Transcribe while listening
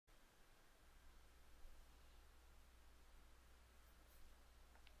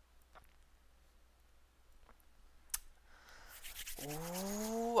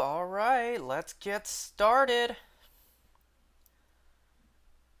Ooh, alright, let's get started.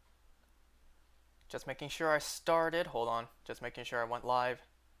 Just making sure I started. Hold on, just making sure I went live.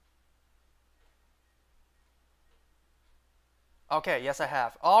 Okay, yes I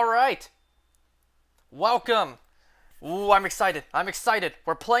have. Alright! Welcome! Ooh, I'm excited. I'm excited.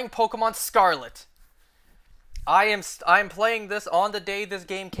 We're playing Pokemon Scarlet. I am playing this on the day this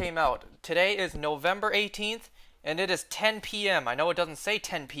game came out. Today is November 18th, and it is 10 p.m. I know it doesn't say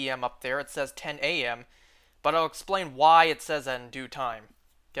 10 p.m. up there, it says 10 a.m., but I'll explain why it says that in due time.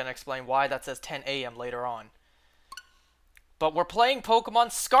 Gonna explain why that says 10 a.m. later on. But we're playing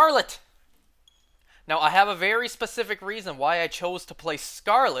Pokemon Scarlet! Now, I have a very specific reason why I chose to play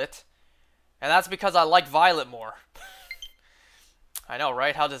Scarlet, and that's because I like Violet more. I know,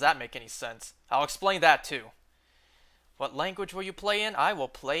 right? How does that make any sense? I'll explain that too. What language will you play in? I will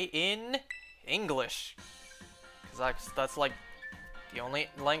play in English. Because that's like the only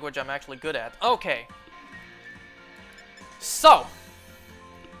language I'm actually good at. Okay. So,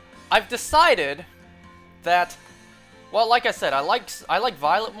 I've decided that, well, like I said, I like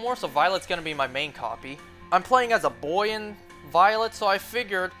Violet more, so Violet's gonna be my main copy. I'm playing as a boy in Violet, so I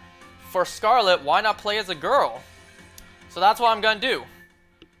figured for Scarlet, why not play as a girl? So that's what I'm gonna do.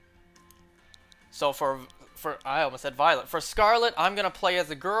 So I almost said Violet. For Scarlet, I'm gonna play as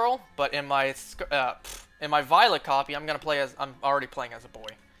a girl, but in my Violet copy, I'm already playing as a boy.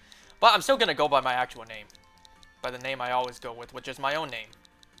 But I'm still gonna go by my actual name, by the name I always go with, which is my own name.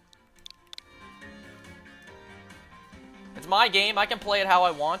 It's my game. I can play it how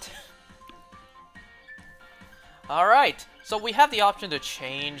I want. All right. So we have the option to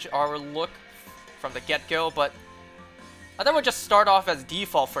change our look from the get-go, but I think we'll just start off as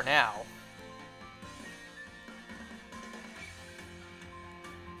default for now.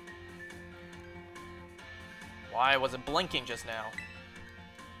 Why was it blinking just now?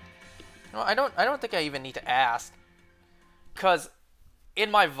 No, I don't think I even need to ask. Cause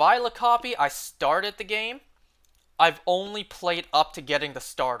in my Violet copy, I started the game. I've only played up to getting the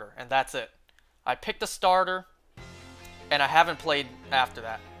starter, and that's it. I picked the starter, and I haven't played after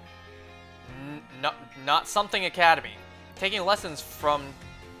that. Not something Academy. Taking lessons from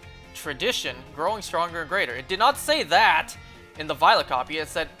tradition, growing stronger and greater. It did not say that in the Violet copy. It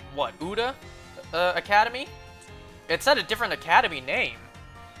said, what, Uda Academy? It said a different Academy name.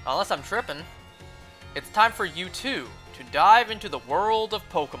 Unless I'm tripping. It's time for you too to dive into the world of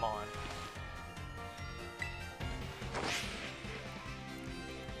Pokemon.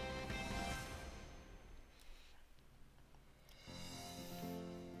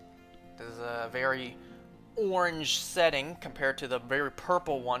 This is a very orange setting compared to the very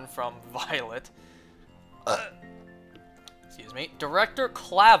purple one from Violet. Excuse me. Director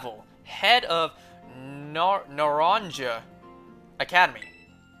Clavel, head of Naranja Academy.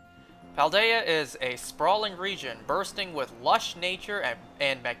 Paldea is a sprawling region bursting with lush nature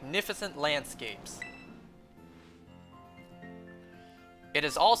and magnificent landscapes. It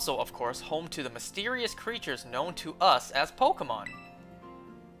is also, of course, home to the mysterious creatures known to us as Pokemon.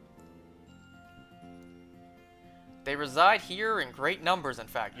 They reside here in great numbers, in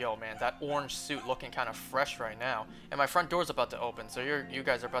fact. Yo, man, that orange suit looking kind of fresh right now. And my front door's about to open, so you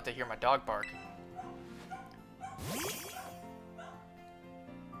guys are about to hear my dog bark.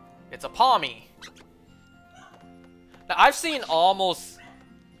 It's a Palmy. Now, I've seen almost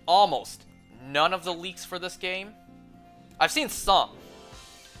none of the leaks for this game. I've seen some.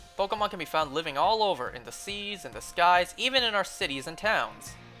 Pokemon can be found living all over, in the seas, in the skies, even in our cities and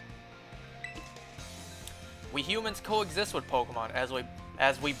towns. We humans coexist with Pokemon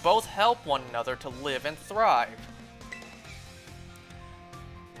as we both help one another to live and thrive.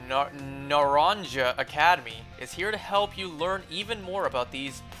 Naranja Academy is here to help you learn even more about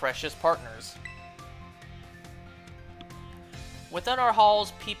these precious partners. Within our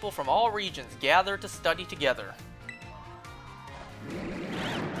halls, people from all regions gather to study together.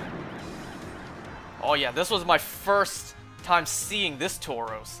 Oh yeah, this was my first time seeing this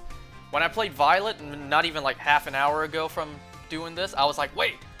Tauros. When I played Violet, not even like half an hour ago from doing this, I was like,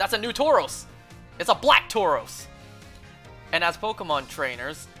 wait, that's a new Tauros! It's a black Tauros! And as Pokemon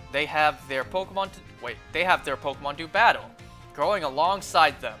trainers, they have their Pokemon do battle, growing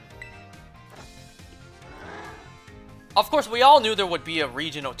alongside them. Of course, we all knew there would be a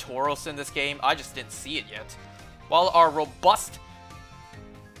regional Tauros in this game, I just didn't see it yet. While our robust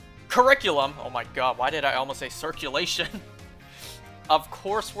curriculum, oh my god, why did I almost say circulation, of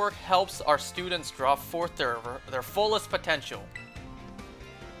coursework helps our students draw forth their fullest potential.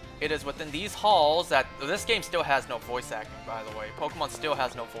 It is within these halls that... This game still has no voice acting, by the way. Pokemon still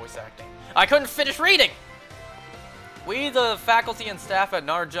has no voice acting. I couldn't finish reading! We, the faculty and staff at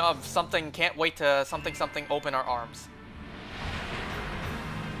Narja of something, can't wait to something open our arms.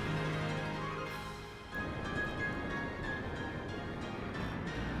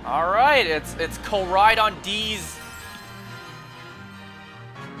 Alright, it's Koraidon D's...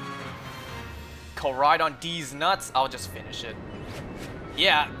 Koraidon D's nuts. I'll just finish it.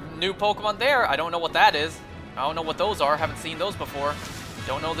 Yeah, new Pokemon there. I don't know what that is. I don't know what those are. Haven't seen those before.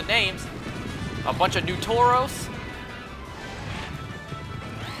 Don't know the names. A bunch of new Tauros.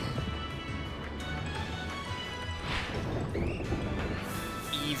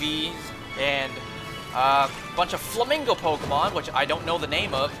 Eevee. And a bunch of Flamingo Pokemon, which I don't know the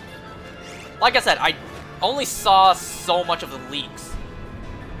name of. Like I said, I only saw so much of the leaks.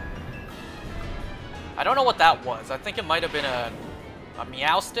 I don't know what that was. I think it might have been a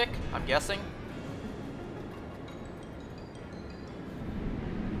Meowstic, I'm guessing.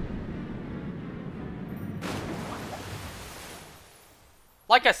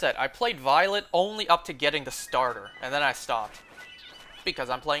 Like I said, I played Violet only up to getting the starter, and then I stopped. Because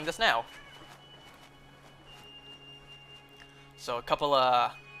I'm playing this now. So a couple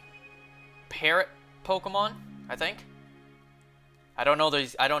of parrot Pokemon, I think. I don't know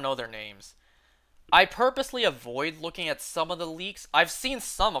their names. I purposely avoid looking at some of the leaks. I've seen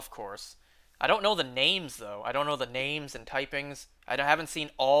some, of course. I don't know the names, though. I don't know the names and typings. Haven't seen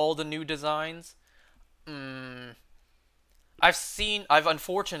all the new designs. I've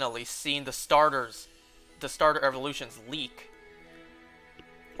unfortunately seen the starter evolutions leak.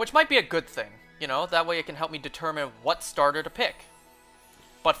 Which might be a good thing. You know, that way it can help me determine what starter to pick.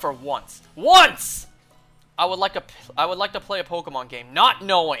 But for once, I would like to play a Pokemon game not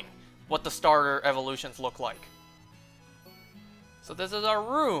knowing what the starter evolutions look like. So this is our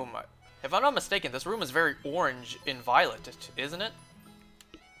room. If I'm not mistaken, this room is very orange in Violet, isn't it?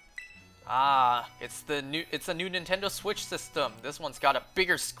 Ah, it's a new Nintendo Switch system. This one's got a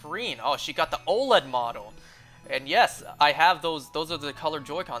bigger screen. Oh, she got the OLED model. And yes, I have those. Those are the colored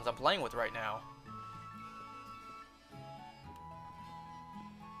Joy-Cons I'm playing with right now.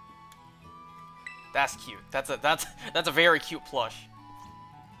 That's cute. That's a very cute plush.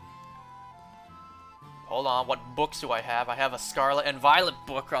 Hold on, what books do I have? I have a Scarlet and Violet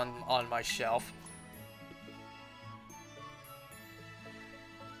book on my shelf.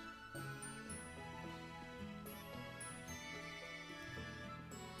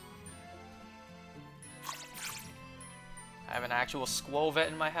 I have an actual Squovet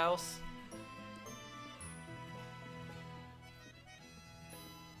in my house.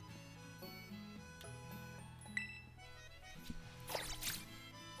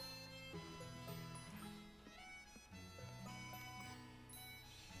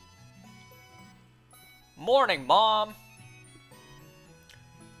 Morning, Mom!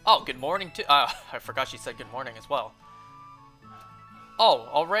 Oh, good morning to- I forgot she said good morning as well. Oh,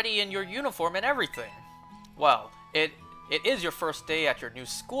 already in your uniform and everything. Well, it is your first day at your new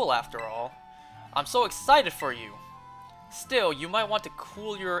school after all. I'm so excited for you. Still, you might want to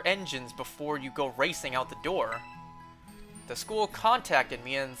cool your engines before you go racing out the door. The school contacted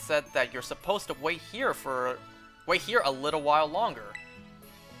me and said that you're supposed to wait here a little while longer.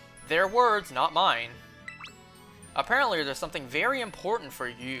 Their words, not mine. Apparently, there's something very important for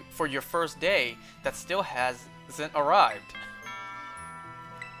you for your first day that still hasn't arrived.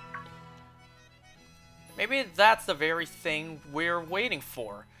 Maybe that's the very thing we're waiting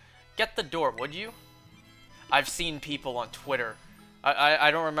for. Get the door, would you? I've seen people on Twitter. I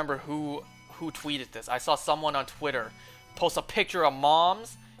don't remember who tweeted this. I saw someone on Twitter post a picture of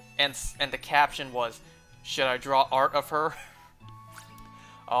Moms, and the caption was, "Should I draw art of her?"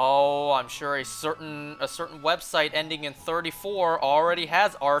 Oh, I'm sure a certain website ending in 34 already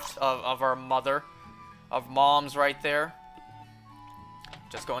has art of our mother, of Moms right there.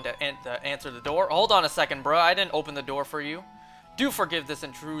 Just going to answer the door. Hold on a second, bruh. I didn't open the door for you. Do forgive this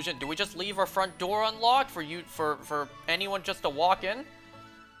intrusion. Do we just leave our front door unlocked for anyone just to walk in?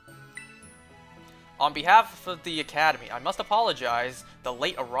 On behalf of the Academy, I must apologize the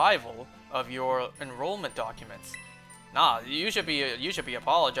late arrival of your enrollment documents. Nah, you should be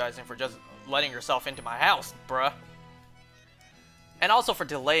apologizing for just letting yourself into my house, bruh. And also for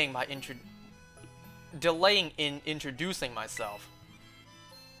delaying in introducing myself.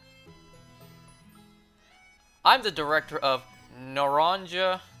 I'm the director of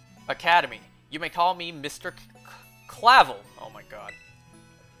Naranja Academy. You may call me Mr. Clavel. Oh my god.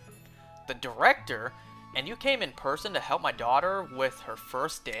 The director? And you came in person to help my daughter with her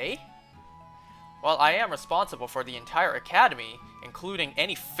first day? Well, I am responsible for the entire academy, including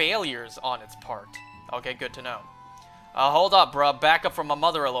any failures on its part. Okay, good to know. Hold up, bruh. Back up from my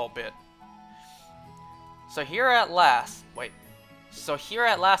mother a little bit. So here at last, wait. So here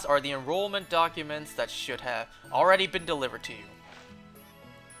at last are the enrollment documents that should have already been delivered to you.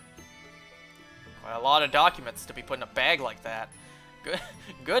 Quite a lot of documents to be put in a bag like that.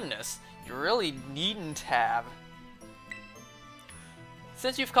 Goodness, you really needn't have.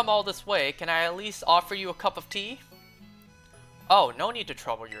 Since you've come all this way, can I at least offer you a cup of tea? Oh, no need to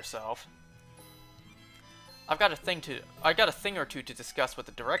trouble yourself. I got a thing or two to discuss with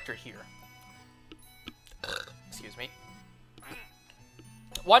the director here. Excuse me.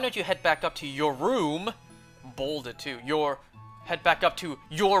 Why don't you head back up to your room? Bolded too. Head back up to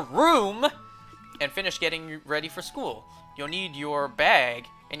your room and finish getting ready for school. You'll need your bag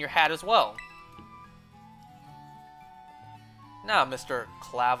and your hat as well. Now, Mr.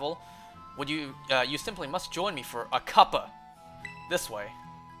 Clavel, would you simply must join me for a cuppa. This way.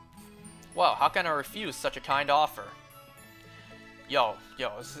 Wow, how can I refuse such a kind offer? Yo,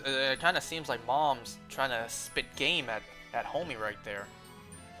 it kind of seems like Mom's trying to spit game at homie right there.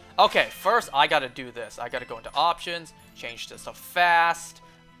 Okay, first I gotta do this. I gotta go into options, change this to fast.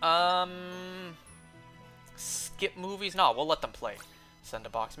 Skip movies? No, we'll let them play. Send a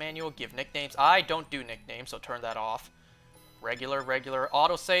box manual, give nicknames. I don't do nicknames, so turn that off. Regular,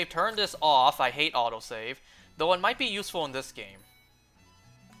 autosave. Turn this off. I hate autosave. Though it might be useful in this game.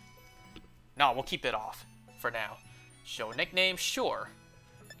 No, we'll keep it off for now. Show nickname, sure.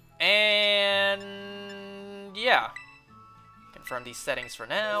 And yeah. Confirm these settings for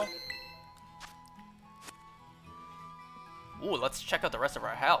now. Ooh, let's check out the rest of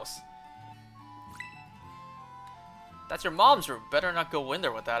our house. That's your mom's room. Better not go in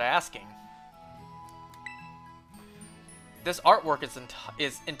there without asking. This artwork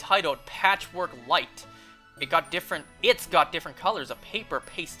is entitled Patchwork Light. It's got different colors of paper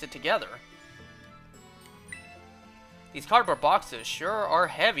pasted together. These cardboard boxes sure are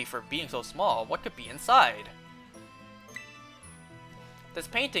heavy for being so small. What could be inside? This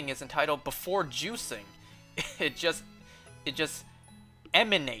painting is entitled Before Juicing. It just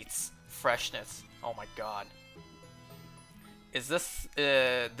emanates freshness. Oh my god. Is this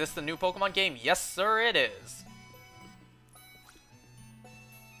the new Pokemon game? Yes, sir, it is.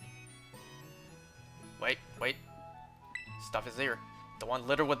 Wait. Stuff is here. The one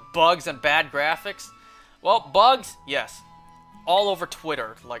littered with bugs and bad graphics? Well, bugs, yes. All over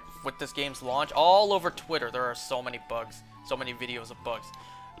Twitter, like with this game's launch, all over Twitter there are so many bugs. So many videos of bugs.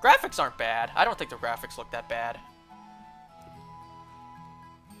 Graphics aren't bad. I don't think the graphics look that bad.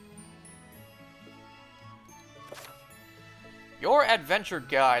 Your adventure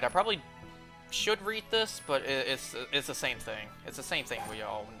guide. I probably should read this, but it's the same thing. It's the same thing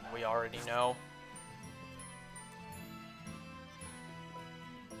we already know.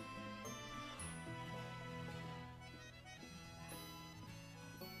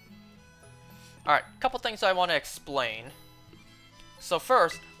 Alright, a couple things I want to explain. So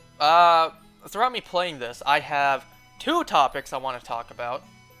first, throughout me playing this, I have two topics I want to talk about,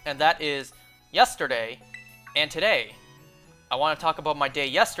 and that is yesterday and today. I want to talk about my day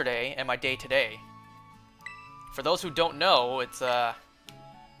yesterday and my day today. For those who don't know,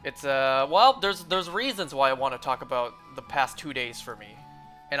 well, there's reasons why I want to talk about the past 2 days for me,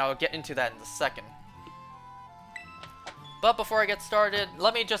 and I'll get into that in a second. But before I get started,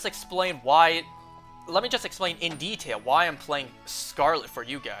 let me just explain in detail why I'm playing Scarlet for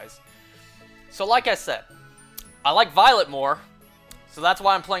you guys. So like I said, I like Violet more, so that's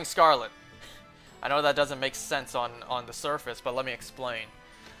why I'm playing Scarlet. I know that doesn't make sense on the surface, but let me explain.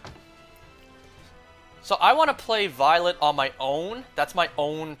 So I want to play Violet on my own. That's my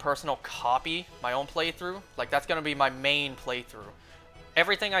own personal copy, my own playthrough. Like, that's going to be my main playthrough.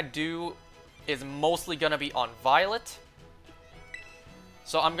 Everything I do is mostly going to be on Violet.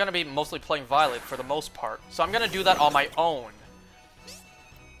 So I'm going to be mostly playing Violet for the most part. So I'm going to do that on my own.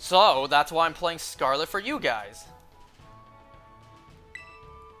 So that's why I'm playing Scarlet for you guys.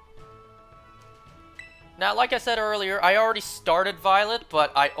 Now, like I said earlier, I already started Violet,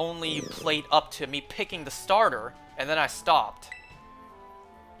 but I only played up to me picking the starter, and then I stopped.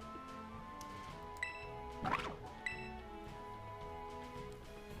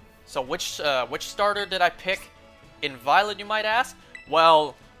 So which starter did I pick in Violet, you might ask?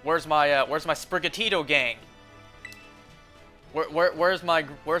 Well, where's my Sprigatito gang? Where's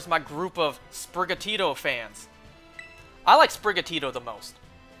my group of Sprigatito fans? I like Sprigatito the most.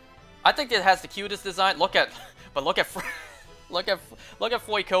 I think it has the cutest design. Look at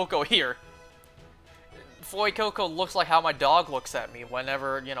Fuecoco here. Fuecoco looks like how my dog looks at me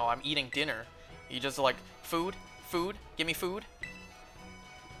whenever, you know, I'm eating dinner. He just like, food, give me food.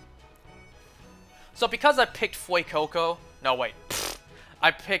 So because I picked Fuecoco, no wait, I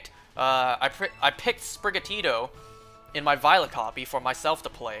picked I picked Sprigatito in my Violet copy for myself to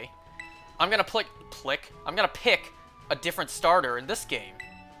play. I'm gonna pick a different starter in this game.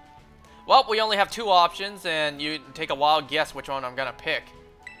 Well, we only have 2 options, and you take a wild guess which one I'm gonna pick.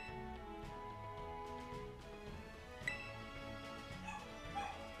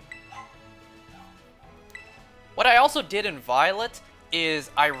 What I also did in Violet is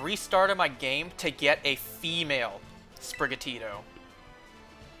I restarted my game to get a female Sprigatito.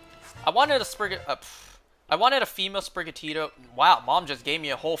 I wanted a female Sprigatito. Wow, Mom just gave me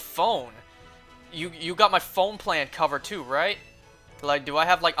a whole phone. You got my phone plan covered too, right? Like, do I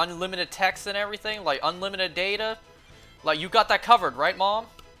have like unlimited text and everything? Like unlimited data? Like, you got that covered, right, Mom?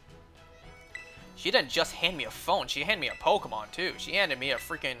 She didn't just hand me a phone, she handed me a Pokemon too. She handed me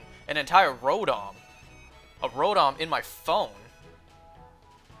an entire Rotom. A Rotom in my phone.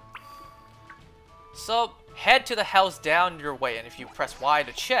 So, head to the house down your way, and if you press Y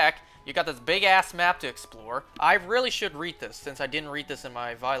to check, you got this big-ass map to explore. I really should read this, since I didn't read this in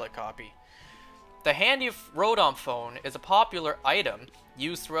my Violet copy. The handy Rotom phone is a popular item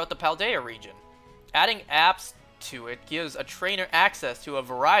used throughout the Paldea region. Adding apps to it gives a trainer access to a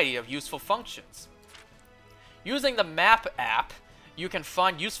variety of useful functions. Using the Map app, you can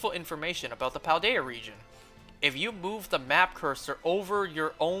find useful information about the Paldea region. If you move the map cursor over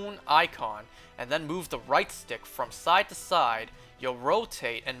your own icon and then move the right stick from side to side, you'll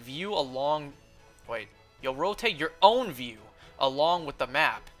rotate and view along... You'll rotate your own view along with the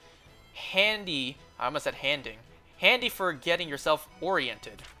map. Handy... I almost said handing. Handy for getting yourself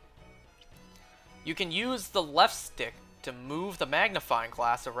oriented. You can use the left stick to move the magnifying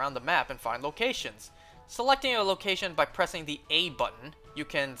glass around the map and find locations. Selecting a location by pressing the A button, you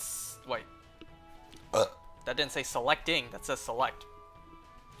can... That didn't say selecting, that says select.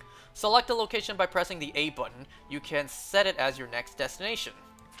 Select a location by pressing the A button. You can set it as your next destination.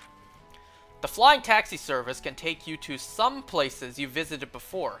 The flying taxi service can take you to some places you visited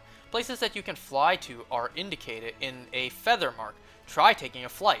before. Places that you can fly to are indicated in a feather mark. Try taking a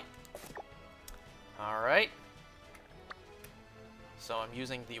flight. Alright. So I'm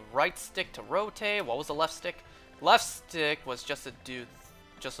using the right stick to rotate. What was the left stick? Left stick was just to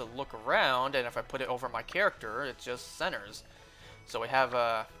look around, and if I put it over my character, it just centers. So we have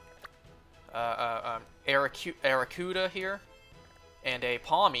Aracuda here, and a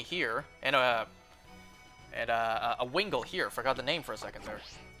Palmy here, and a Wingle here. Forgot the name for a second there.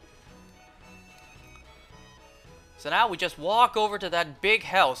 So now we just walk over to that big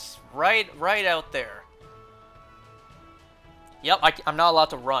house right out there. Yep, I'm not allowed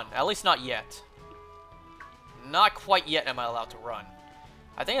to run. At least not yet. Not quite yet am I allowed to run.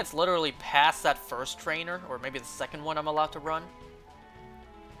 I think it's literally past that first trainer, or maybe the second one I'm allowed to run.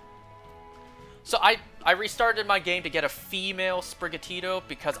 So I restarted my game to get a female Sprigatito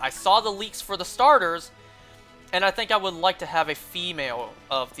because I saw the leaks for the starters, and I think I would like to have a female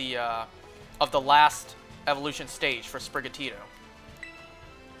of the last evolution stage for Sprigatito.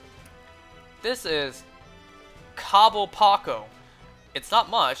 This is Cabo Paco. It's not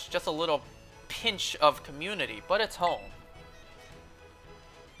much, just a little pinch of community, but it's home.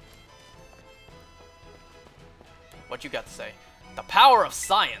 What you got to say? The power of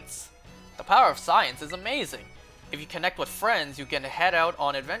science. The power of science is amazing. If you connect with friends, you can head out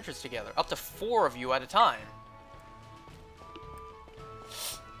on adventures together, up to 4 of you at a time.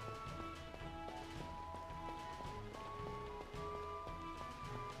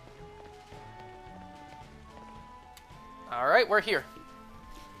 Alright, we're here.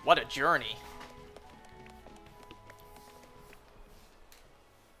 What a journey.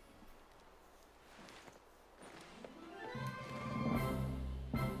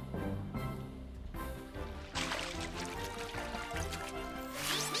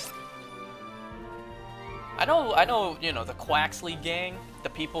 I know, you know, the Quaxley gang, the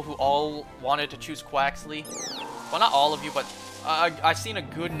people who all wanted to choose Quaxley. Well, not all of you, but I've seen a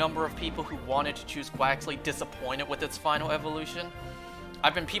good number of people who wanted to choose Quaxley disappointed with its final evolution.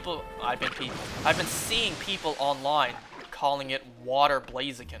 I've been seeing people online calling it Water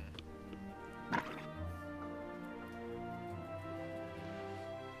Blaziken.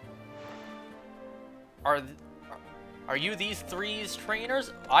 Are you these 3's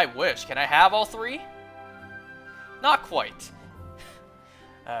trainers? I wish. Can I have all 3? Not quite.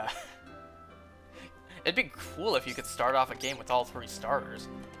 It'd be cool if you could start off a game with all 3 starters.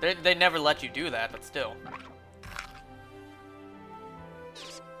 They never let you do that, but still.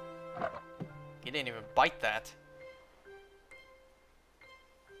 You didn't even bite that.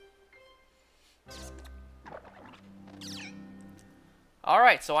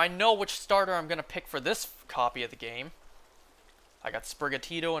 Alright, so I know which starter I'm gonna pick for this copy of the game. I got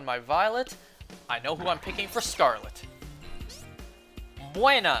Sprigatito in my Violet. I know who I'm picking for Scarlet.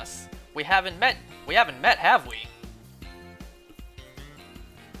 Buenas! We haven't met, have we?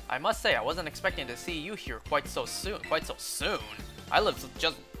 I must say, I wasn't expecting to see you here quite so soon. I live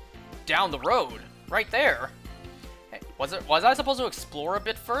just down the road, right there. Hey, was I supposed to explore a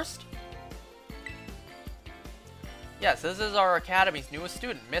bit first? Yes, this is our academy's newest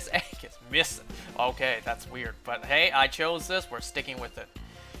student, Miss Agus. Okay, that's weird, but hey, I chose this, we're sticking with it.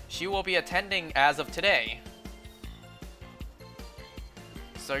 She will be attending as of today.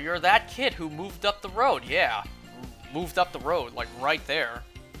 So you're that kid who moved up the road, yeah. Moved up the road, like right there.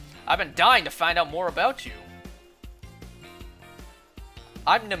 I've been dying to find out more about you.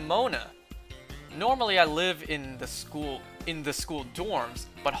 I'm Nimona. Normally I live in the school dorms,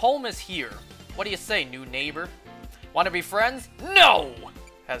 but home is here. What do you say, new neighbor? Want to be friends? No!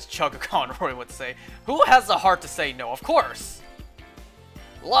 As Chugga Conroy would say. Who has the heart to say no? Of course!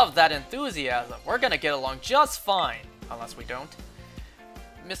 Love that enthusiasm. We're gonna get along just fine. Unless we don't.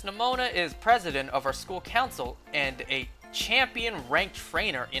 Miss Nimona is president of our school council and a champion-ranked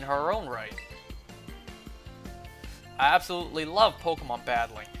trainer in her own right. I absolutely love Pokemon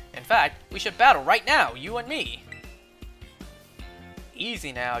battling. In fact, we should battle right now, you and me.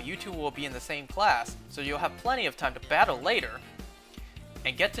 Easy now, you two will be in the same class, so you'll have plenty of time to battle later.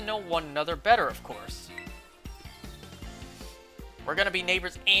 And get to know one another better, of course. We're gonna be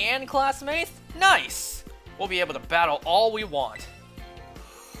neighbors and classmates? Nice! We'll be able to battle all we want.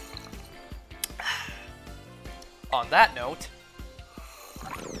 On that note,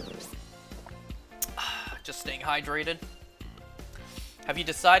 just staying hydrated. Have you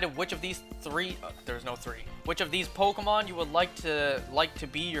decided which of these three, there's no three, which of these Pokemon you would like to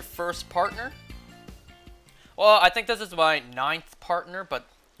be your first partner? Well, I think this is my 9th partner, but,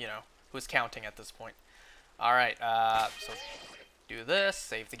 you know, who's counting at this point? Alright, so do this,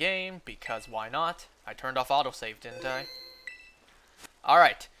 save the game, because why not? I turned off autosave, didn't I?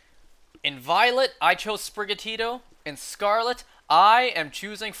 Alright. In Violet, I chose Sprigatito. In Scarlet, I am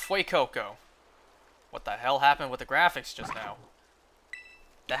choosing Fuecoco. What the hell happened with the graphics just now?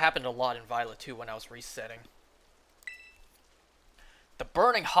 That happened a lot in Violet too when I was resetting. The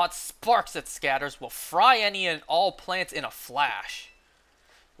burning hot sparks it scatters will fry any and all plants in a flash.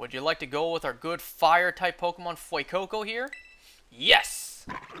 Would you like to go with our good fire-type Pokemon Fuecoco here? Yes!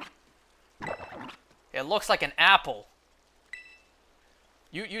 It looks like an apple.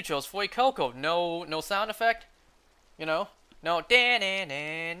 You chose Fuecoco. No sound effect? You know? No.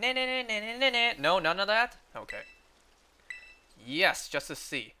 No, none of that? Okay. Yes, just to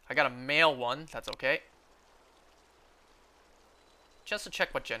see. I got a male one. That's okay. Just to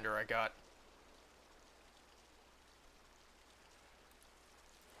check what gender I got.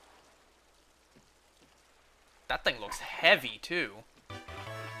 That thing looks heavy, too.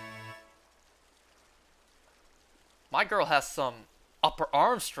 My girl has some upper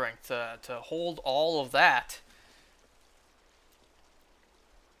arm strength to hold all of that.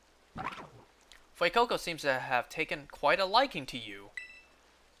 Fuecoco seems to have taken quite a liking to you.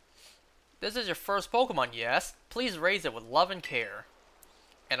 This is your first Pokemon, yes? Please raise it with love and care.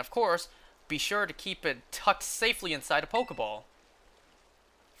 And of course, be sure to keep it tucked safely inside a Pokeball.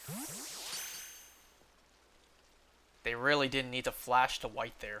 They really didn't need to flash to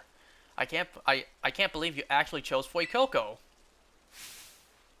white there. I can't believe you actually chose Fuecoco.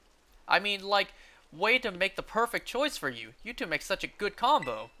 I mean, like, way to make the perfect choice for you. You two make such a good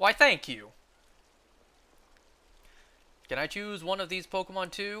combo. Why, thank you. Can I choose one of these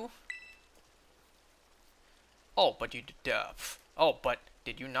Pokemon too? Oh, but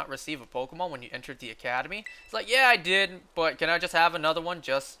did you not receive a Pokemon when you entered the academy? It's like, yeah, I did, but can I just have another one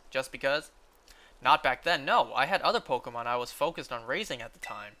just because? Not back then, no. I had other Pokemon I was focused on raising at the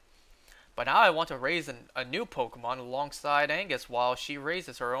time. But now I want to raise a new Pokemon alongside Angus while she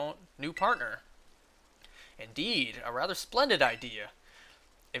raises her own new partner. Indeed, a rather splendid idea.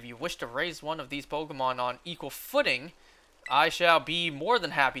 If you wish to raise one of these Pokemon on equal footing, I shall be more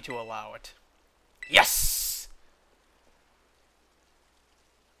than happy to allow it. Yes!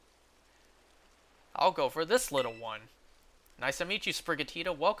 I'll go for this little one. Nice to meet you,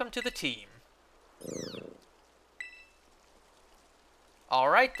 Sprigatito. Welcome to the team.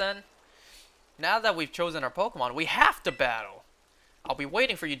 Alright then. Now that we've chosen our Pokemon, we have to battle. I'll be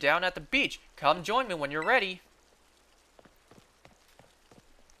waiting for you down at the beach. Come join me when you're ready.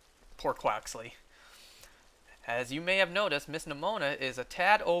 Poor Quaxley. As you may have noticed, Miss Nimona is a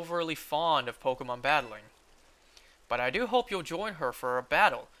tad overly fond of Pokemon battling. But I do hope you'll join her for a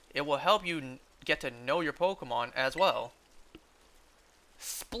battle. It will help you get to know your Pokemon as well.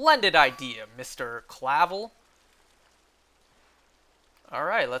 Splendid idea, Mr. Clavel.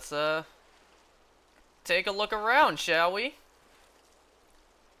 Alright, let's take a look around, shall we?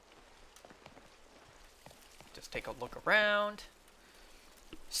 Just take a look around.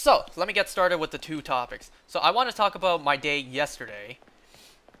 So, let me get started with the two topics. So, I want to talk about my day yesterday.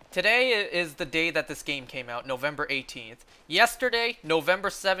 Today is the day that this game came out, November 18th. Yesterday, November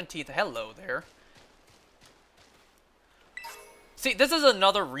 17th. Hello there. See, this is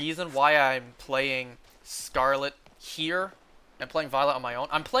another reason why I'm playing Scarlet here and playing Violet on my own.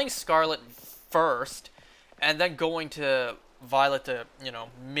 I'm playing Scarlet first, and then going to Violet to, you know,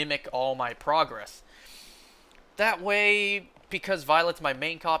 mimic all my progress. That way, because Violet's my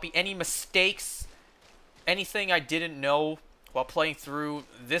main copy, any mistakes, anything I didn't know while playing through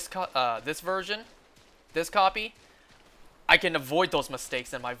this version, this copy, I can avoid those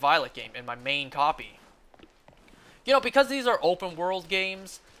mistakes in my Violet game, in my main copy. You know, because these are open world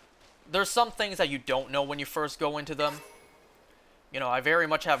games, there's some things that you don't know when you first go into them. You know, I very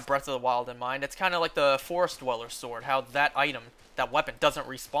much have Breath of the Wild in mind. It's kind of like the Forest Dweller sword, how that item, that weapon, doesn't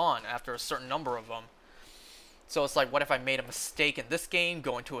respawn after a certain number of them. So it's like, what if I made a mistake in this game,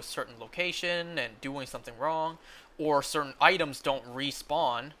 going to a certain location and doing something wrong? Or certain items don't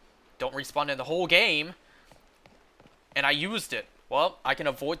respawn in the whole game, and I used it. Well, I can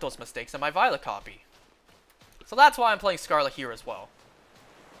avoid those mistakes in my Violet copy. So that's why I'm playing Scarlet here as well.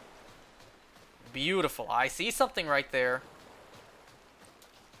 Beautiful. I see something right there.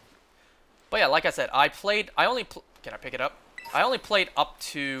 But yeah, like I said, can I pick it up? I only played up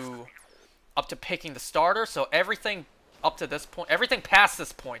to picking the starter, so everything up to this point, everything past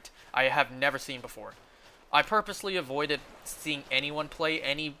this point, I have never seen before. I purposely avoided seeing anyone play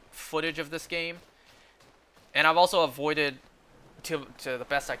any footage of this game, and I've also avoided, to the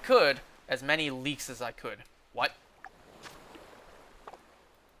best I could, as many leaks as I could. What?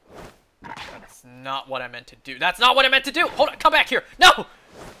 That's not what I meant to do. That's not what I meant to do! Hold on, come back here! No!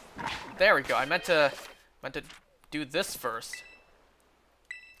 There we go. I meant to do this first.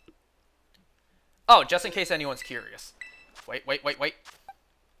 Oh, just in case anyone's curious. Wait.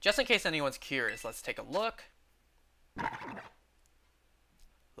 Just in case anyone's curious, let's take a look.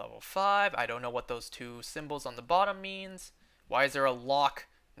 Level 5. I don't know what those two symbols on the bottom means. Why is there a lock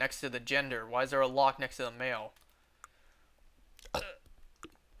next to the gender? Why is there a lock next to the male?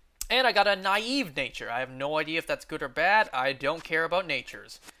 And I got a naive nature. I have no idea if that's good or bad. I don't care about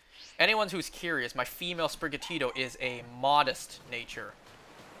natures. Anyone who's curious, my female Sprigatito is a modest nature.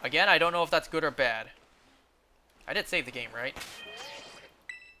 Again, I don't know if that's good or bad. I did save the game, right?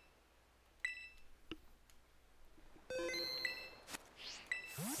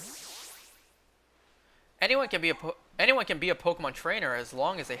 Anyone can be a Pokemon trainer as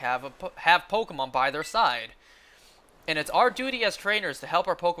long as they have Pokemon by their side. And it's our duty as trainers to help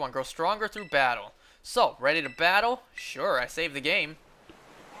our Pokemon grow stronger through battle. So, ready to battle? Sure, I saved the game.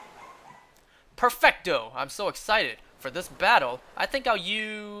 Perfecto! I'm so excited. For this battle, I think I'll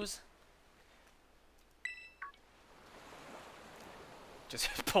use...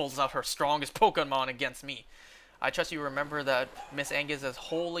 Just pulls out her strongest Pokemon against me. I trust you remember that Miss Angus is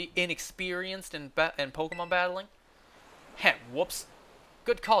wholly inexperienced in Pokemon battling? Heh, whoops.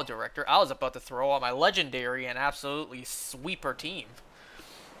 Good call, Director. I was about to throw out my legendary and absolutely sweep her team.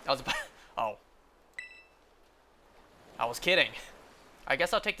 Oh. I was kidding. I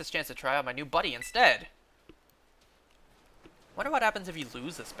guess I'll take this chance to try out my new buddy instead. Wonder what happens if you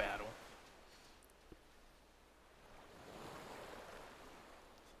lose this battle.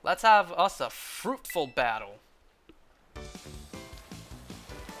 Let's have us a fruitful battle.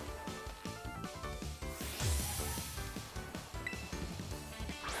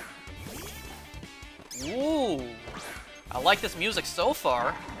 Ooh, I like this music so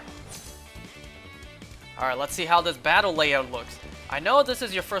far. Alright, let's see how this battle layout looks. I know this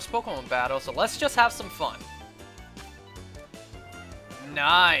is your first Pokemon battle, so let's just have some fun.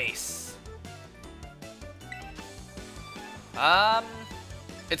 Nice.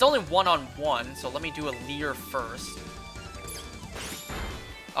 It's only one-on-one, so let me do a Leer first.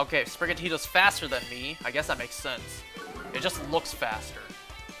 Okay, Sprigatito's faster than me. I guess that makes sense. It just looks faster.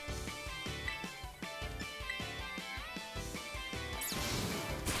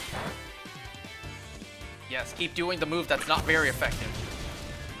 Yes, keep doing the move that's not very effective.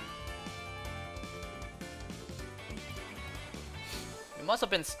 You must have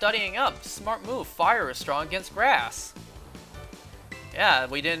been studying up. Smart move. Fire is strong against grass. Yeah,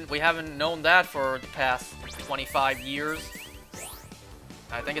 we haven't known that for the past 25 years.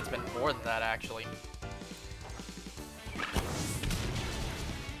 I think it's been more than that, actually.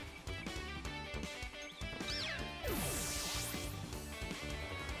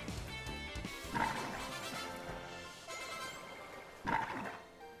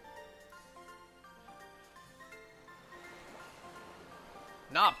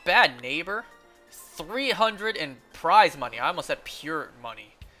 Not bad, neighbor. 300 in prize money. I almost said pure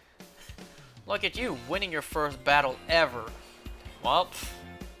money. Look at you, winning your first battle ever. Well,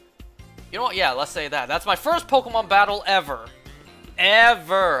 you know what? Yeah, let's say that. That's my first Pokemon battle ever.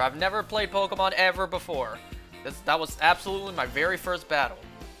 Ever. I've never played Pokemon ever before. That was absolutely my very first battle.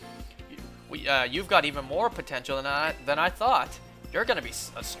 You've got even more potential than I thought. You're gonna be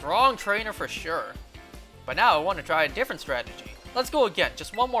a strong trainer for sure. But now I want to try a different strategy. Let's go again.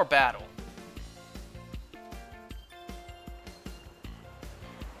 Just one more battle.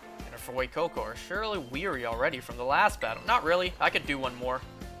 And for Waikoko are surely weary already from the last battle. Not really. I could do one more.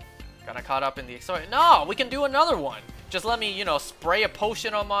 Kinda caught up in the excitement. No, we can do another one. Just let me, you know, spray a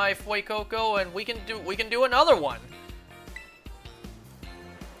potion on my Fuecoco and we can do another one.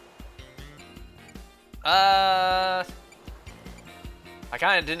 I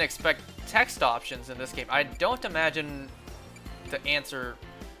kinda didn't expect text options in this game. I don't imagine the answer,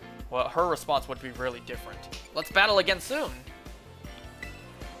 well, her response would be really different. Let's battle again soon.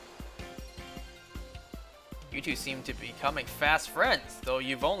 You two seem to be becoming fast friends, though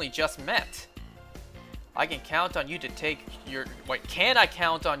you've only just met. I can count on you to take your... Wait, can I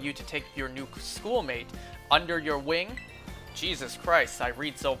count on you to take your new schoolmate under your wing? Jesus Christ, I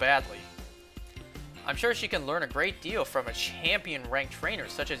read so badly. I'm sure she can learn a great deal from a champion-ranked trainer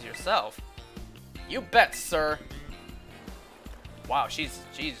such as yourself. You bet, sir. Wow, she's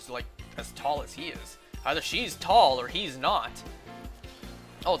like as tall as he is. Either she's tall or he's not.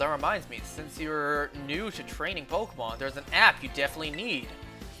 Oh, that reminds me, since you're new to training Pokemon, there's an app you definitely need.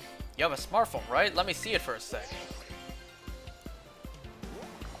 You have a smartphone, right? Let me see it for a sec.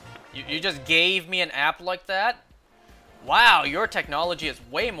 You just gave me an app like that? Wow, your technology is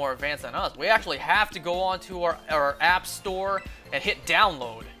way more advanced than us. We actually have to go onto our app store and hit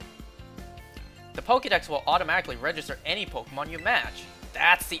download. The Pokédex will automatically register any Pokemon you match.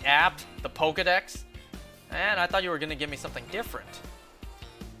 That's the app? The Pokédex? Man, I thought you were going to give me something different.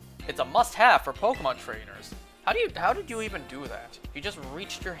 It's a must-have for Pokemon trainers. How did you even do that? You just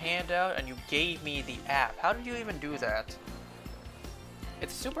reached your hand out and you gave me the app. How did you even do that?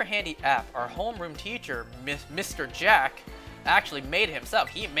 It's a super handy app. Our homeroom teacher, Mr. Jack, actually made it himself.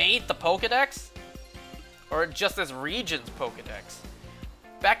 He made the Pokédex? Or just this region's Pokédex?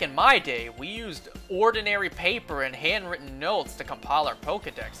 Back in my day, we used ordinary paper and handwritten notes to compile our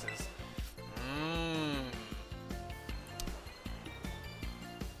Pokédexes.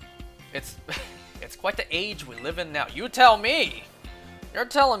 It's quite the age we live in now. You tell me! You're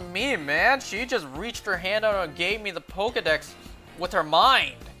telling me, man. She just reached her hand out and gave me the Pokédex with her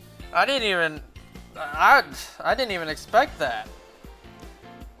mind. I didn't even expect that.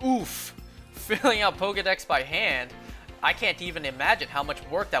 Oof. Filling out Pokédex by hand, I can't even imagine how much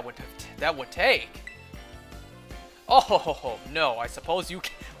work that would take. Oh, no, I suppose you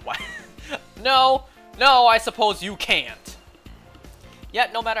can. What? No, I suppose you can't.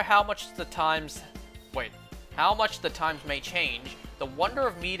 Yet, no matter how much the times may change, the wonder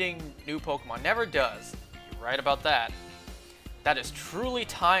of meeting new Pokemon never does. You're right about that. That is truly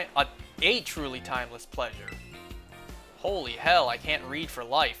a truly timeless pleasure. Holy hell, I can't read for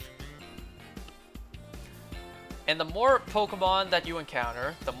life. And the more Pokemon that you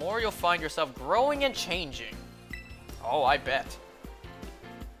encounter, the more you'll find yourself growing and changing. Oh, I bet.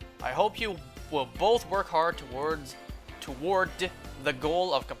 I hope you will both work hard toward the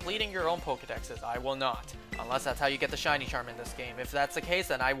goal of completing your own Pokédexes. I will not. Unless that's how you get the Shiny Charm in this game. If that's the case,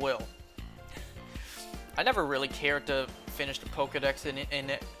 then I will. I never really cared to finish the Pokédex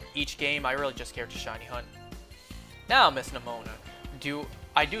in each game. I really just cared to Shiny Hunt. Now, Miss Nimona,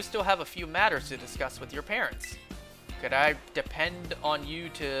 I do still have a few matters to discuss with your parents. Could I depend on you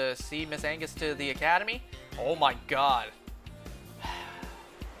to see Miss Angus to the academy? Oh my god.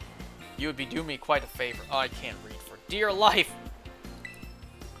 You would be doing me quite a favor. Oh, I can't read for dear life.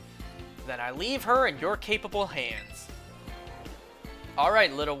 Then I leave her in your capable hands.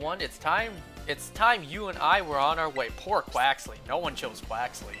 Alright, little one, it's time you and I were on our way. Poor Quaxley. No one chose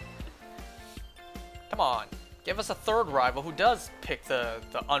Quaxley. Come on. Give us a third rival who does pick the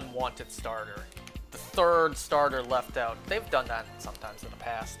unwanted starter. The third starter left out. They've done that sometimes in the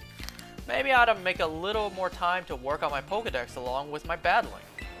past. Maybe I ought to make a little more time to work on my Pokédex along with my battling.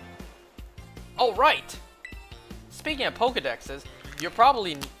 Oh, right! Speaking of Pokédexes, you've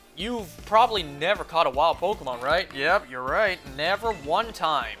probably never caught a wild Pokemon, right? Yep, you're right. Never one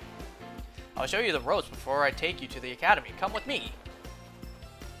time. I'll show you the ropes before I take you to the academy. Come with me.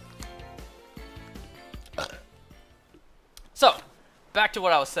 So, back to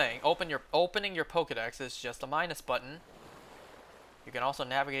what I was saying. Opening your Pokédex is just a minus button. You can also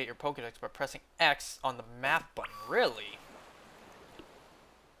navigate your Pokédex by pressing X on the map button. Really?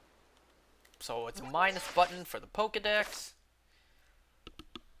 So it's a minus button for the Pokedex.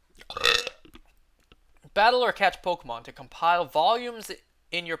 Battle or catch Pokemon to compile volumes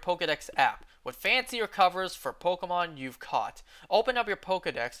in your Pokedex app with fancier covers for Pokemon you've caught. Open up your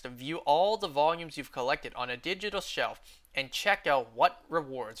Pokedex to view all the volumes you've collected on a digital shelf and check out what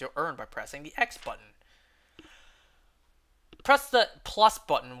rewards you'll earn by pressing the X button. Press the plus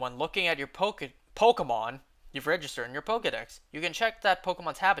button when looking at your Pokemon you've registered in your Pokedex. You can check that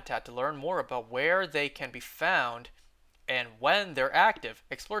Pokemon's habitat to learn more about where they can be found and when they're active.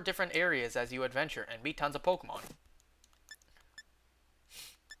 Explore different areas as you adventure and meet tons of Pokemon.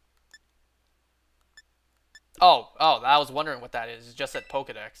 Oh, I was wondering what that is. It's just at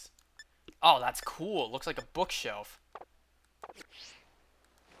Pokedex. Oh, that's cool. It looks like a bookshelf.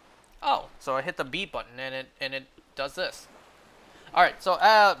 Oh, so I hit the B button and it does this. Alright, so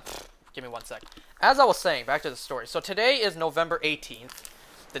give me one sec. As I was saying, back to the story. So today is November 18th,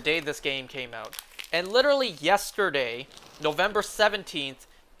 the day this game came out. And literally yesterday, November 17th,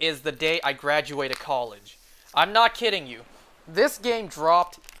 is the day I graduated college. I'm not kidding you. This game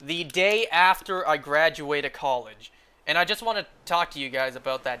dropped the day after I graduated college. And I just want to talk to you guys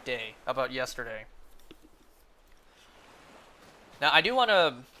about that day, about yesterday. Now, I do want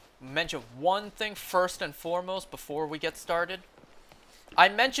to mention one thing first and foremost before we get started. I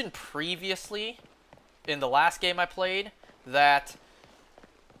mentioned previously, in the last game I played, that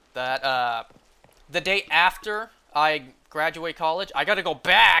the day after I graduate college, I gotta go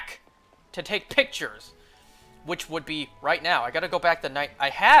back to take pictures, which would be right now. I gotta go back the night. I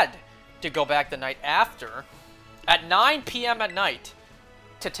had to go back the night after at 9 p.m. at night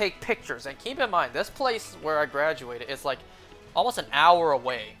to take pictures. And keep in mind, this place where I graduated is like almost an hour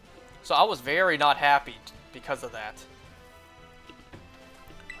away. So I was very not happy because of that.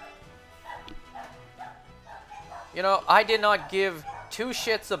 You know, I did not give two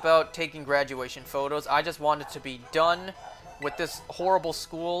shits about taking graduation photos. I just wanted to be done with this horrible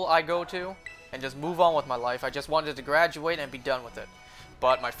school I go to and just move on with my life. I just wanted to graduate and be done with it.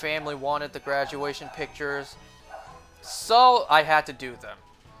 But my family wanted the graduation pictures, so I had to do them.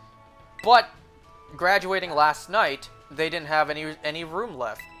 But graduating last night, they didn't have any room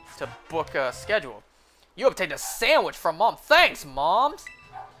left to book a schedule. You obtained a sandwich from Mom. Thanks, Moms!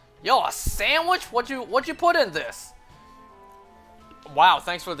 Yo, a sandwich? What'd you put in this? Wow,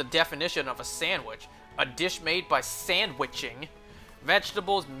 thanks for the definition of a sandwich. A dish made by sandwiching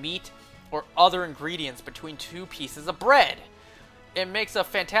vegetables, meat, or other ingredients between two pieces of bread. It makes a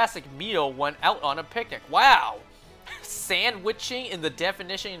fantastic meal when out on a picnic. Wow! Sandwiching in the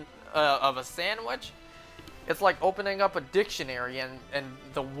definition of a sandwich? It's like opening up a dictionary and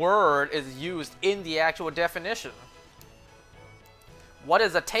the word is used in the actual definition. What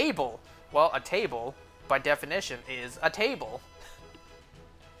is a table? Well, a table, by definition, is a table.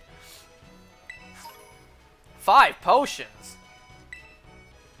 5 potions.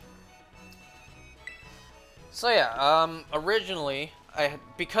 So yeah, originally,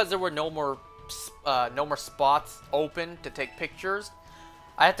 because there were no more spots open to take pictures,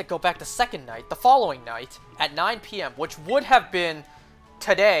 I had to go back the second night, the following night, at 9 p.m., which would have been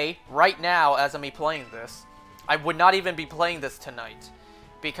today, right now, as I'm playing this. I would not even be playing this tonight,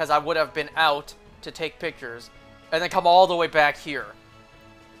 because I would have been out to take pictures, and then come all the way back here.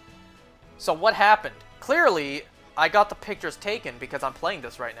 So what happened? Clearly, I got the pictures taken because I'm playing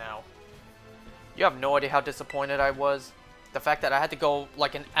this right now. You have no idea how disappointed I was. The fact that I had to go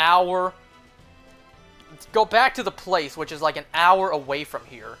like an hour, go back to the place, which is like an hour away from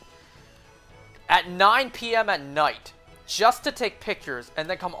here, at 9 p.m. at night, just to take pictures, and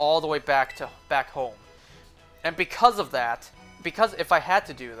then come all the way back home. And because of that, because if I had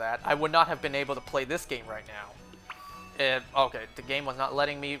to do that, I would not have been able to play this game right now. Okay, the game was not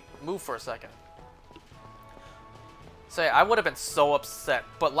letting me move for a second. So yeah, I would have been so upset.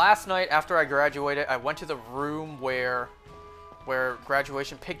 But last night, after I graduated, I went to the room where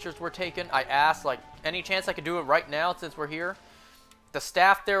graduation pictures were taken. I asked, like, any chance I could do it right now since we're here? The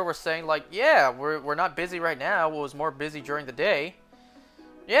staff there were saying, like, yeah, we're not busy right now. It was more busy during the day.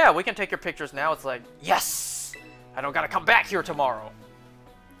 Yeah, we can take your pictures now. It's like, yes! I don't gotta come back here tomorrow.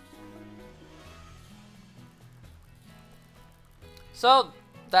 So,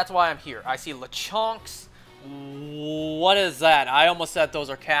 that's why I'm here. I see Lechonks. What is that? I almost said those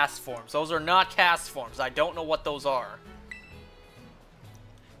are cast forms. Those are not cast forms. I don't know what those are.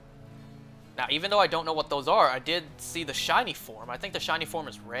 Now, even though I don't know what those are, I did see the shiny form. I think the shiny form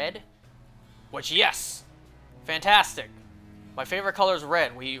is red. Which, yes! Fantastic. My favorite color is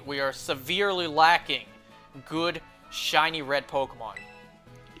red. We are severely lacking good shiny red Pokemon.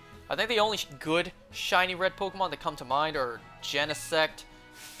 I think the only good shiny red Pokemon that come to mind are Genesect,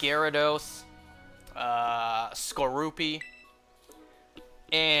 Gyarados, Skorupi,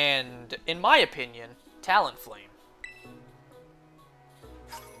 and, in my opinion, Talonflame.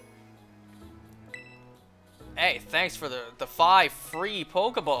 Hey, thanks for the 5 free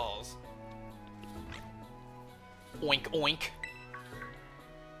Pokeballs. Oink, oink.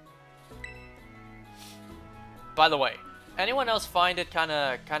 By the way, anyone else find it kind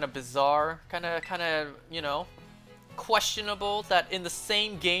of bizarre, kind of, you know, questionable that in the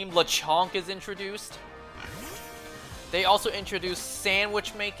same game Lechonk is introduced? They also introduced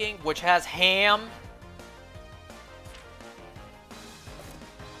sandwich making, which has ham.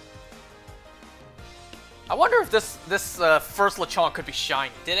 I wonder if this first Lechonk could be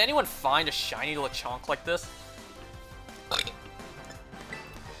shiny. Did anyone find a shiny Lechonk like this?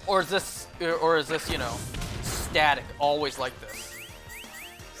 Or is this, you know, static, always like this?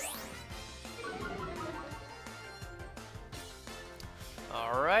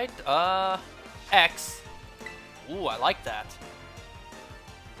 Alright, X. Ooh, I like that.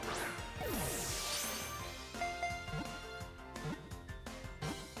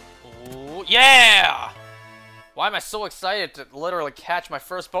 Ooh, yeah! Why am I so excited to literally catch my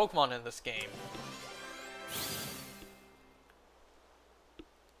first Pokemon in this game?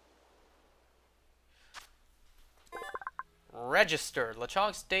 Registered.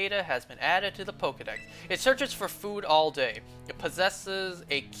 Lechonk's data has been added to the Pokedex. It searches for food all day. It possesses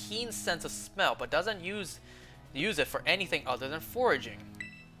a keen sense of smell, but doesn't use it for anything other than foraging.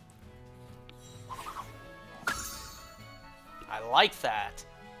 I like that.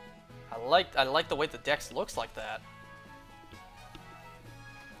 I like the way the dex looks like that.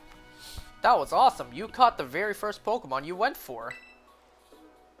 That was awesome. You caught the very first Pokemon you went for.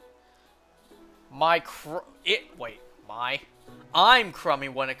 I'm crummy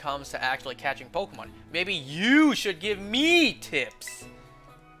when it comes to actually catching Pokemon. Maybe you should give me tips.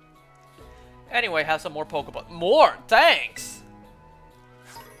 Anyway, have some more Pokeball. More! Thanks!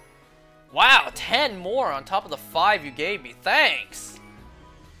 Wow, 10 more on top of the 5 you gave me. Thanks!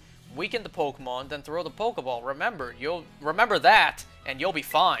 Weaken the Pokemon, then throw the Pokeball. Remember that, and you'll be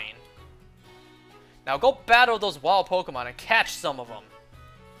fine. Now go battle those wild Pokemon and catch some of them.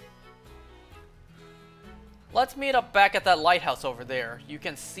 Let's meet up back at that lighthouse over there. You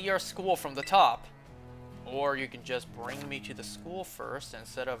can see our school from the top. Or you can just bring me to the school first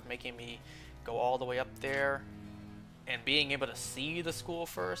instead of making me go all the way up there and being able to see the school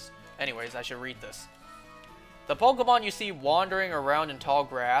first. Anyways, I should read this. The Pokemon you see wandering around in tall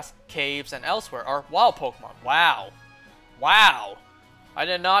grass, caves, and elsewhere are wild Pokemon. Wow. Wow. I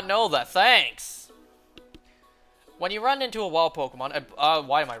did not know that. Thanks. When you run into a wild Pokemon,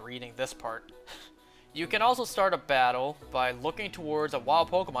 why am I reading this part? You can also start a battle by looking towards a wild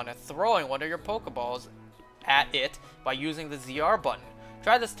Pokemon and throwing one of your Pokeballs at it by using the ZR button.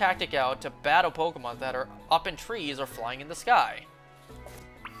 Try this tactic out to battle Pokemon that are up in trees or flying in the sky.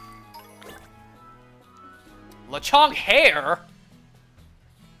 Lechonk hair?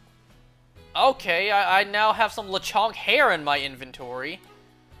 Okay, I now have some Lechonk hair in my inventory.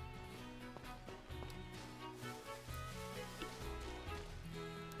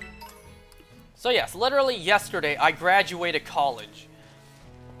 So yes, literally yesterday I graduated college.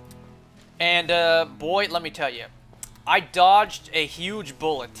 And boy, let me tell you, I dodged a huge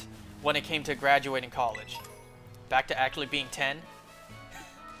bullet when it came to graduating college. Back to actually being 10.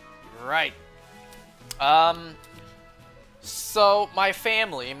 Right. So my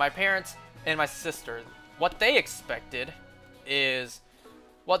family, my parents and my sister, what they expected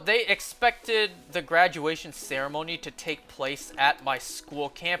the graduation ceremony to take place at my school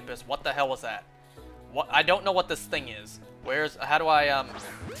campus. What the hell was that? What? I don't know what this thing is. How do I,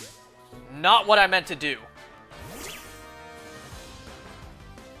 not what I meant to do.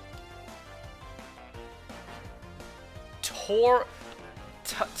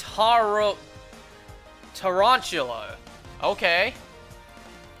 Tarantula. Okay.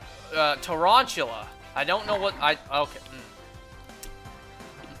 Tarantula. I don't know what okay.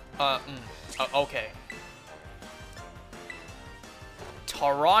 Okay.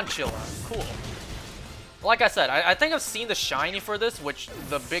 Tarantula. Cool. Like I said, I think I've seen the shiny for this, which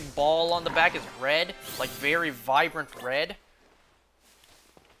the big ball on the back is red. Like, very vibrant red.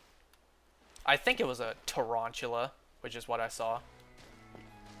 I think it was a Tarantula, which is what I saw.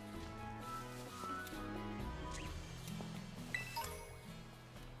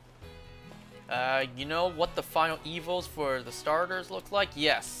 You know what the final evos for the starters look like?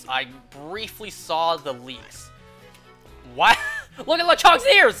 Yes, I briefly saw the leaks. What? Look at LeChonk's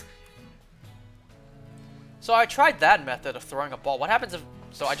ears! So I tried that method of throwing a ball. What happens if...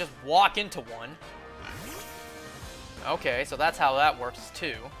 So I just walk into one. Okay, so that's how that works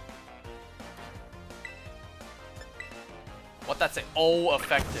too. What'd that say? Oh,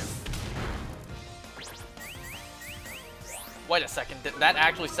 effective. Wait a second. That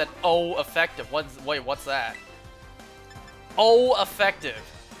actually said oh, effective. Wait, what's that? Oh, effective.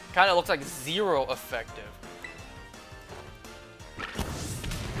 Kind of looks like 0 effective.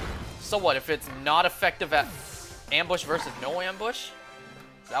 So what, if it's not effective at ambush versus no ambush?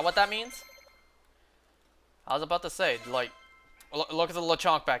 Is that what that means? I was about to say, like, look at the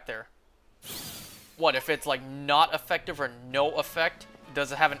Lechonk back there. What, if it's, like, not effective or no effect?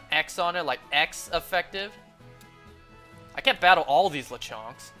 Does it have an X on it, like X effective? I can't battle all these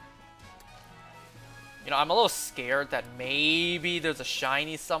Lechonks. You know, I'm a little scared that maybe there's a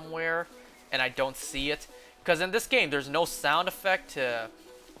shiny somewhere and I don't see it. Because in this game, there's no sound effect to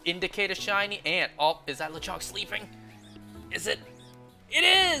indicate a shiny. And, oh, is that Lechonk sleeping? Is it? It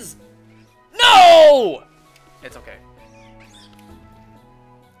is! No! It's okay.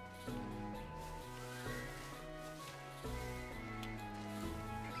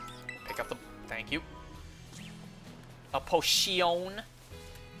 Pick up the... Thank you. A potion.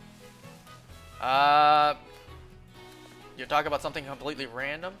 You're talking about something completely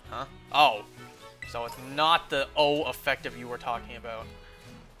random? Huh? Oh. So it's not the O effective you were talking about.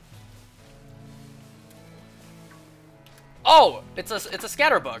 Oh! It's a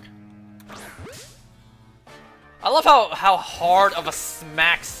scatterbug. I love how hard of a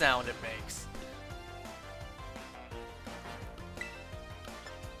smack sound it makes.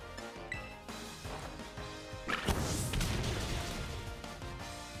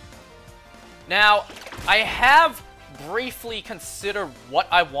 Now, I have briefly considered what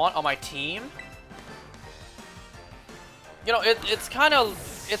I want on my team. You know, it's kind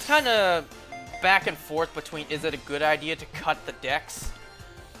of back and forth between is it a good idea to cut the decks.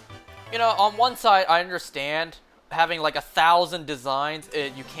 You know, on one side, I understand having like 1,000 designs,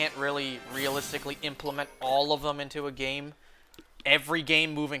 you can't really realistically implement all of them into a game. Every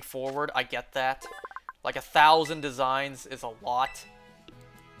game moving forward, I get that. Like 1,000 designs is a lot.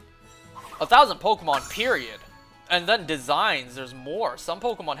 1,000 Pokemon, period. And then designs, there's more. Some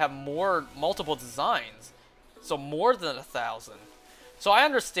Pokemon have multiple designs. So more than 1,000. So I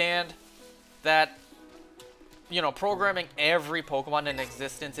understand that, you know, programming every Pokemon in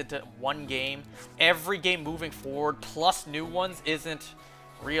existence into one game, every game moving forward, plus new ones, isn't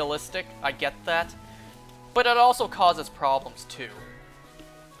realistic. I get that. But it also causes problems, too.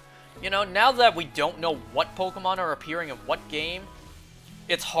 You know, now that we don't know what Pokemon are appearing in what game,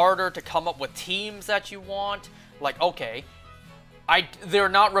 it's harder to come up with teams that you want. Like, okay, they're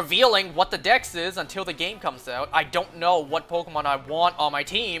not revealing what the dex is until the game comes out. I don't know what Pokemon I want on my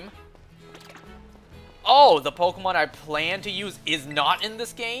team. Oh, the Pokemon I plan to use is not in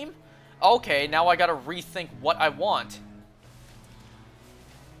this game? Okay, now I gotta rethink what I want.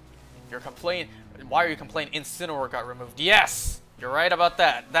 You're complaining. Why are you complaining? Incineroar got removed. Yes! You're right about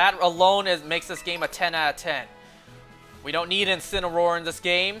that. That alone makes this game a 10 out of 10. We don't need Incineroar in this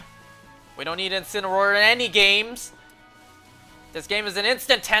game. We don't need Incineroar in any games. This game is an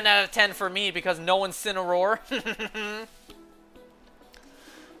instant 10 out of 10 for me because no Incineroar.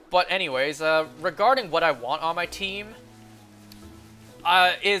 But anyways, regarding what I want on my team,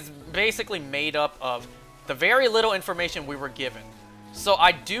 is basically made up of the very little information we were given. So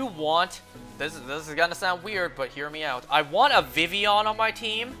I do want, this is gonna sound weird, but hear me out. I want a Vivian on my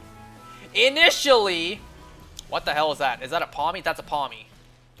team. Initially, what the hell is that? Is that a Palmy? That's a Palmy.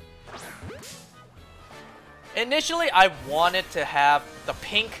 Initially, I wanted to have the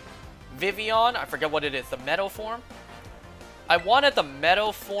pink Vivian. I forget what it is. The Meadow form. I wanted the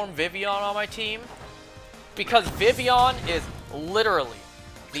Meadow form Vivian on my team because Vivian is literally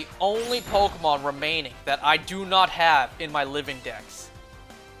the only Pokemon remaining that I do not have in my living dex.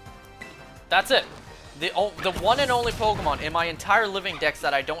 That's it. The one and only Pokemon in my entire living dex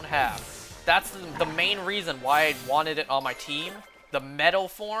that I don't have. That's the main reason why I wanted it on my team. The Meadow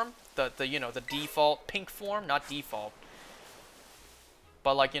form, you know, the default pink form, not default,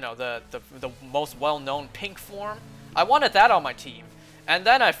 but like, you know, the most well-known pink form. I wanted that on my team, and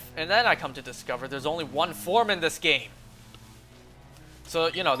then I come to discover there's only one form in this game. So,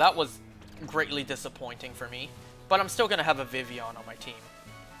 you know, that was greatly disappointing for me, but I'm still gonna have a Vivian on my team.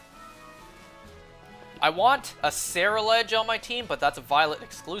 I want a Scarlet on my team, but that's a Violet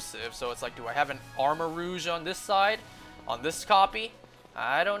exclusive, so it's like, do I have an Armor Rouge on this side, on this copy?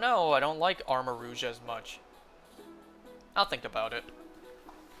 I don't know. I don't like Armor Rouge as much. I'll think about it.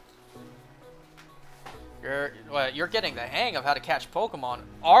 You're getting the hang of how to catch Pokemon.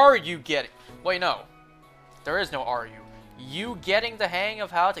 Are you getting... Wait, no. There is no are you. You getting the hang of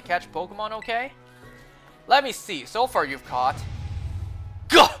how to catch Pokemon, okay? Let me see. So far you've caught...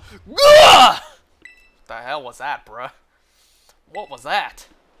 Gah! Gah! What the hell was that, bruh? What was that?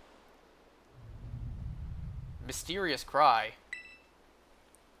 Mysterious cry.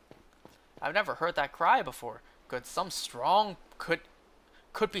 I've never heard that cry before. Could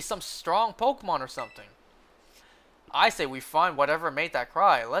be some strong Pokemon or something. I say we find whatever made that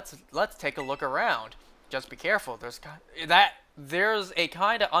cry. Let's take a look around. Just be careful. There's a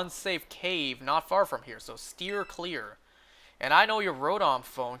kind of unsafe cave not far from here, so steer clear. And I know your Rotom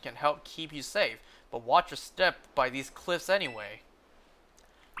phone can help keep you safe, but watch your step by these cliffs anyway.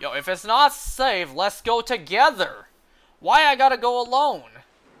 Yo, if it's not safe, let's go together. Why I gotta go alone?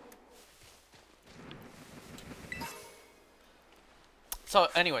 So,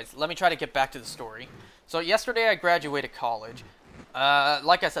 anyways, let me try to get back to the story. So, yesterday I graduated college.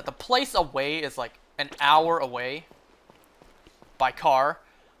 Like I said, the place away is like an hour away by car.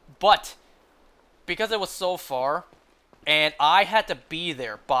 But, because it was so far, and I had to be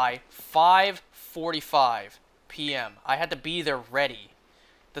there by 5:45 p.m. I had to be there ready.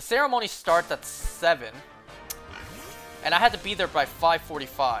 The ceremony starts at 7, and I had to be there by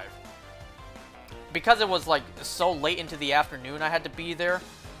 5:45. Because it was like so late into the afternoon I had to be there,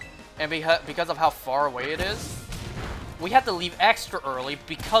 and because of how far away it is, we had to leave extra early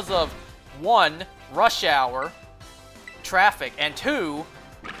because of 1, rush hour, traffic, and 2,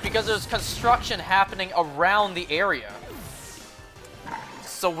 because there's construction happening around the area.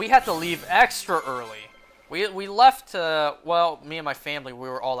 So we had to leave extra early. We left, well, me and my family, we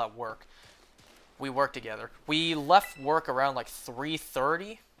were all at work. We worked together. We left work around like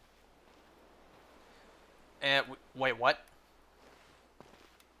 3:30. And wait, what?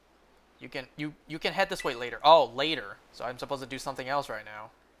 You can head this way later. Oh, later. So I'm supposed to do something else right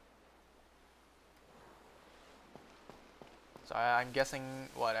now. So I'm guessing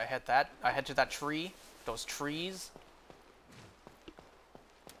what? I head to that tree, those trees.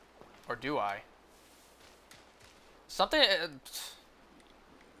 Or do I? Something.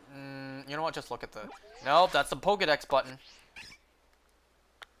 You know what? Just look at the. Nope, that's the Pokédex button.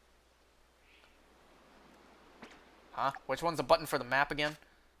 Huh? Which one's the button for the map again?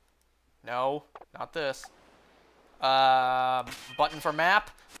 No, not this. Button for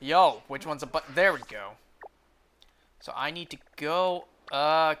map? Yo, which one's a button? There we go. So I need to go,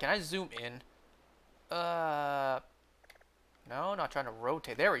 can I zoom in? No, not trying to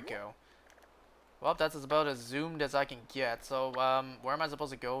rotate. There we go. Well, that's about as zoomed as I can get. So, where am I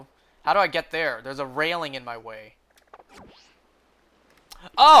supposed to go? How do I get there? There's a railing in my way.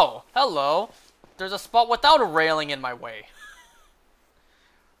 Oh, hello. There's a spot without a railing in my way.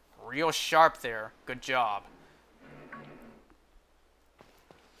 Real sharp there. Good job.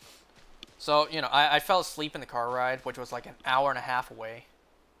 So, you know, I fell asleep in the car ride, which was like an hour and a half away.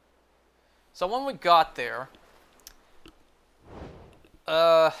 So when we got there,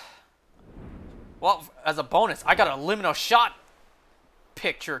 well, as a bonus, I got a liminal shot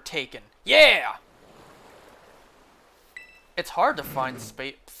picture taken. Yeah! It's hard to find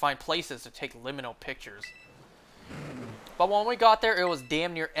places to take liminal pictures. But when we got there, it was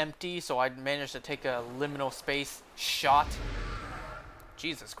damn near empty, so I managed to take a liminal space shot.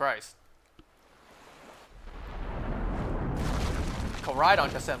 Jesus Christ.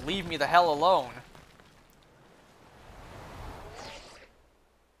 Koraidon just said, leave me the hell alone.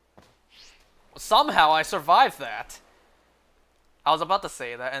 Somehow I survived that. I was about to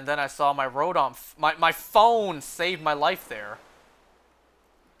say that, and then I saw my Rotom, my phone saved my life there.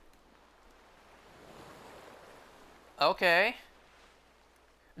 Okay.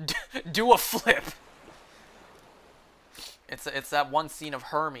 Do a flip. It's that one scene of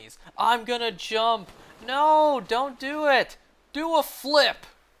Hermes. I'm gonna jump. No, don't do it. Do a flip.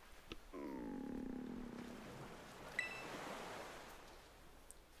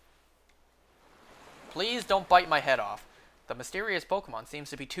 Please don't bite my head off. The mysterious Pokemon seems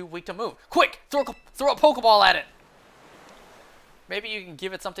to be too weak to move. Quick! Throw a Pokeball at it! Maybe you can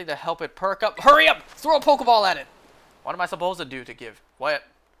give it something to help it perk up. Hurry up! Throw a Pokeball at it! What am I supposed to do to give? What?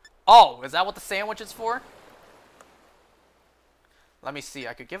 Oh, is that what the sandwich is for? Let me see.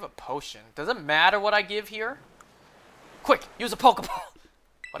 I could give a potion. Does it matter what I give here? Quick! Use a Pokeball!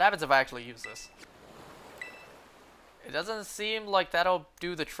 What happens if I actually use this? It doesn't seem like that'll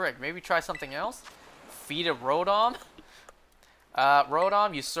do the trick. Maybe try something else? Feed a Rotom?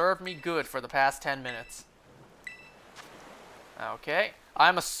 Rotom, you served me good for the past 10 minutes. Okay.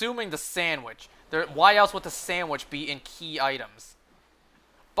 I'm assuming the sandwich. Why else would the sandwich be in key items?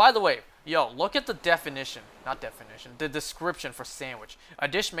 By the way, yo, look at the definition. Not definition. The description for sandwich. A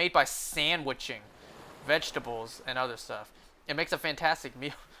dish made by sandwiching vegetables and other stuff. It makes a fantastic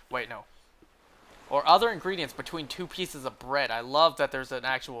meal. Wait, no. Or other ingredients between two pieces of bread. I love that there's an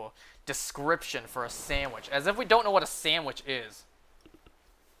actual description for a sandwich. As if we don't know what a sandwich is.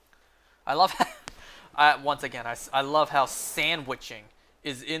 I love once again, I love how sandwiching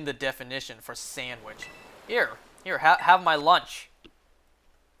is in the definition for sandwich. Here, have my lunch.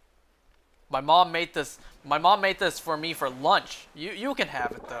 My mom made this for me for lunch. You can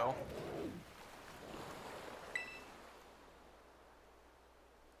have it though.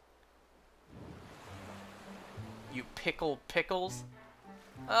 You pickle pickles?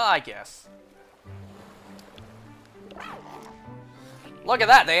 I guess. Look at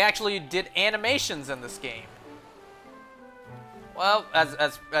that, they actually did animations in this game. Well,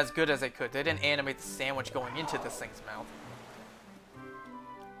 as good as they could. They didn't animate the sandwich going into this thing's mouth.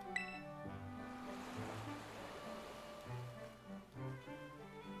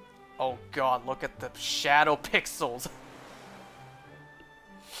 Oh god, look at the shadow pixels.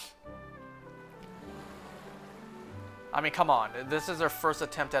 I mean, come on. This is their first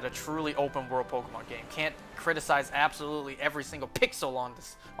attempt at a truly open world Pokemon game. Can't criticize absolutely every single pixel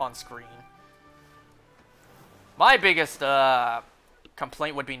on screen. My biggest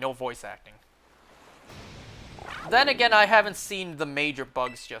complaint would be no voice acting. Then again, I haven't seen the major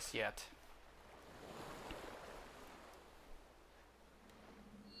bugs just yet.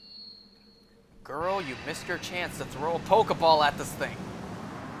 Girl, you missed your chance to throw a Pokeball at this thing.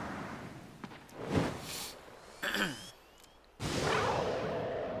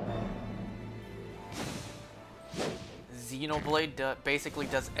 Xenoblade basically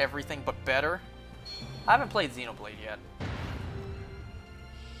does everything but better. I haven't played Xenoblade yet.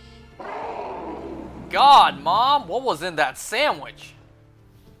 God, Mom, what was in that sandwich?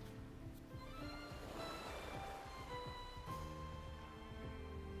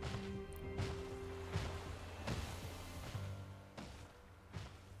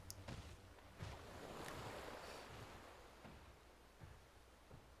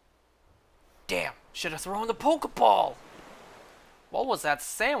 Damn, should have thrown the Pokeball. What was that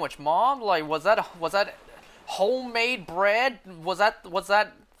sandwich, Mom? Like, was that homemade bread? Was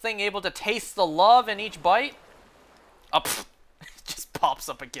that thing able to taste the love in each bite? Up, it just pops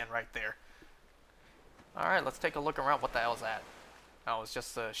up again right there. All right, let's take a look around. What the hell is that? Oh, it's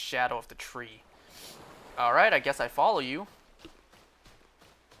just the shadow of the tree. All right, I guess I follow you.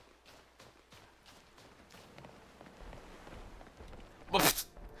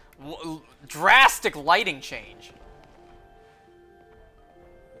 Drastic lighting change.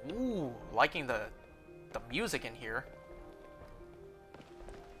 Ooh, liking the music in here.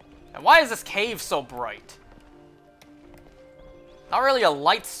 And why is this cave so bright? Not really a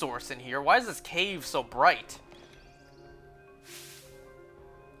light source in here. Why is this cave so bright?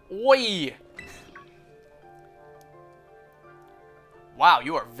 Oi! Wow,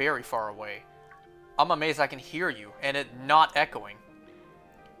 you are very far away. I'm amazed I can hear you and it not echoing.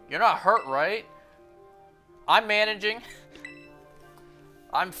 You're not hurt, right? I'm managing.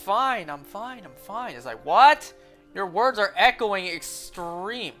 I'm fine, I'm fine, I'm fine. It's like, what? Your words are echoing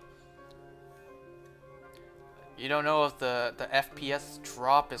extreme. You don't know if the FPS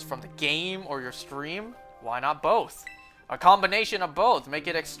drop is from the game or your stream? Why not both? A combination of both. Make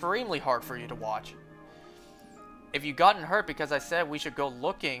it extremely hard for you to watch. If you gotten hurt because I said we should go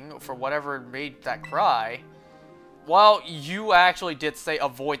looking for whatever made that cry, well, you actually did say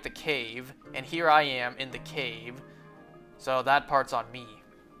avoid the cave, and here I am in the cave, so that part's on me.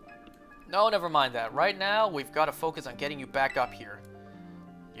 No, never mind that. Right now, we've got to focus on getting you back up here.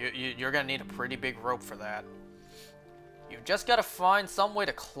 You're gonna need a pretty big rope for that. You've just got to find some way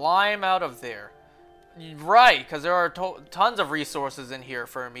to climb out of there. Right, because there are tons of resources in here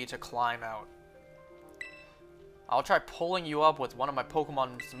for me to climb out. I'll try pulling you up with one of my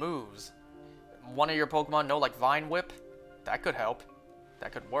Pokemon's moves. One of your Pokemon know like Vine Whip? That could help.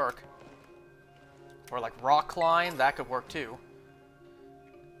 That could work. Or like Rock Climb, that could work too.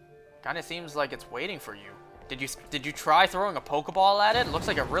 Kinda seems like it's waiting for you. Did you try throwing a Pokeball at it? It looks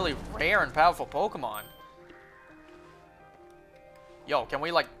like a really rare and powerful Pokemon. Yo, can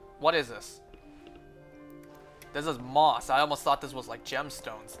we like, what is this? This is moss. I almost thought this was like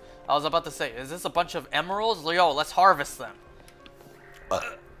gemstones. I was about to say, is this a bunch of emeralds? Yo, let's harvest them.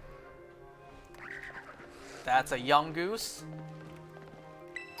 That's a young goose.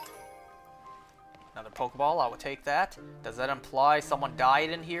 Another Pokeball, I would take that. Does that imply someone died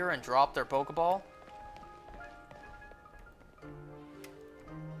in here and dropped their Pokeball?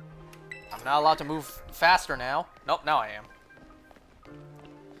 I'm not allowed to move faster now. Nope, now I am.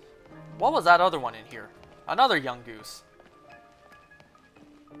 What was that other one in here? Another young goose.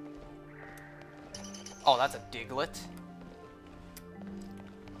 Oh, that's a Diglett.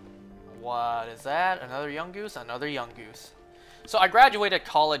 What is that? Another young goose? Another young goose. So I graduated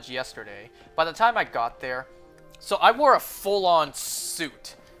college yesterday. By the time I got there, so I wore a full-on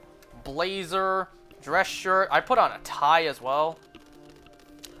suit. Blazer, dress shirt. I put on a tie as well.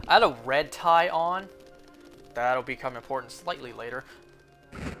 I had a red tie on. That'll become important slightly later.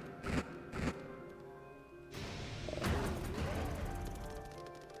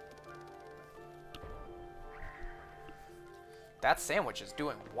 That sandwich is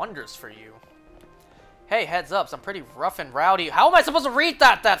doing wonders for you. Hey, heads up, I'm pretty rough and rowdy. How am I supposed to read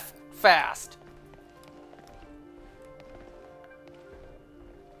that fast?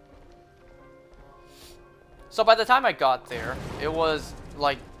 So by the time I got there, it was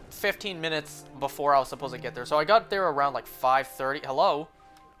like 15 minutes before I was supposed to get there. So I got there around like 5:30. Hello?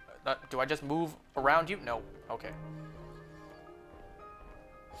 Do I just move around you? No. Okay.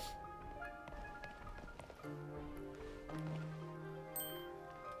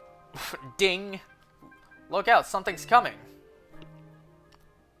 Ding. Look out, something's coming.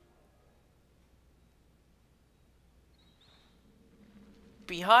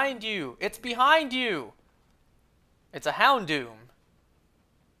 Behind you! It's behind you! It's a Houndoom.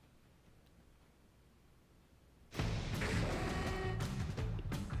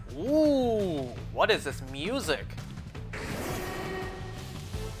 Ooh, what is this music?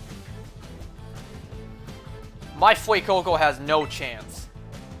 My Fuecoco has no chance.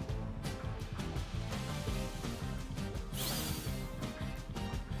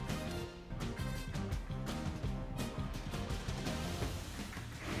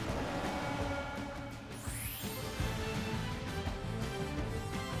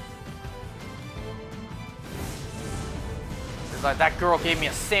 Like, that girl gave me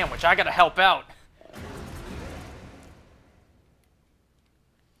a sandwich. I gotta help out.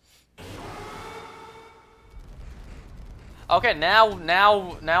 Okay,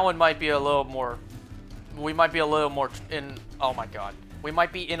 now it might be a little more. We might be a little more in. Oh my god, we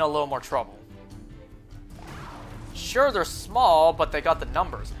might be in a little more trouble. Sure, they're small, but they got the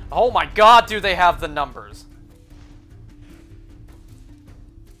numbers. Oh my god, do they have the numbers?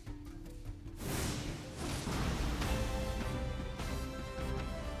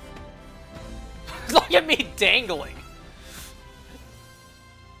 Look at me dangling.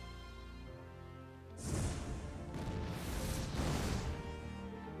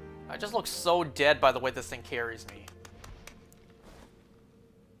 I just look so dead by the way this thing carries me.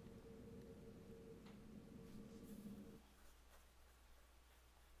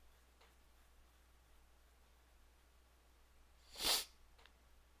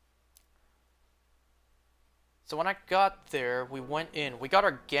 So when I got there, we went in. We got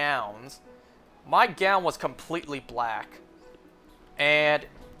our gowns. My gown was completely black. And,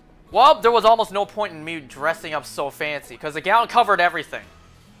 well, there was almost no point in me dressing up so fancy, because the gown covered everything.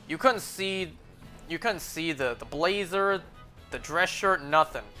 You couldn't see the blazer, the dress shirt,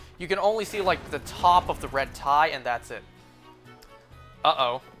 nothing. You can only see, like, the top of the red tie, and that's it.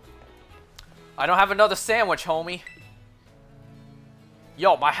 Uh-oh. I don't have another sandwich, homie.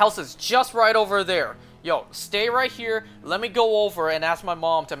 Yo, my house is just right over there. Yo, stay right here. Let me go over and ask my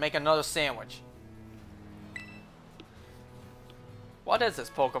mom to make another sandwich. What is this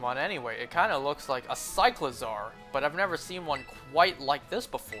Pokemon anyway? It kind of looks like a Cyclizar, but I've never seen one quite like this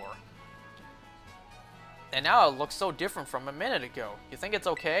before. And now it looks so different from a minute ago. You think it's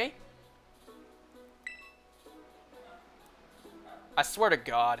okay? I swear to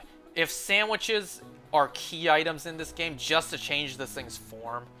God, if sandwiches are key items in this game just to change this thing's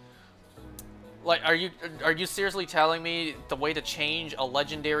form, like, are you seriously telling me the way to change a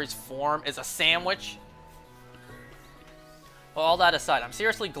legendary's form is a sandwich? Well, all that aside, I'm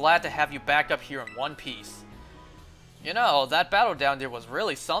seriously glad to have you back up here in one piece. You know, that battle down there was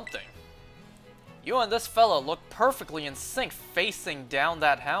really something. You and this fella look perfectly in sync facing down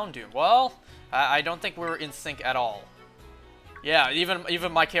that Houndoom. Well, I don't think we're in sync at all. Yeah,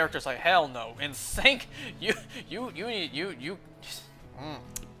 even my character's like, hell no, in sync?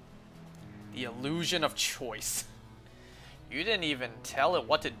 The illusion of choice. You didn't even tell it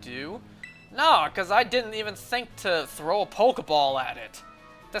what to do? No, because I didn't even think to throw a Pokeball at it.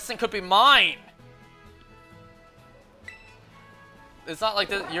 This thing could be mine. It's not like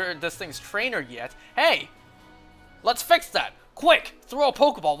you're this thing's trainer yet. Hey, let's fix that. Quick, throw a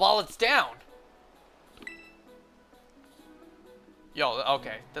Pokeball while it's down. Yo,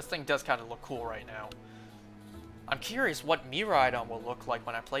 okay, this thing does kind of look cool right now. I'm curious what Miraidon will look like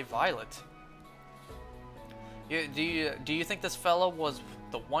when I play Violet. Do you think this fella was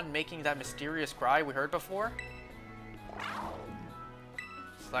the one making that mysterious cry we heard before?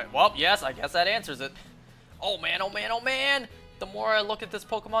 It's like, well, yes, I guess that answers it. Oh man, oh man, oh man! The more I look at this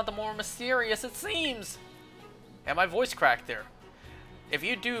Pokemon, the more mysterious it seems. And my voice cracked there. If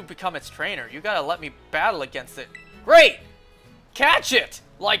you do become its trainer, you gotta let me battle against it. Great! Catch it!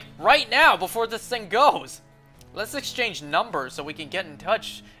 Like, right now, before this thing goes. Let's exchange numbers so we can get in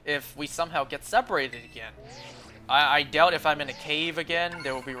touch if we somehow get separated again. I doubt if I'm in a cave again,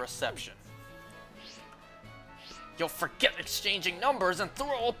 there will be reception. You'll forget exchanging numbers and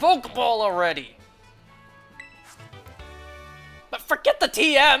throw a Pokeball already! But forget the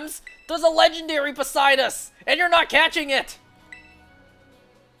TMs! There's a legendary beside us, and you're not catching it!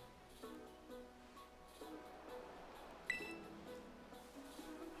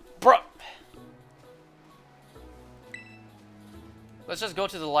 Bro! Let's just go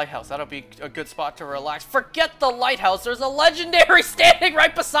to the lighthouse. That'll be a good spot to relax. Forget the lighthouse! There's a legendary standing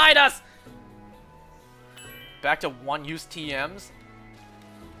right beside us! Back to one-use TMs.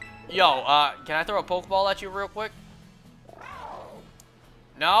 Yo, can I throw a Pokeball at you real quick?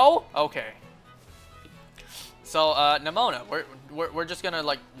 No? Okay. So, Nimona, we're just gonna,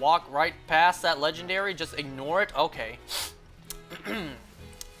 like, walk right past that legendary? Just ignore it? Okay.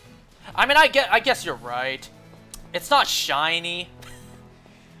 I mean, I guess you're right. It's not shiny.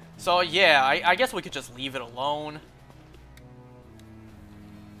 So, yeah, I guess we could just leave it alone.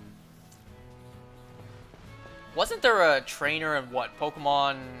 Wasn't there a trainer in, what,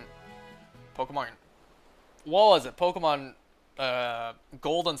 Pokemon... What was it? Pokemon,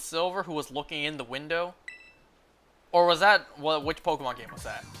 Gold and Silver who was looking in the window? Or was that... which Pokemon game was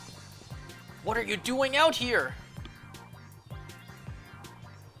that? What are you doing out here?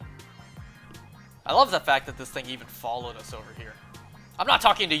 I love the fact that this thing even followed us over here. I'm not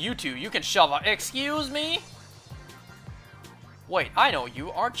talking to you two. You can shove off. Excuse me? Wait, I know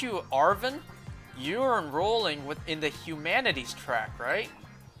you. Aren't you Arvin? You're enrolling in the humanities track, right?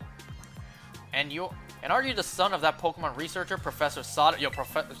 And aren't you the son of that Pokemon researcher, Professor Sada? Yo,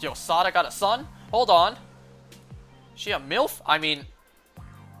 Sada got a son? Hold on. She a MILF? I mean...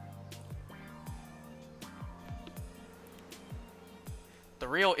 The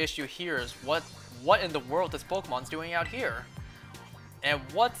real issue here is what in the world this Pokemon's doing out here? And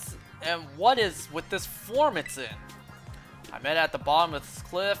what is with this form it's in? I met it at the bottom of this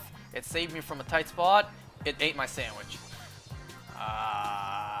cliff. It saved me from a tight spot. It ate my sandwich.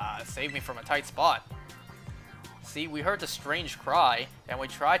 It saved me from a tight spot. See, we heard the strange cry, and we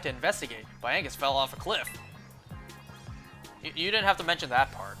tried to investigate, but Angus fell off a cliff. You didn't have to mention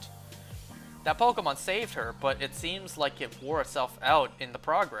that part. That Pokemon saved her, but it seems like it wore itself out in the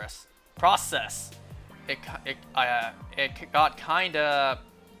process. It got kinda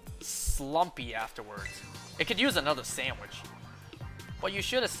slumpy afterwards. It could use another sandwich. But you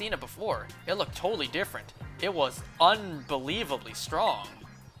should have seen it before. It looked totally different. It was unbelievably strong.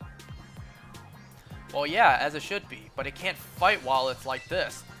 Well, yeah, as it should be, but it can't fight while it's like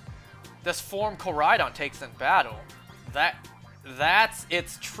this. This form Koraidon takes in battle. That's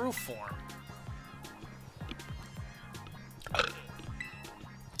its true form.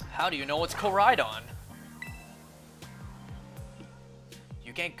 How do you know it's Koraidon?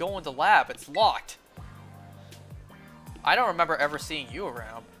 You can't go in the lab, it's locked. I don't remember ever seeing you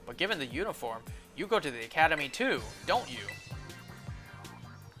around, but given the uniform, you go to the academy too, don't you?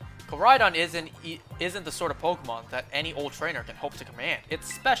 Koraidon isn't the sort of Pokemon that any old trainer can hope to command.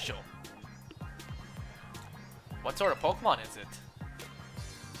 It's special. What sort of Pokemon is it?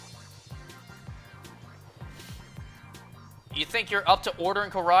 You think you're up to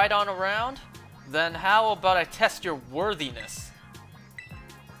ordering Koraidon around? Then how about I test your worthiness?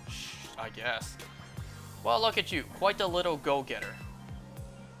 I guess. Well, look at you. Quite the little go-getter.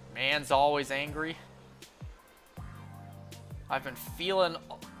 Man's always angry. I've been feeling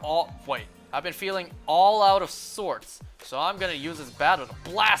all out of sorts. So I'm gonna use this battle to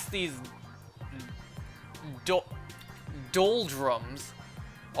blast these doldrums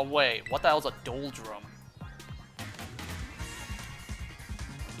away. What the hell's a doldrum?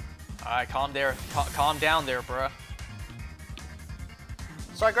 Alright, calm down there, bruh.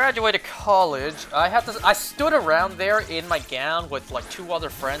 So I graduated college. I stood around there in my gown with like 2 other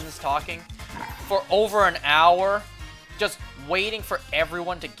friends talking for over an hour, just waiting for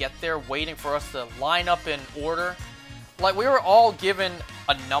everyone to get there, waiting for us to line up in order. Like, we were all given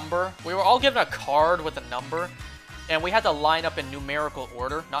a number. We were all given a card with a number, and we had to line up in numerical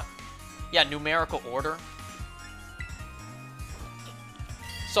order. Numerical order.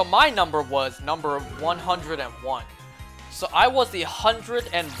 So my number was number 101. So I was the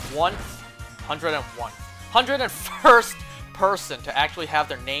 101st person to actually have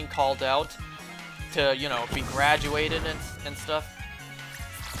their name called out to, you know, be graduated and stuff.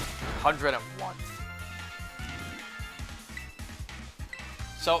 101.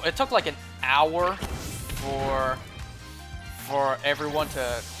 So it took like an hour for everyone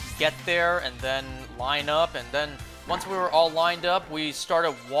to get there and then line up, and then once we were all lined up, we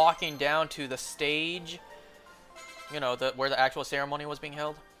started walking down to the stage, you know, where the actual ceremony was being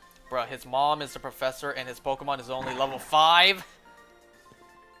held. Bruh, his mom is the professor and his Pokemon is only level 5.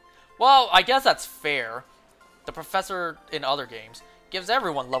 Well, I guess that's fair. The professor in other games gives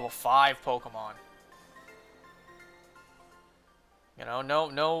everyone level 5 Pokemon. You know,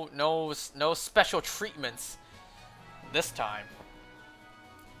 no special treatments this time.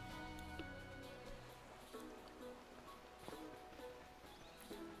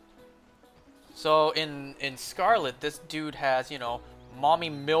 So in Scarlet, this dude has, you know,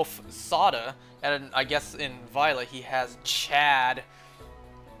 Mommy MILF Sada, and I guess in Violet he has Chad.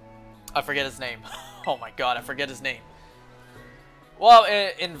 I forget his name. Oh my god, I forget his name. Well,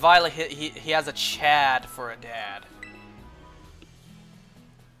 in Violet he has a Chad for a dad.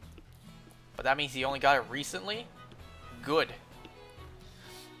 But that means he only got it recently? Good.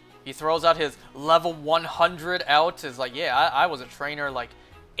 He throws out his level 100 out. Is like, yeah, I was a trainer like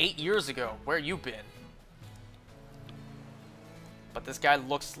 8 years ago. Where you been? But this guy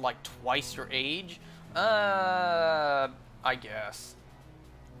looks like twice your age? I guess.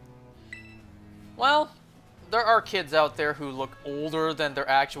 Well, there are kids out there who look older than their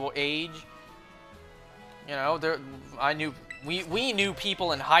actual age. You know, we knew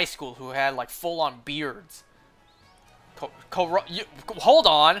people in high school who had like full-on beards. Hold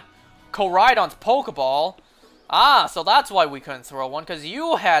on. Koraidon's Pokeball? Ah, so that's why we couldn't throw one, because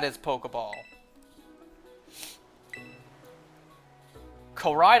you had his Pokeball.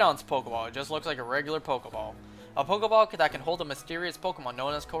 Koraidon's Pokeball. It just looks like a regular Pokeball. A Pokeball that can hold a mysterious Pokemon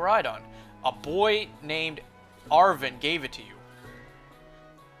known as Koraidon. A boy named Arvin gave it to you.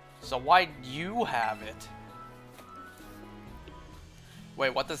 So why do you have it?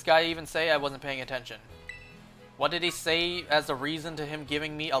 Wait, what did this guy even say? I wasn't paying attention. What did he say as a reason to him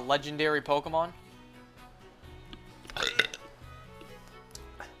giving me a legendary Pokemon?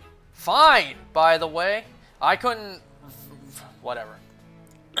 Fine, by the way. I couldn't... Whatever.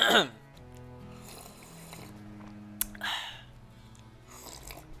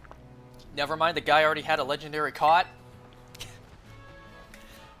 Never mind, the guy already had a legendary caught.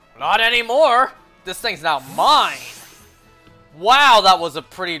 Not anymore! This thing's now mine! Wow, that was a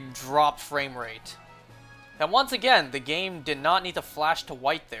pretty dropped frame rate. And once again, the game did not need to flash to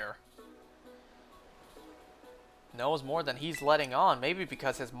white there. Knows more than he's letting on, maybe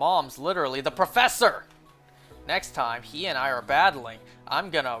because his mom's literally the professor! Next time he and I are battling, I'm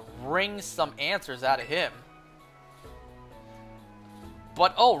gonna wring some answers out of him.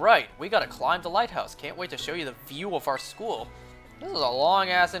 But oh right, we gotta climb the lighthouse. Can't wait to show you the view of our school. This is a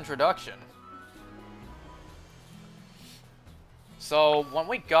long-ass introduction. So, when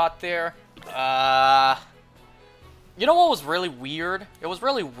we got there, you know what was really weird? It was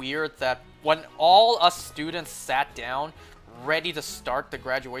really weird that when all us students sat down, ready to start the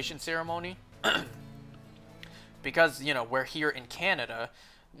graduation ceremony, because, you know, we're here in Canada,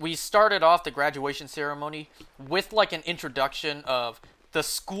 we started off the graduation ceremony with, like, an introduction of the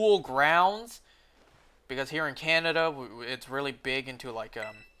school grounds, because here in Canada, it's really big into, like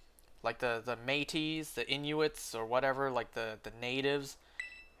the Métis, the Inuits, or whatever, like the natives,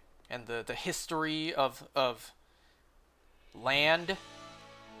 and the history of land.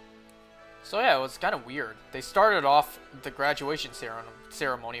 So yeah, it was kind of weird. They started off the graduation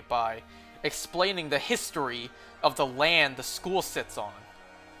ceremony by explaining the history of the land the school sits on.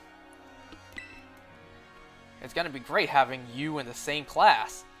 It's gonna be great having you in the same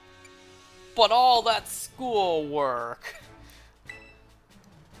class. But all that schoolwork.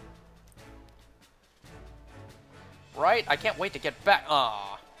 Right? I can't wait to get back.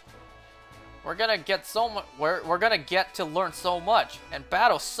 Aww. We're gonna get so much. We're gonna get to learn so much and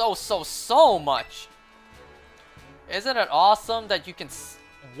battle so much. Isn't it awesome that you can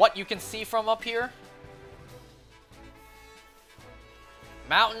what you can see from up here?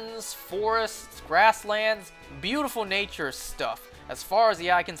 Mountains, forests, grasslands, beautiful nature stuff as far as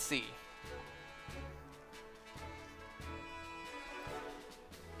the eye can see.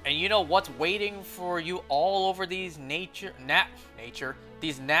 And you know what's waiting for you all over these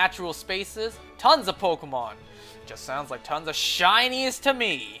these natural spaces? Tons of Pokemon. Just sounds like tons of shinies to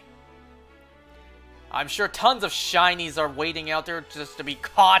me. I'm sure tons of shinies are waiting out there just to be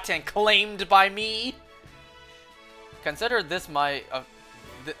caught and claimed by me. Consider this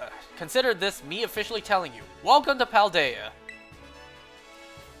consider this me officially telling you, welcome to Paldea.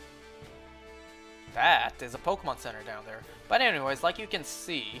 That is a Pokemon Center down there. But anyways, like you can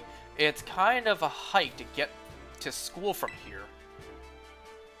see, it's kind of a hike to get to school from here.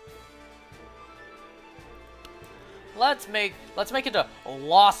 Let's make it a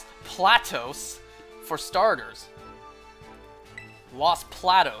Los Platos for starters. Los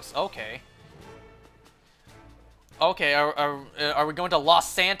Platos, okay. Okay, are we going to Los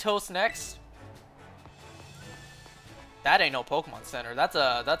Santos next? That ain't no Pokemon Center. That's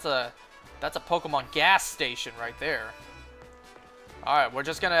a Pokemon gas station right there. Alright, we're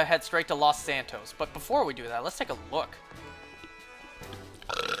just gonna head straight to Los Santos. But before we do that, let's take a look.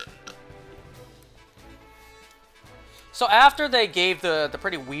 So after they gave the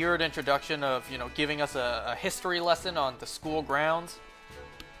pretty weird introduction of, you know, giving us a history lesson on the school grounds,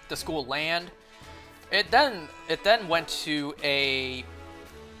 the school land, it then went to a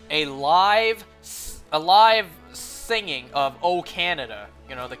live singing of "O Canada,"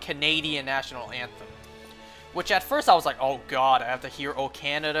 you know, the Canadian national anthem. Which at first I was like, oh god, I have to hear "O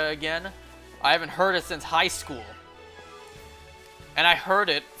Canada" again. I haven't heard it since high school. And I heard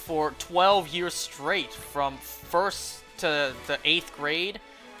it for 12 years straight, from 1st to 8th grade,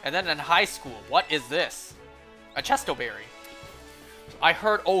 and then in high school. What is this? A Chesto Berry. I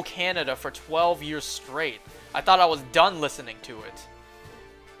heard "O Canada" for 12 years straight. I thought I was done listening to it.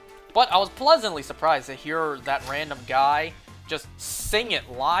 But I was pleasantly surprised to hear that random guy just sing it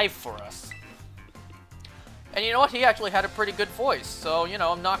live for us. And you know what? He actually had a pretty good voice. So, you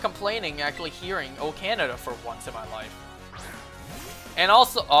know, I'm not complaining actually hearing "O Canada" for once in my life. And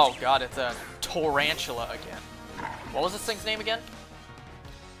also, oh god, it's a Tarantula again. What was this thing's name again?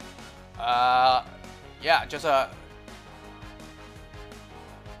 Yeah, just a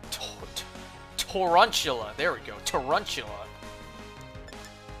Tarantula. There we go, Tarantula.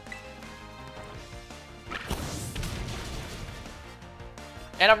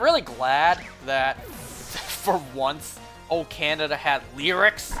 And I'm really glad that, for once, "O Canada" had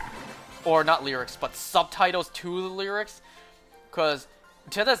lyrics. Or not lyrics, but subtitles to the lyrics. Because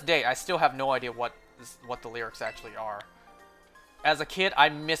to this day, I still have no idea what the lyrics actually are. As a kid, I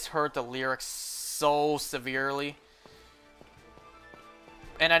misheard the lyrics so severely.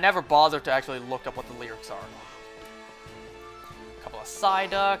 And I never bothered to actually look up what the lyrics are. A couple of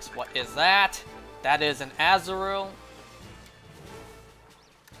Psyducks. What is that? That is an Azurill.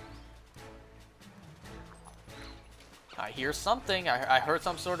 I hear something. I heard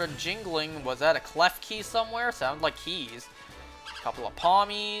some sort of jingling. Was that a clef key somewhere? Sounded like keys. A couple of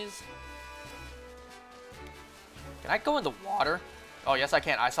Pommies. Can I go in the water? Oh, yes, I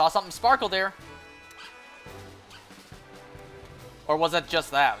can. I saw something sparkle there. Or was it just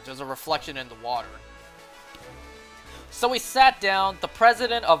that? Just a reflection in the water. So we sat down. The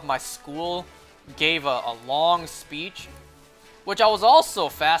president of my school gave a long speech, which I was also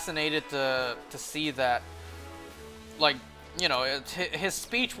fascinated to see that, like, you know, his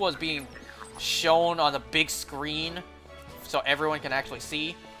speech was being shown on a big screen so everyone can actually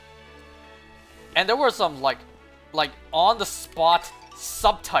see. And there were some, like on-the-spot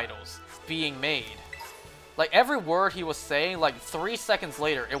subtitles being made. Like, every word he was saying, like, 3 seconds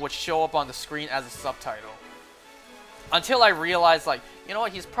later, it would show up on the screen as a subtitle. Until I realized, like, you know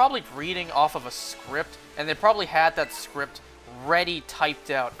what, he's probably reading off of a script, and they probably had that script ready typed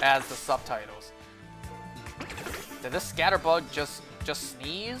out as the subtitles. Did this Scatterbug just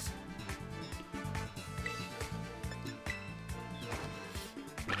sneeze?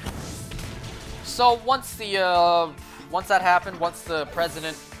 So once that happened, once the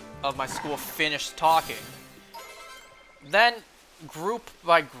president of my school finished talking, then group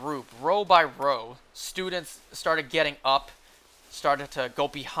by group, row by row, students started getting up, started to go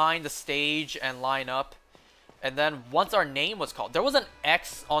behind the stage and line up. And then once our name was called, there was an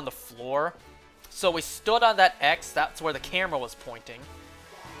X on the floor. So we stood on that X, that's where the camera was pointing.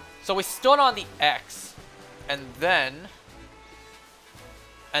 So we stood on the X, and then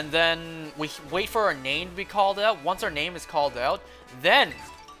we wait for our name to be called out. Once our name is called out, then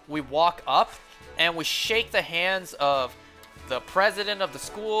we walk up and we shake the hands of the president of the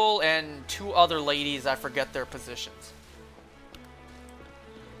school and 2 other ladies, I forget their positions.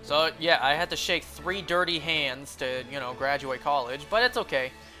 So yeah, I had to shake 3 dirty hands to, you know, graduate college, but it's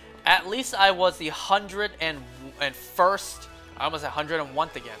okay. At least I was the 101st, I almost said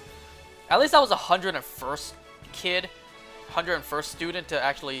 101th again. At least I was the 101st kid, 101st student to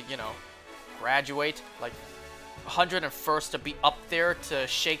actually, you know, graduate. Like, 101st to be up there to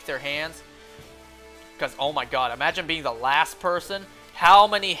shake their hands. Because, oh my god, imagine being the last person. How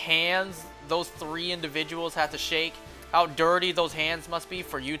many hands those 3 individuals had to shake. How dirty those hands must be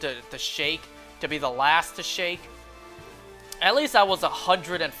for you to shake, to be the last to shake. At least I was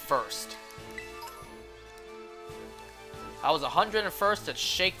 101st. I was 101st to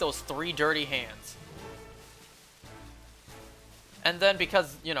shake those 3 dirty hands. And then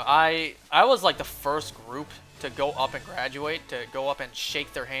because, you know, I was like the first group to go up and graduate, to go up and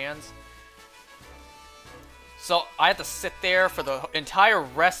shake their hands. So I had to sit there for the entire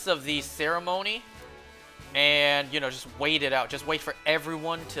rest of the ceremony and, you know, just wait it out. Just wait for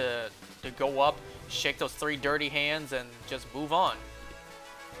everyone to go up, shake those 3 dirty hands, and just move on.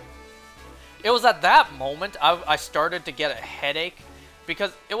 It was at that moment I started to get a headache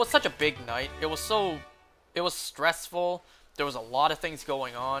because it was such a big night. It was stressful. There was a lot of things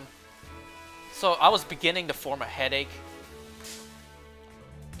going on. So I was beginning to form a headache.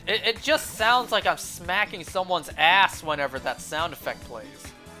 It just sounds like I'm smacking someone's ass whenever that sound effect plays.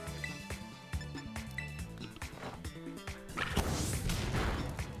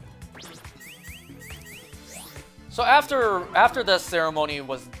 So after the ceremony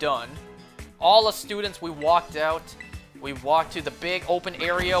was done, all the students, we walked out. We walked to the big open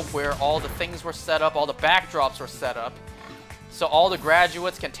area where all the things were set up, all the backdrops were set up. So all the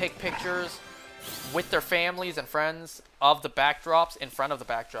graduates can take pictures with their families and friends of the backdrops, in front of the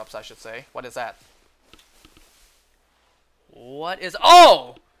backdrops, I should say. What is that? What is...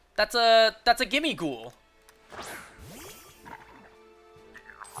 Oh! That's a gimme ghoul.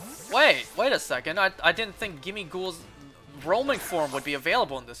 Wait a second. I didn't think gimme ghoul's roaming form would be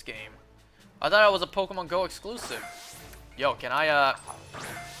available in this game. I thought it was a Pokemon Go exclusive. Yo, can I,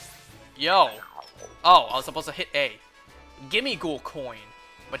 Yo. Oh, I was supposed to hit A. Gimme ghoul coin.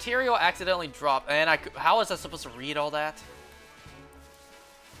 Material accidentally dropped. And how was I supposed to read all that?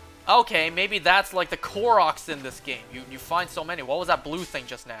 Okay, maybe that's like the Koroks in this game. You find so many. What was that blue thing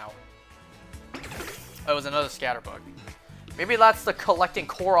just now? Oh, it was another Scatterbug. Maybe that's the collecting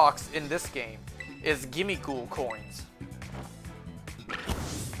Koroks in this game. Is gimme ghoul coins.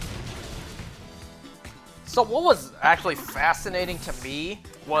 So what was actually fascinating to me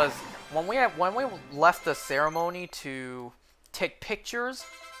was when we left the ceremony to take pictures,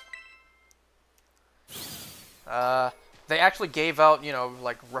 they actually gave out, you know,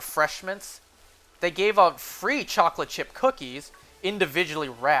 like refreshments. They gave out free chocolate chip cookies, individually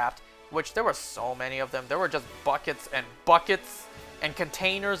wrapped, which there were so many of them. There were just buckets and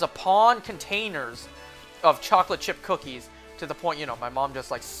containers upon containers of chocolate chip cookies, to the point, you know, my mom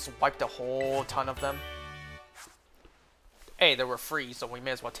just like swiped a whole ton of them. Hey, they were free, so we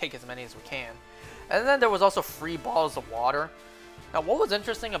may as well take as many as we can. And then there was also free bottles of water. Now, what was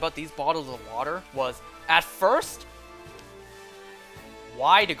interesting about these bottles of water was, at first,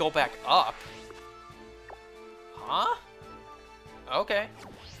 why to go back up? Huh? Okay.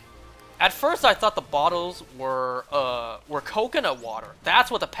 At first, I thought the bottles were coconut water.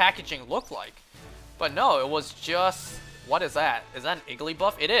 That's what the packaging looked like. But no, it was just... What is that? Is that an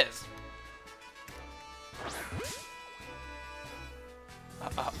Igglybuff? It is.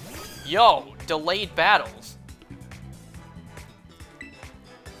 Yo, delayed battles.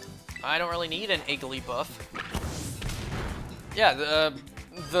 I don't really need an Igglybuff. Yeah,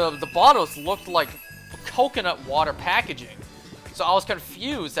 the bottles looked like coconut water packaging. So I was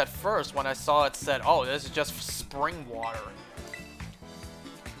confused at first when I saw it said, oh, this is just spring water.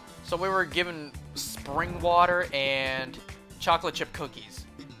 So we were given spring water and chocolate chip cookies.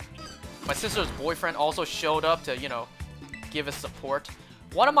 My sister's boyfriend also showed up to, you know, give us support.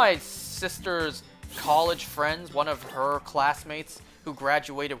 One of my sister's college friends, one of her classmates who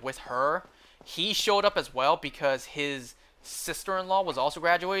graduated with her, he showed up as well because his sister-in-law was also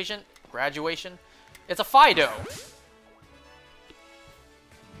graduation. It's a Fido.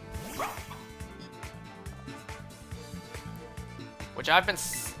 Which I've been...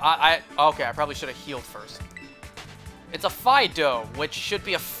 okay, I probably should have healed first. It's a Fido, which should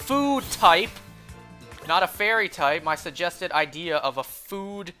be a food type, not a fairy type. My suggested idea of a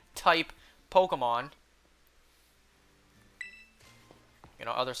food type Pokemon. You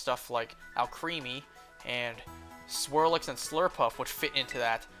know, other stuff like Alcremie and Swirlix and Slurpuff would fit into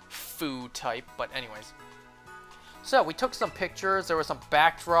that food type. But anyways. So, we took some pictures. There were some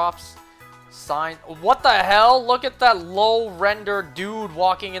backdrops. Sign. What the hell? Look at that low render dude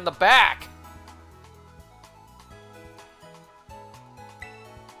walking in the back.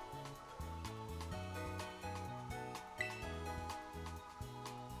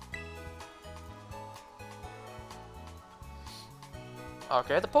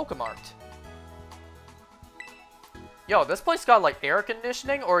 Okay, the Pokemart. Yo, this place got like air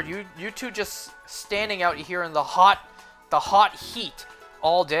conditioning, or you two just standing out here in the hot heat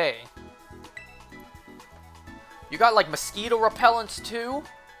all day? You got like mosquito repellents too?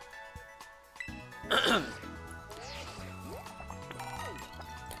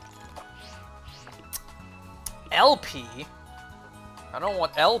 LP? I don't know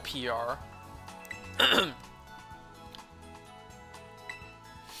what LP are.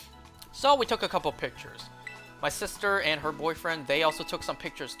 So we took a couple pictures. My sister and her boyfriend, they also took some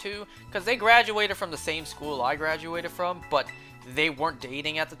pictures too, because they graduated from the same school I graduated from, but they weren't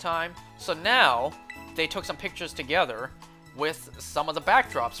dating at the time. So now, they took some pictures together with some of the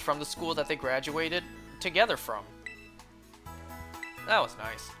backdrops from the school that they graduated together from. That was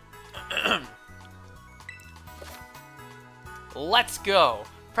nice. Let's go!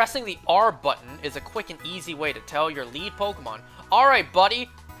 Pressing the R button is a quick and easy way to tell your lead Pokemon, "Alright buddy,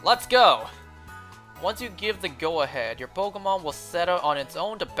 let's go!" Once you give the go-ahead, your Pokemon will set out on its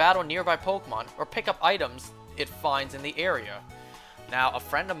own to battle nearby Pokemon or pick up items it finds in the area. Now, a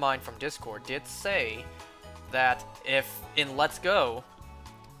friend of mine from Discord did say that if in Let's Go,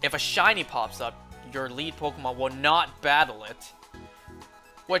 if a shiny pops up, your lead Pokemon will not battle it.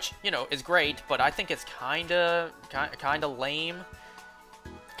 Which, you know, is great, but I think it's kinda lame.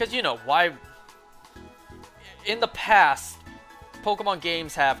 Because, you know, why... In the past, Pokemon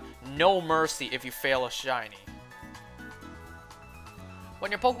games have no mercy if you fail a shiny. When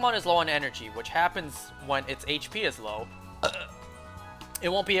your Pokemon is low on energy, which happens when its HP is low, it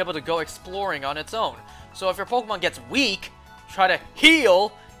won't be able to go exploring on its own. So if your Pokemon gets weak, try to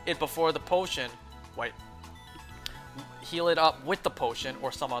heal it before the potion... Wait. Heal it up with the potion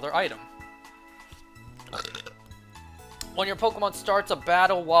or some other item. When your Pokemon starts a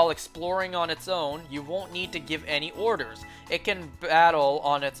battle while exploring on its own, you won't need to give any orders. It can battle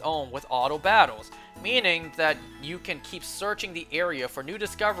on its own with auto battles, meaning that you can keep searching the area for new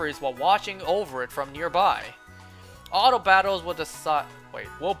discoveries while watching over it from nearby. Auto battles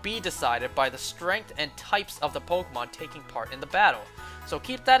will be decided by the strength and types of the Pokemon taking part in the battle. So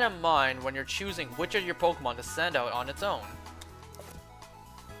keep that in mind when you're choosing which of your Pokemon to send out on its own.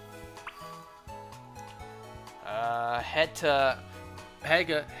 Head to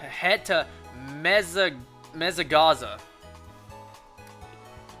Mezagaza.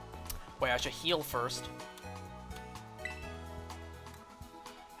 Wait, I should heal first.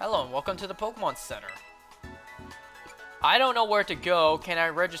 Hello and welcome to the Pokemon Center. I don't know where to go. Can I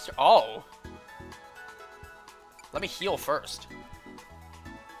register? Oh. Let me heal first.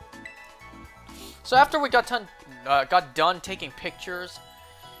 So after we got done taking pictures,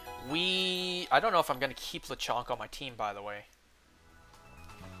 I don't know if I'm gonna keep Lechonk on my team, by the way.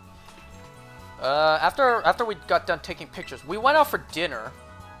 After we got done taking pictures, we went out for dinner,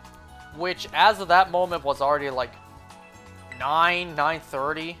 which as of that moment was already like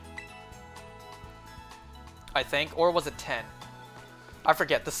 9:30, I think, or was it 10? I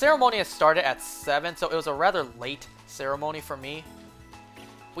forget. The ceremony had started at 7, so it was a rather late ceremony for me.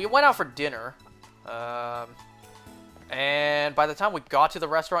 We went out for dinner, and by the time we got to the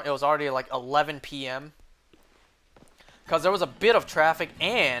restaurant, it was already like 11 p.m. Because there was a bit of traffic,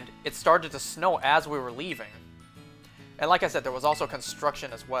 and it started to snow as we were leaving. And like I said, there was also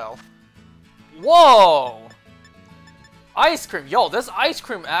construction as well. Whoa! Ice cream! Yo, this ice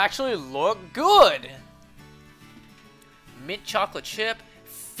cream actually looked good! Mint chocolate chip,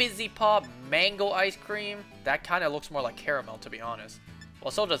 fizzy pop, mango ice cream. That kind of looks more like caramel, to be honest.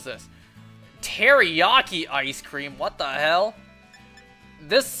 Well, so does this. Teriyaki ice cream, what the hell?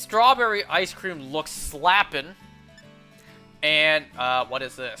 This strawberry ice cream looks slappin'. And, what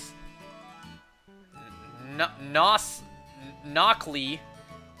is this? Knockly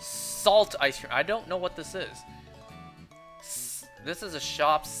salt ice cream. I don't know what this is. This is a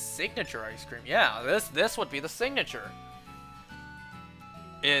shop's signature ice cream. Yeah, this would be the signature.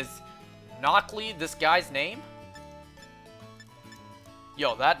 Is Knockley this guy's name?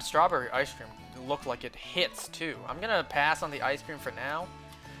 Yo, that strawberry ice cream looked like it hits too. I'm gonna pass on the ice cream for now.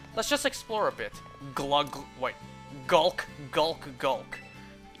 Let's just explore a bit. Wait. Gulk, gulk, gulk.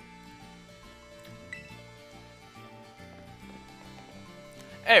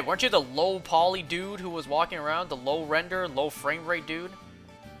 Hey, weren't you the low poly dude who was walking around? The low render, low frame rate dude?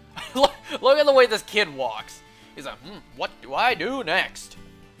 Look at the way this kid walks. He's like, what do I do next?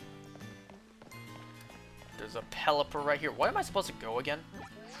 There's a Pelipper right here. Where am I supposed to go again?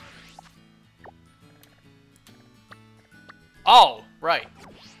 Oh, right.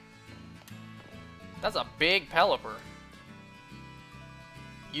 That's a big Pelipper.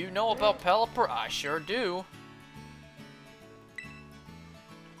 You know about Pelipper? I sure do.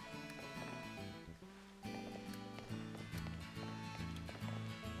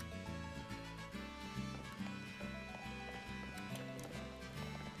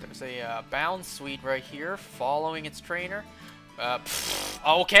 There's a bound suite right here, following its trainer.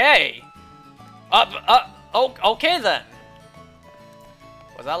 Okay. Okay then.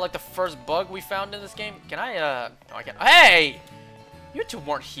 Was that like the first bug we found in this game? Can I, no, I can't. Hey! You two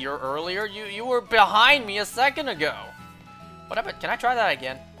weren't here earlier. You were behind me a second ago. What happened? Can I try that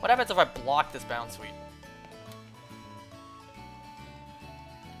again? What happens if I block this bound suite?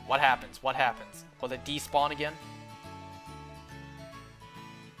 What happens? What happens? Will it despawn again?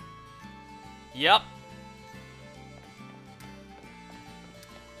 Yep.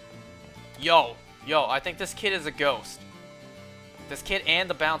 Yo, I think this kid is a ghost. This kid and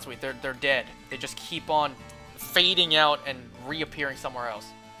the bounce suite, they're dead. They just keep on fading out and reappearing somewhere else.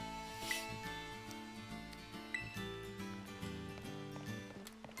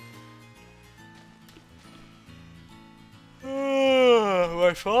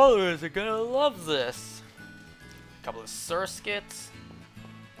 My followers are gonna love this. A couple of surskits.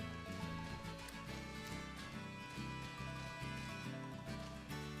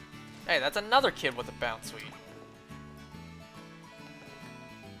 Hey, that's another kid with a bounce suite.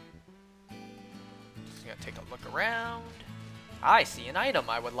 Just gonna take a look around. I see an item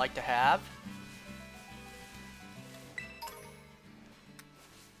I would like to have.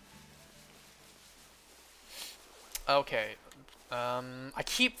 Okay. I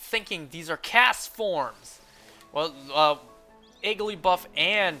keep thinking these are cast forms. Well, Igglybuff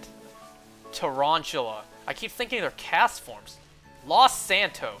and Tarantula. I keep thinking they're cast forms. Los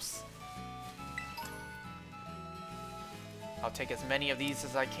Santos. I'll take as many of these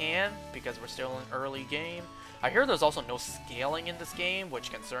as I can because we're still in early game. I hear there's also no scaling in this game,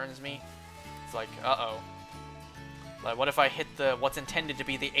 which concerns me. It's like, uh-oh. Like, what if I hit the what's intended to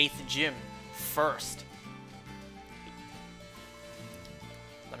be the 8th gym first?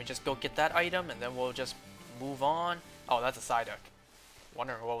 Let me just go get that item, and then we'll just move on. Oh, that's a Psyduck.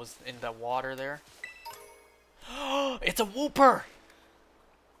 Wondering what was in the water there. It's a Wooper!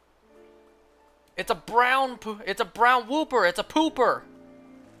 It's a brown Wooper! It's a pooper!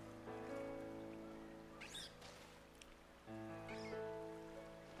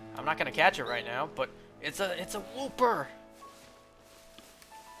 I'm not gonna catch it right now, but it's a Wooper!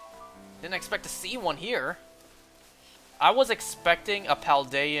 Didn't expect to see one here. I was expecting a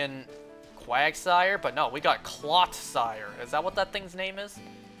Paldean Quagsire, but no, we got Clotsire. Is that what that thing's name is?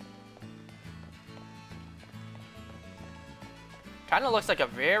 Kind of looks like a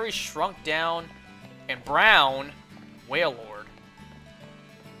very shrunk down and brown Wailord.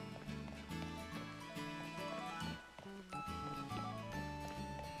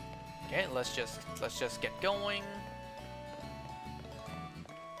 Okay, let's just get going.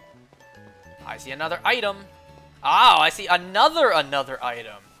 I see another item. Oh, I see another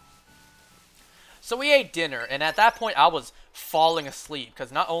item. So we ate dinner, and at that point I was falling asleep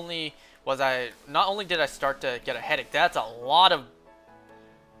because not only did I start to get a headache. That's a lot of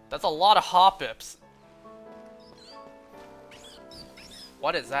Hoppips.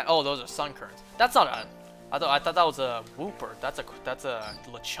 What is that? Oh, those are Sunkern. That's not a. I thought that was a Wooper. That's a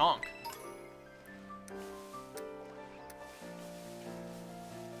Lechonk.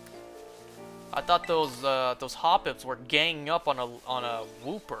 I thought those Hoppips were ganging up on a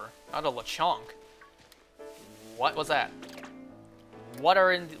Wooper, not a Lechonk. What was that? What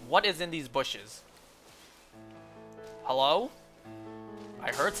is in these bushes? Hello?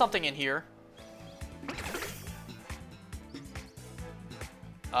 I heard something in here.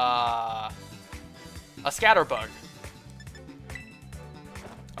 A Scatterbug.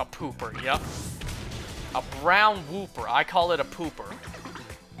 A Pooper, yep. A brown Wooper. I call it a Pooper.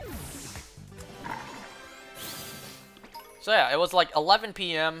 So yeah, it was like 11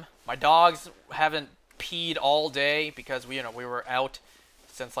 p.m. My dogs haven't peed all day because we were out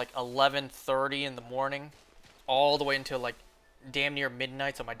since like 11:30 in the morning, all the way until like damn near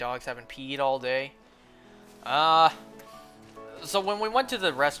midnight. So my dogs haven't peed all day. So when we went to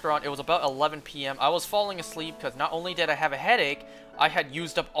the restaurant, it was about 11 p.m. I was falling asleep because not only did I have a headache, I had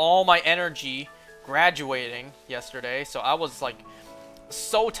used up all my energy graduating yesterday. So I was like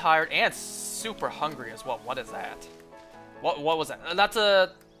so tired and super hungry as well. What is that? What was that? That's a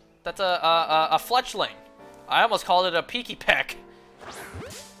Fletchling. I almost called it a Peaky Peck.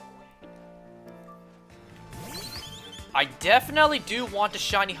 I definitely do want to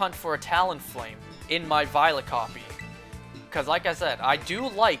shiny hunt for a Talonflame in my Violet copy. Because like I said, I do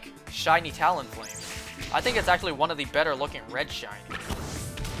like shiny Talonflames. I think it's actually one of the better looking red shinies.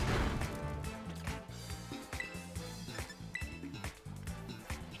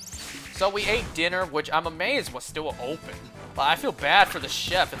 So we ate dinner, which I'm amazed was still open. But I feel bad for the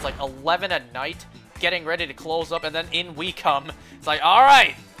chef. It's like 11 at night, getting ready to close up, and then in we come. It's like, all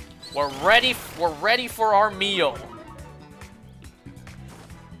right, we're ready for our meal.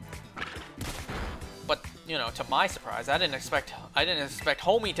 But you know, to my surprise, I didn't expect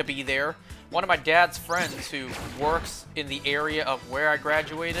Homie to be there. One of my dad's friends who works in the area of where I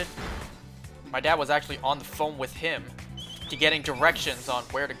graduated. My dad was actually on the phone with him to getting directions on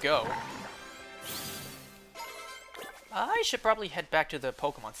where to go. I should probably head back to the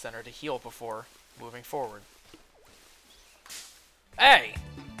Pokemon Center to heal before moving forward. Hey!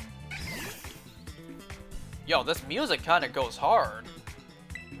 Yo, this music kind of goes hard.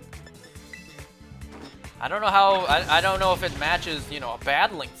 I don't know how, I don't know if it matches, you know, a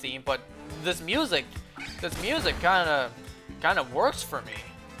battling theme, but this music kind of works for me.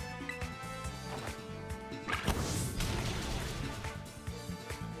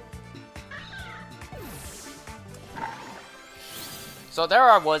 So there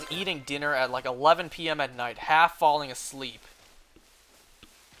I was eating dinner at like 11 p.m. at night, half falling asleep.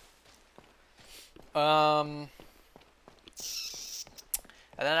 And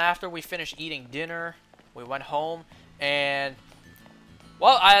then after we finished eating dinner, we went home, and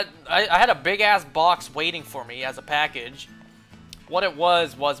well, I had a big ass box waiting for me as a package. What it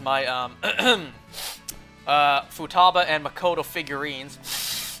was my Futaba and Makoto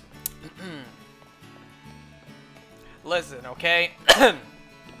figurines. Listen, okay?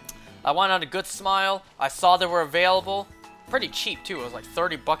 I went on a good smile. I saw they were available. Pretty cheap, too. It was like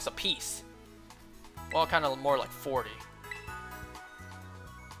 30 bucks a piece. Well, kind of more like 40.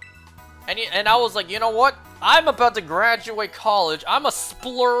 And I was like, you know what? I'm about to graduate college. I'm gonna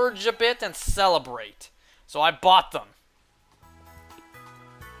splurge a bit and celebrate. So I bought them.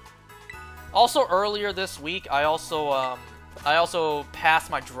 Also, earlier this week, I also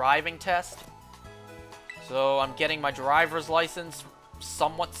passed my driving test. So I'm getting my driver's license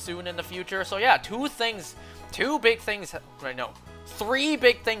somewhat soon in the future. So yeah, three big things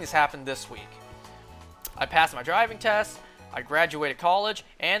happened this week. I passed my driving test, I graduated college,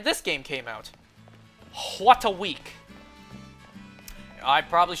 and this game came out. What a week. I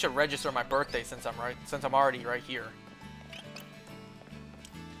probably should register my birthday since I'm already right here.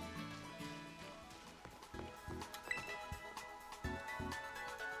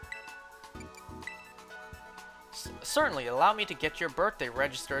 Certainly, allow me to get your birthday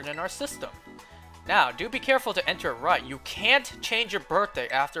registered in our system. Now, do be careful to enter it right. You can't change your birthday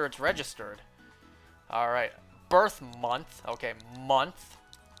after it's registered. Alright, birth month. Okay, month.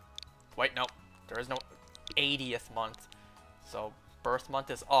 Wait, no. There is no 80th month. So, birth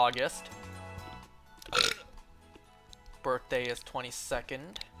month is August. Birthday is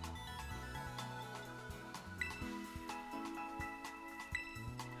 22nd.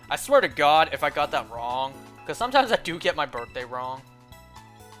 I swear to God, if I got that wrong, because sometimes I do get my birthday wrong.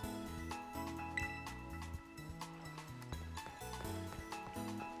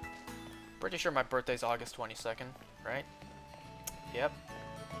 Pretty sure my birthday's August 22nd, right? Yep.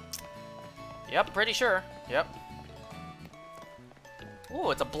 Yep, pretty sure. Yep.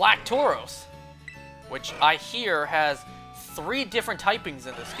 Ooh, it's a black Tauros, which I hear has 3 different typings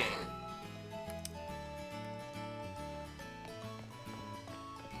in this game.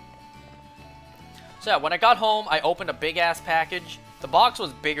 So yeah, when I got home, I opened a big-ass package. The box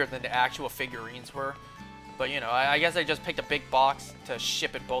was bigger than the actual figurines were. But, you know, I guess I just picked a big box to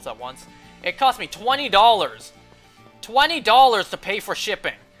ship it both at once. It cost me $20. $20 to pay for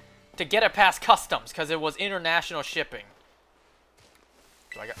shipping. To get it past customs, because it was international shipping.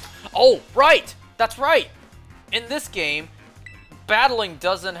 So I got... Oh, right! That's right! In this game, battling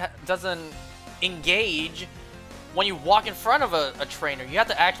doesn't engage when you walk in front of a trainer. You have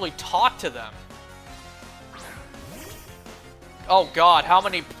to actually talk to them. Oh God, how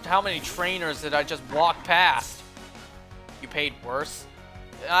many trainers did I just walk past? You paid worse.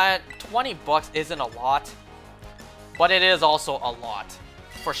 20 bucks isn't a lot, but it is also a lot.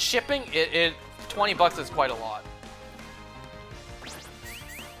 For shipping, 20 bucks is quite a lot.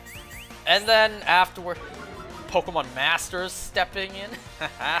 And then afterward, Pokemon Masters stepping in.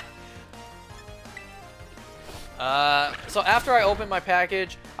 So after I opened my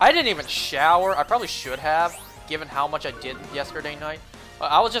package, I didn't even shower. I probably should have, given how much I did yesterday night.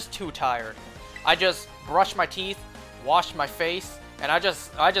 I was just too tired. I just brushed my teeth, washed my face, and I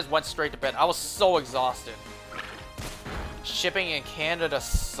just went straight to bed. I was so exhausted. Shipping in Canada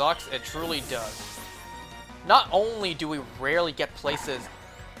sucks. It truly does. Not only do we rarely get places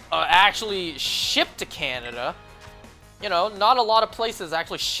actually shipped to Canada, you know, not a lot of places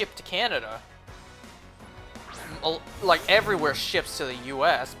actually ship to Canada. Like, everywhere ships to the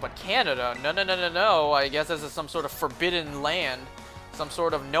US, but Canada, no. I guess this is some sort of forbidden land, some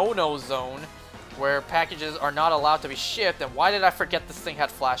sort of no-no zone, where packages are not allowed to be shipped. And why did I forget this thing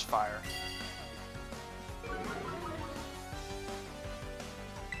had flash fire?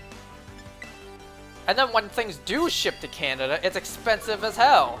 And then when things do ship to Canada, it's expensive as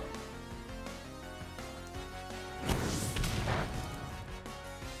hell.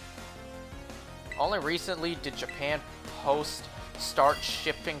 Only recently did Japan Post start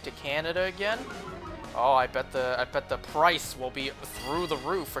shipping to Canada again. Oh, I bet the price will be through the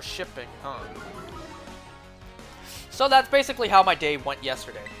roof for shipping, huh? So that's basically how my day went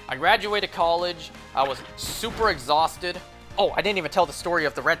yesterday. I graduated college. I was super exhausted. Oh, I didn't even tell the story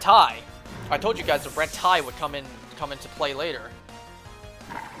of the red tie. I told you guys the red tie would come into play later.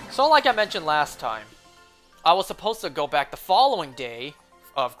 So like I mentioned last time, I was supposed to go back the following day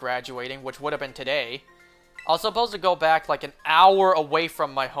of graduating, which would have been today. I was supposed to go back like an hour away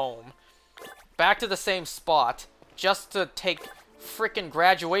from my home, back to the same spot, just to take freaking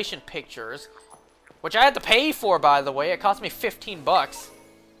graduation pictures, which I had to pay for, by the way. It cost me 15 bucks.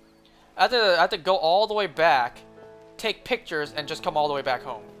 I had to go all the way back, take pictures, and just come all the way back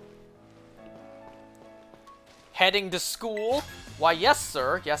home. Heading to school? Why, yes,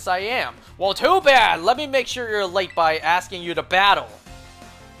 sir. Yes, I am. Well, too bad. Let me make sure you're late by asking you to battle.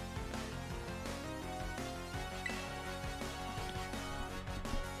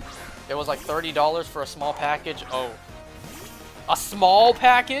 It was like $30 for a small package. Oh. A small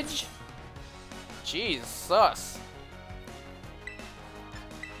package? Jesus.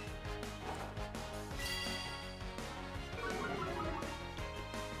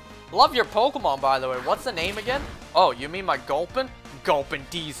 Love your Pokemon, by the way. What's the name again? Oh, you mean my Gulpin? Gulpin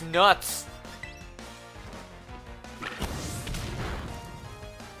D's nuts.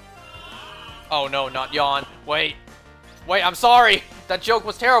 Oh no, not yawn. Wait. Wait, I'm sorry. That joke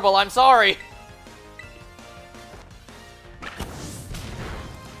was terrible. I'm sorry.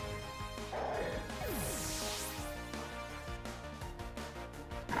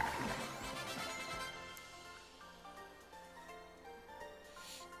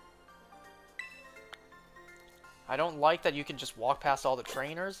 I don't like that you can just walk past all the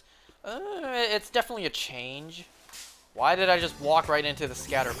trainers. It's definitely a change. Why did I just walk right into the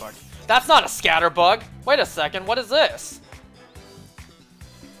Scatterbug? That's not a Scatterbug! Wait a second, what is this?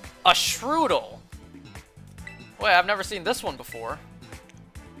 A Shroodle. Wait, I've never seen this one before.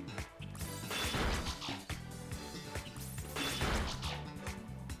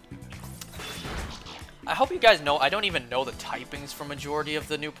 I hope you guys know I don't even know the typings for majority of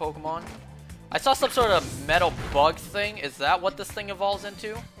the new Pokemon. I saw some sort of metal bug thing. Is that what this thing evolves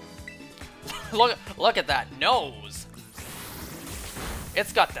into? Look at that nose.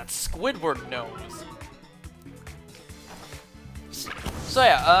 It's got that Squidward nose. So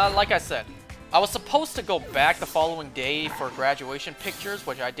yeah, like I said, I was supposed to go back the following day for graduation pictures,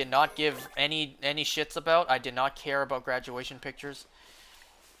 which I did not give any shits about. I did not care about graduation pictures.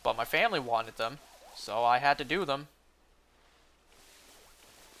 But my family wanted them, so I had to do them.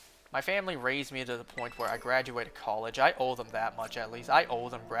 My family raised me to the point where I graduated college. I owe them that much at least. I owe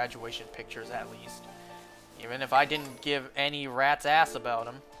them graduation pictures at least. Even if I didn't give any rat's ass about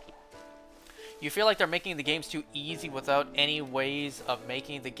them. You feel like they're making the games too easy without any ways of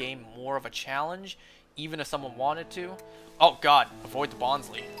making the game more of a challenge, even if someone wanted to? Oh god, avoid the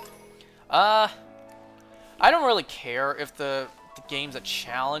Bonsly. I don't really care if the game's a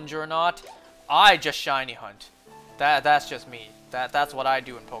challenge or not. I just shiny hunt. That's just me. That's what I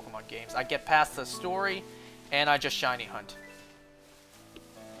do in Pokemon games. I get past the story, and I just shiny hunt.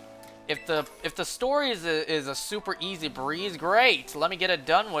 If the story is a super easy breeze, great. Let me get it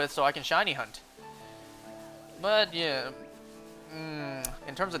done with so I can shiny hunt. But yeah,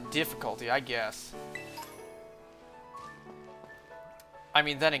 in terms of difficulty, I guess. I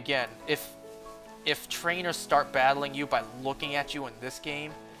mean, then again, if trainers start battling you by looking at you in this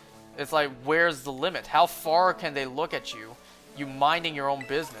game, it's like, where's the limit? How far can they look at you? You minding your own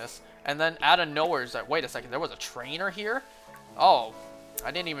business, and then out of nowhere it's like, wait a second, there was a trainer here? Oh,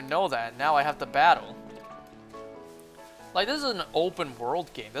 I didn't even know that. Now I have to battle. Like, this is an open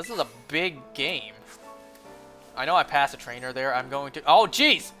world game. This is a big game. I know I passed a trainer there. I'm going to... Oh,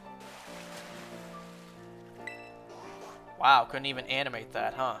 jeez! Wow, couldn't even animate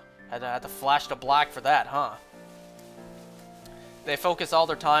that, huh? Had to flash to black for that, huh? They focus all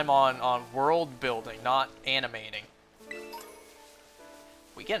their time on world building, not animating.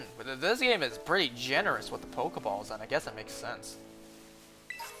 This game is pretty generous with the Pokeballs, and I guess it makes sense.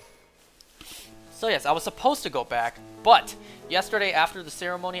 So yes, I was supposed to go back, but yesterday after the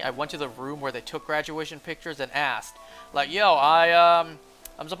ceremony, I went to the room where they took graduation pictures and asked, like, yo, I'm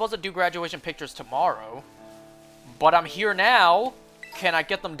supposed to do graduation pictures tomorrow, but I'm here now. Can I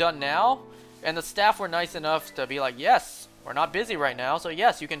get them done now? And the staff were nice enough to be like, yes, we're not busy right now, so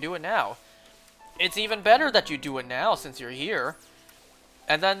yes, you can do it now. It's even better that you do it now since you're here.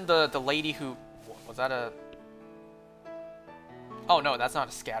 And then the lady who... Was that a... Oh no, that's not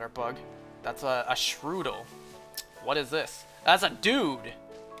a Scatterbug. That's a Shroodle. What is this? That's a dude!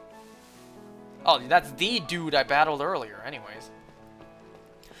 Oh, that's the dude I battled earlier, anyways.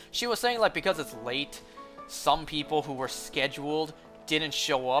 She was saying, like, because it's late, some people who were scheduled didn't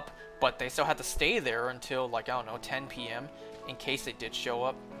show up, but they still had to stay there until, like, I don't know, 10 p.m. in case they did show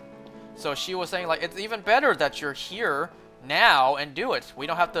up. So she was saying, like, it's even better that you're here now and do it. We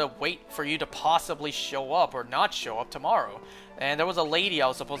don't have to wait for you to possibly show up or not show up tomorrow. And there was a lady I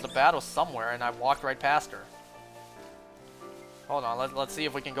was supposed to battle somewhere, and I walked right past her. Hold on, let's see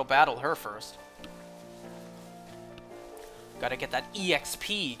if we can go battle her first. Gotta get that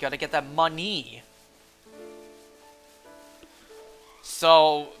EXP, gotta get that money.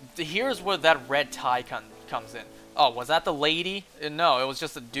 So, here's where that red tie comes in. Oh, was that the lady? No, it was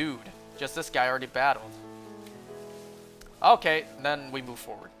just a dude. Just this guy already battled. Okay, then we move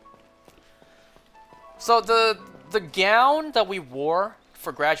forward. So, the gown that we wore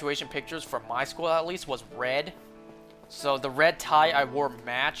for graduation pictures, for my school at least, was red. So, the red tie I wore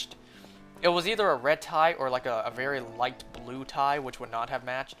matched. It was either a red tie or like a very light blue tie, which would not have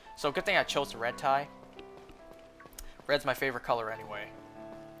matched. So, good thing I chose the red tie. Red's my favorite color anyway.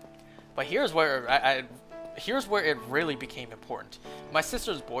 But here's where here's where it really became important. My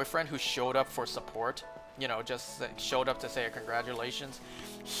sister's boyfriend, who showed up for support, you know, just showed up to say congratulations,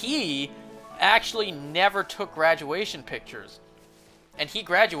 he actually never took graduation pictures. And he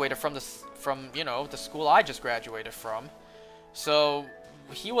graduated from you know, the school I just graduated from. So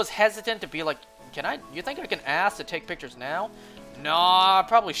he was hesitant to be like, you think I can ask to take pictures now? No, I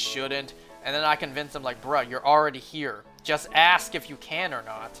probably shouldn't. And then I convinced him, like, bruh, you're already here. Just ask if you can or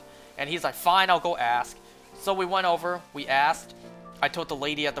not. And he's like, fine, I'll go ask. So we went over, we asked. I told the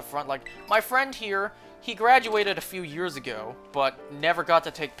lady at the front, like, my friend here, he graduated a few years ago, but never got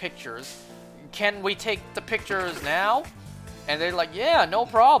to take pictures. Can we take the pictures now? And they're like, yeah, no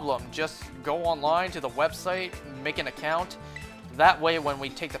problem. Just go online to the website, make an account. That way, when we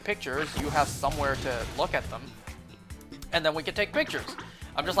take the pictures, you have somewhere to look at them. And then we can take pictures.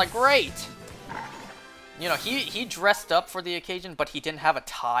 I'm just like, great! You know, he dressed up for the occasion, but he didn't have a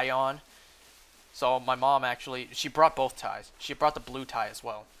tie on. So my mom actually, she brought both ties. She brought the blue tie as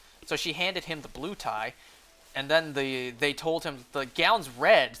well. So she handed him the blue tie, and then they told him the gown's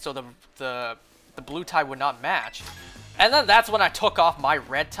red, so the blue tie would not match. And then that's when I took off my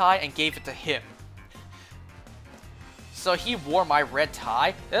red tie and gave it to him. So he wore my red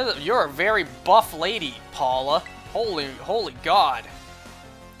tie. You're a very buff lady, Paula. Holy God.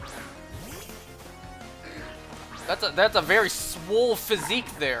 That's a very swole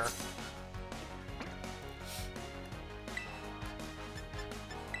physique there.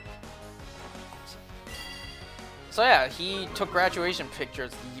 So yeah, he took graduation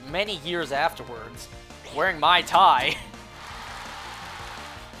pictures many years afterwards, wearing my tie.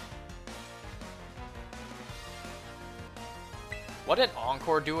 What did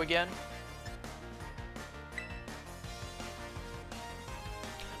Encore do again?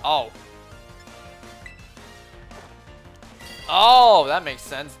 Oh. Oh, that makes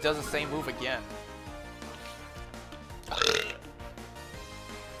sense. Does the same move again.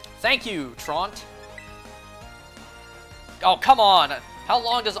 Thank you, Trant. Oh, come on. How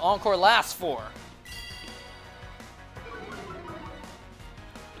long does Encore last for?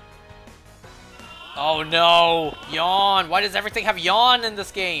 Oh no, yawn. Why does everything have yawn in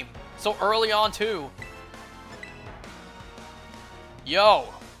this game? So early on too. Yo.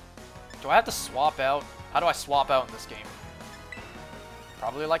 Do I have to swap out? How do I swap out in this game?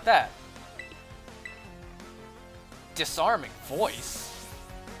 Probably like that. Disarming voice.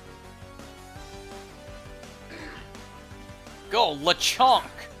 Go, LeChonk!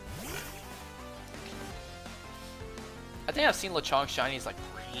 I think I've seen LeChonk shinies like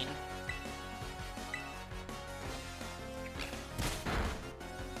green.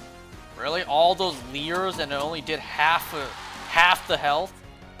 Really? All those Leers and it only did half the health?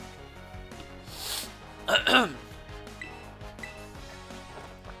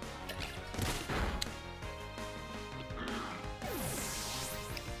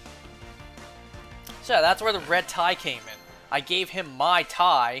 So yeah, that's where the red tie came in. I gave him my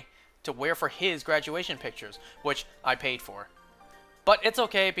tie to wear for his graduation pictures, which I paid for. But it's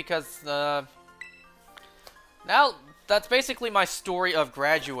okay because, now, that's basically my story of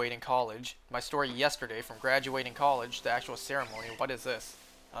graduating college. My story yesterday from graduating college, the actual ceremony. What is this?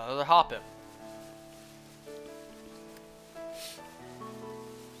 Another hop-in.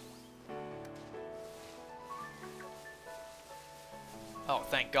 Oh,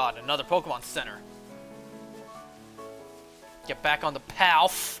 thank God, another Pokemon Center. Get back on the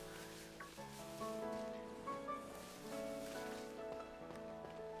path.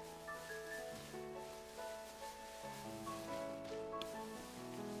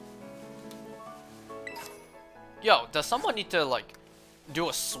 Yo, does someone need to, like, do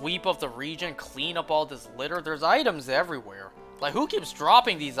a sweep of the region, clean up all this litter. There's items everywhere. Like, who keeps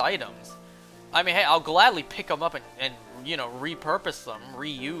dropping these items? I mean, hey, I'll gladly pick them up and you know, repurpose them,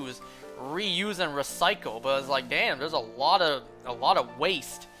 reuse and recycle. But it's like, damn, there's a lot of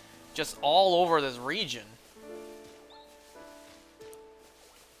waste just all over this region.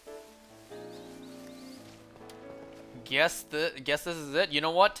 Guess this is it. You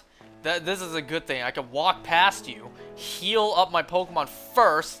know what? This is a good thing. I can walk past you, heal up my Pokemon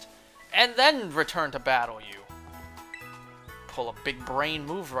first, and then return to battle you. Pull a big brain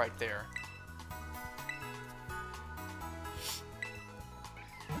move right there.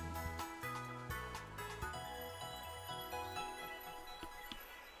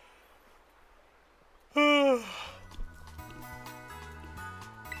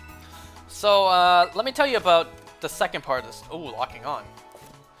 So, let me tell you about the second part of this. Ooh, locking on.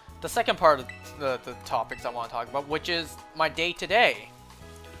 The second part of the topics I want to talk about, which is my day today.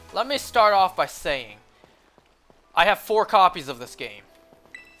 Let me start off by saying, I have 4 copies of this game.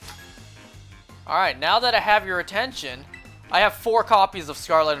 Alright, now that I have your attention, I have 4 copies of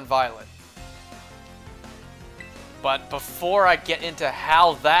Scarlet and Violet. But before I get into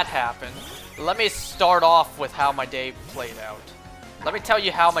how that happened, let me start off with how my day played out. Let me tell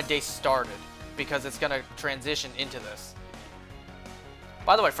you how my day started, because it's going to transition into this.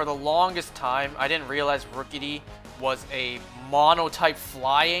 By the way, for the longest time, I didn't realize Rookity was a mono-type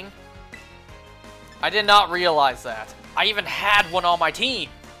flying. I did not realize that. I even had one on my team.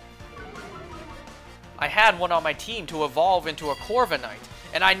 I had one on my team to evolve into a Corviknight,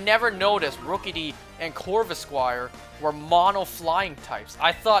 and I never noticed Rookity and Corvisquire were mono-flying types.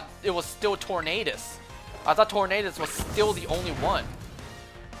 I thought it was still Tornadus. I thought Tornadus was still the only one.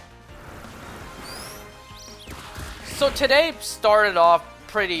 So today started off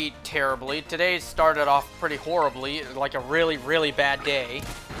pretty terribly. Today started off pretty horribly, like a really, really bad day.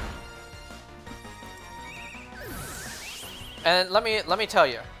 And let me tell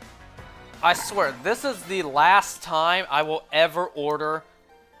you, I swear, this is the last time I will ever order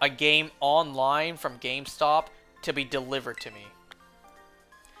a game online from GameStop to be delivered to me.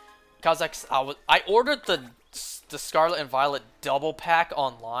 Because I ordered the Scarlet and Violet double pack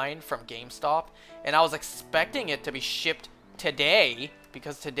online from GameStop, and I was expecting it to be shipped today,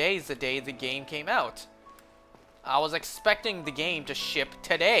 because today's the day the game came out. I was expecting the game to ship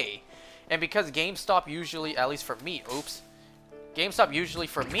today. And because GameStop usually, at least for me, GameStop usually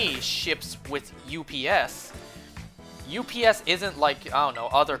for me ships with UPS. UPS isn't like, I don't know,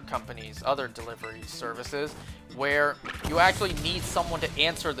 other companies, other delivery services, where you actually need someone to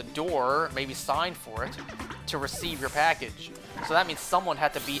answer the door, maybe sign for it, to receive your package. So that means someone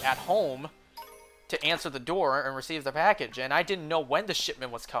had to be at home to answer the door and receive the package, and I didn't know when the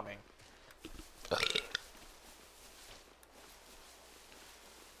shipment was coming.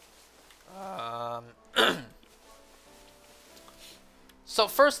 So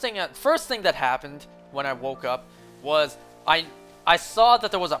first thing that happened when I woke up was I saw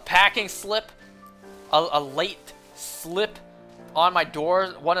that there was a packing slip, a late slip on my door.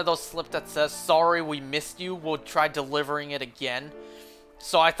 One of those slips that says, "Sorry, we missed you. We'll try delivering it again."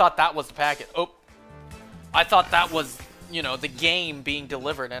 So I thought that was the packet. Oh, I thought that was, you know, the game being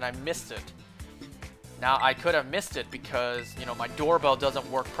delivered, and I missed it. Now, I could have missed it because, you know, my doorbell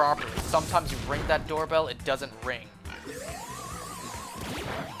doesn't work properly. Sometimes you ring that doorbell, it doesn't ring.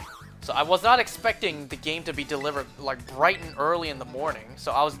 So I was not expecting the game to be delivered, like, bright and early in the morning.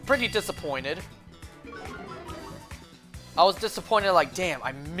 So I was pretty disappointed. I was disappointed, like, damn,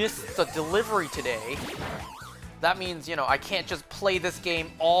 I missed the delivery today. That means, you know, I can't just play this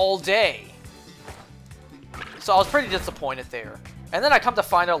game all day. So I was pretty disappointed there. And then I come to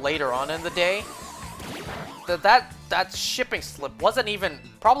find out later on in the day that shipping slip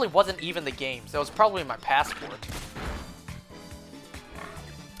probably wasn't even the game's. It was probably my passport.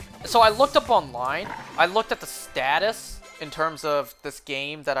 So I looked up online. I looked at the status in terms of this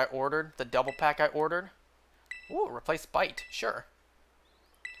game that I ordered, the double pack I ordered. Ooh, replace Bite, sure.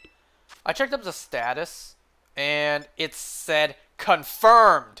 I checked up the status, and it said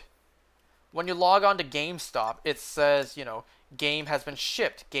confirmed. When you log on to GameStop, it says, you know, game has been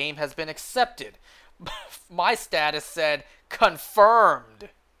shipped, game has been accepted. My status said confirmed.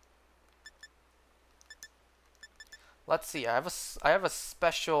 Let's see. I have a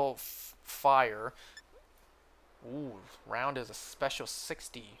special fire. Ooh, round is a special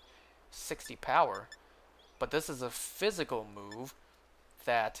 60 power. But this is a physical move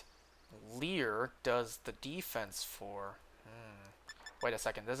that Leer does the defense for. Wait a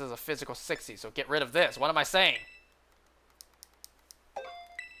second. This is a physical 60, so get rid of this. What am I saying?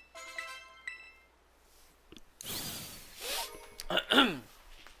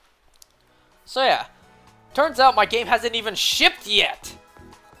 So yeah, turns out my game hasn't even shipped yet.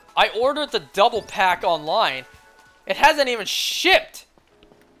 I ordered the double pack online. It hasn't even shipped.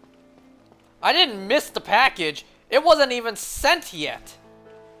 I didn't miss the package. It wasn't even sent yet.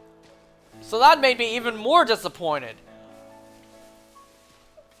 So that made me even more disappointed.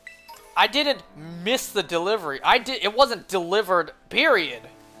 I didn't miss the delivery. It wasn't delivered, period.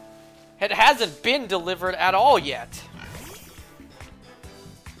 It hasn't been delivered at all yet.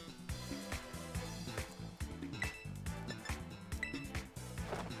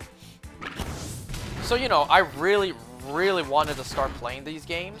 So, you know, I really wanted to start playing these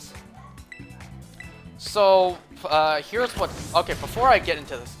games. So, here's what... Okay, before I get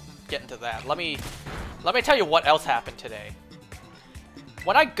into that, let me tell you what else happened today.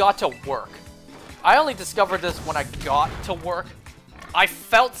 When I got to work, I only discovered this when I got to work. I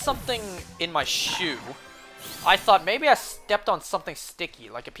felt something in my shoe. I thought maybe I stepped on something sticky,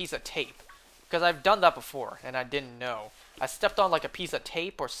 like a piece of tape. Because I've done that before, and I didn't know. I stepped on like a piece of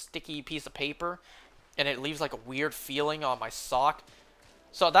tape or sticky piece of paper, and it leaves like a weird feeling on my sock.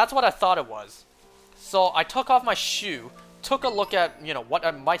 So that's what I thought it was. So I took off my shoe, took a look at, you know,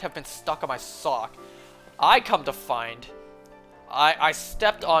 what might have been stuck on my sock. I come to find, I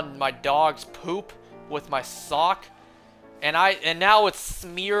stepped on my dog's poop with my sock, and now it's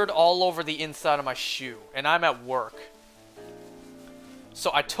smeared all over the inside of my shoe, and I'm at work.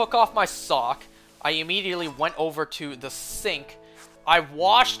 So I took off my sock, I immediately went over to the sink, I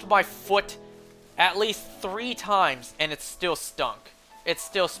washed my foot at least 3 times, and it still stunk. It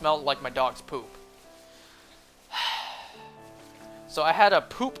still smelled like my dog's poop. So I had a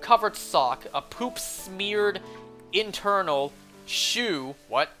poop-covered sock, a poop-smeared internal shoe.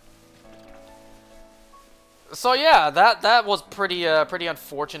 What? So yeah, that was pretty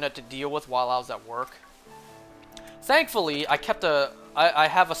unfortunate to deal with while I was at work. Thankfully, I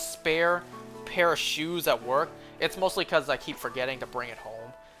have a spare pair of shoes at work. It's mostly because I keep forgetting to bring it home.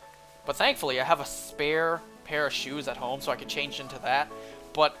 But thankfully, I have a spare pair of shoes at home, so I could change into that.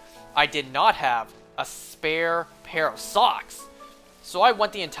 But I did not have a spare pair of socks. So I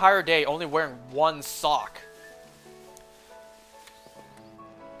went the entire day only wearing 1 sock.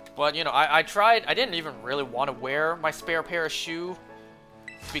 But, you know, I tried. I didn't even really want to wear my spare pair of shoe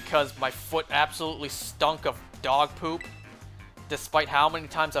because my foot absolutely stunk of dog poop, despite how many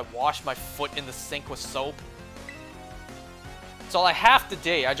times I washed my foot in the sink with soap. So like half the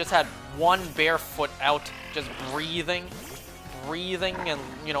day, I just had 1 bare foot out, just breathing and,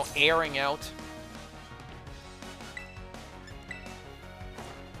 you know, airing out.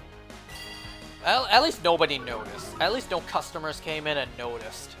 At least nobody noticed. At least no customers came in and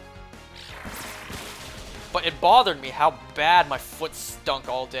noticed. But it bothered me how bad my foot stunk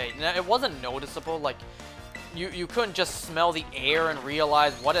all day. Now, it wasn't noticeable, like, you couldn't just smell the air and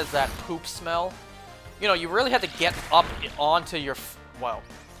realize what is that poop smell. You know, you really had to get up onto your... Well,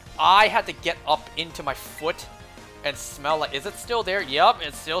 I had to get up into my foot and smell like, is it still there? Yup,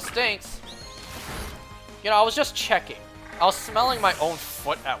 it still stinks. You know, I was just checking. I was smelling my own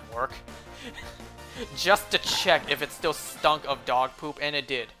foot at work. Just to check if it still stunk of dog poop, and it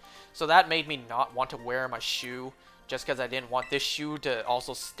did. So that made me not want to wear my shoe, just because I didn't want this shoe to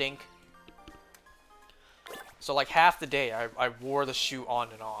also stink. So like half the day, I wore the shoe on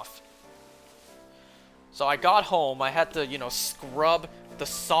and off. So I got home, I had to, you know, scrub the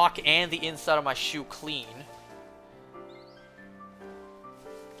sock and the inside of my shoe clean.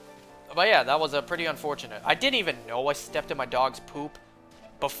 But yeah, that was pretty unfortunate. I didn't even know I stepped in my dog's poop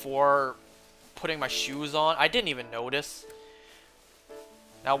before putting my shoes on. I didn't even notice.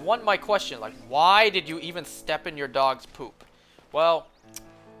 Now, one might question, like, why did you even step in your dog's poop? Well,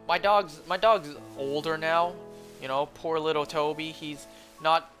 my dog's older now. You know, poor little Toby. He's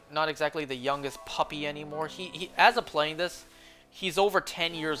not exactly the youngest puppy anymore. He as of playing this, he's over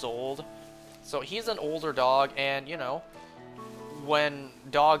 10 years old. So he's an older dog, and you know, when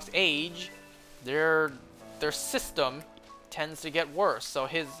dogs age, their system tends to get worse. So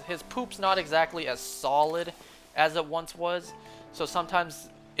his poop's not exactly as solid as it once was. So sometimes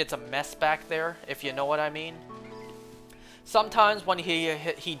it's a mess back there, if you know what I mean. Sometimes when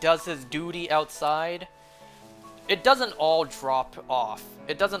he does his duty outside, it doesn't all drop off.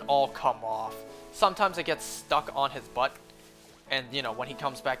 It doesn't all come off. Sometimes it gets stuck on his butt, and you know, when he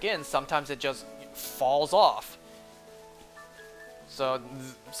comes back in, sometimes it just falls off. So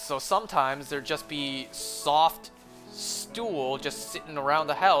sometimes there'd just be soft stool just sitting around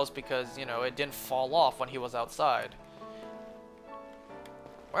the house because, you know, it didn't fall off when he was outside.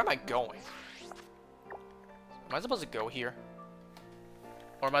 Where am I going? Am I supposed to go here?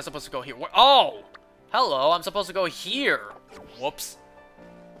 Or am I supposed to go here? Oh! Hello, I'm supposed to go here. Whoops.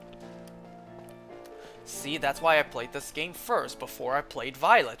 See, that's why I played this game first before I played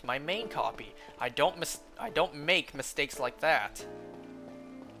Violet, my main copy. I don't make mistakes like that.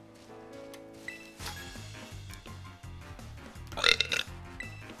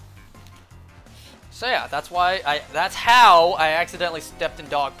 So yeah, that's how I accidentally stepped in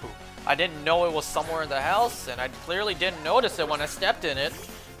dog poop. I didn't know it was somewhere in the house, and I clearly didn't notice it when I stepped in it.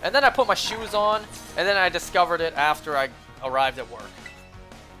 And then I put my shoes on, and then I discovered it after I arrived at work.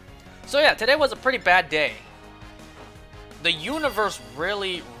 So yeah, today was a pretty bad day. The universe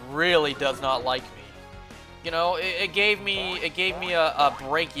really, really does not like me. You know, it gave me a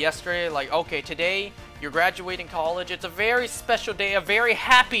break yesterday. Like, okay, today you're graduating college. It's a very special day, a very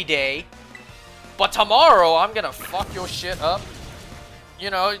happy day. But tomorrow, I'm gonna fuck your shit up. You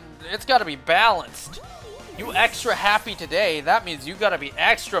know, it's gotta be balanced. You extra happy today, that means you gotta be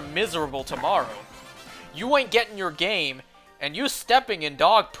extra miserable tomorrow. You ain't getting your game, and you stepping in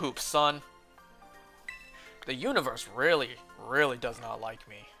dog poop, son. The universe really, really does not like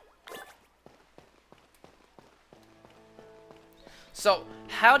me. So,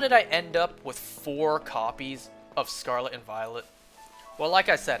 how did I end up with 4 copies of Scarlet and Violet? Well, like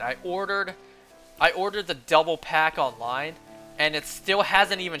I said, I ordered the double pack online, and it still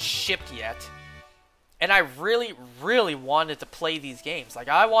hasn't even shipped yet. And I really, really wanted to play these games. Like,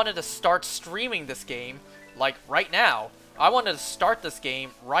 I wanted to start streaming this game, like, right now. I wanted to start this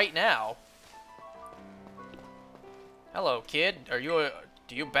game right now. Hello, kid.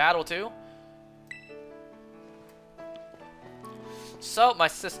 Do you battle too? So, my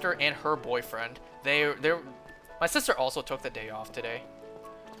sister and her boyfriend, my sister also took the day off today.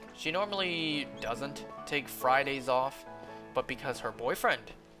 She normally doesn't take Fridays off, but because her boyfriend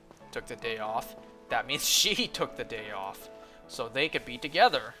took the day off, that means she took the day off, so they could be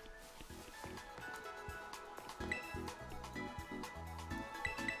together.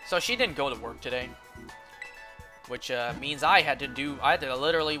 So she didn't go to work today, which means I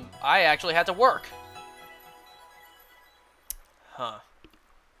actually had to work. Huh.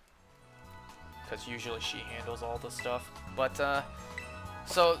 Because usually she handles all this stuff. But,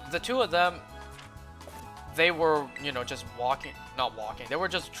 so the two of them, they were, you know, just not walking. They were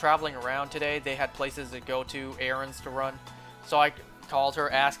just traveling around today. They had places to go to, errands to run. So I called her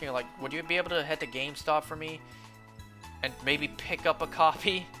asking, like, would you be able to head to GameStop for me? And maybe pick up a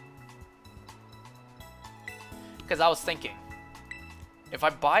copy? Because I was thinking, if I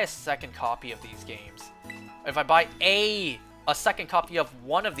buy a second copy of these games, if I buy a second copy of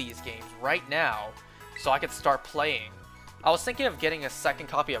one of these games right now, so I could start playing. I was thinking of getting a second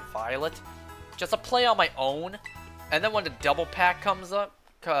copy of Violet, just to play on my own, and then when the double pack comes up,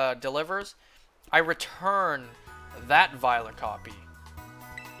 delivers, I return that Violet copy.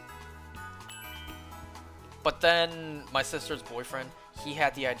 But then my sister's boyfriend, he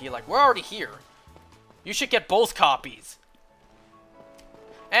had the idea like, we're already here. You should get both copies.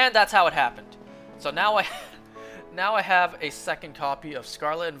 And that's how it happened. So now I have a second copy of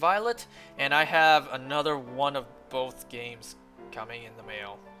Scarlet and Violet, and I have another one of both games coming in the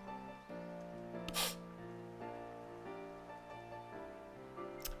mail.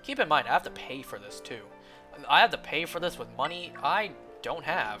 Keep in mind, I have to pay for this too. I have to pay for this with money I don't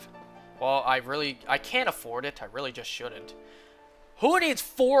have. Well, I can't afford it. I really just shouldn't. Who needs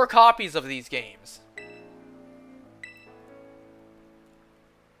 4 copies of these games?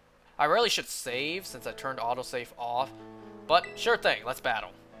 I really should save since I turned autosave off. But sure thing, let's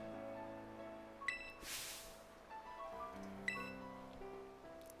battle.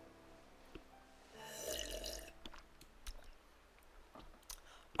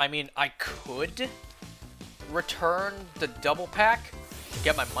 I mean, I could return the double pack to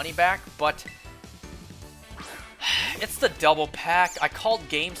get my money back, but it's the double pack. I called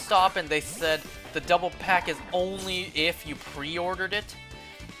GameStop and they said the double pack is only if you pre-ordered it.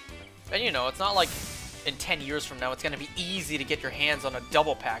 And you know, it's not like in 10 years from now it's going to be easy to get your hands on a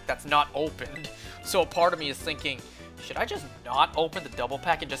double pack that's not opened. So a part of me is thinking, should I just not open the double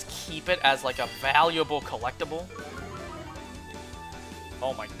pack and just keep it as like a valuable collectible?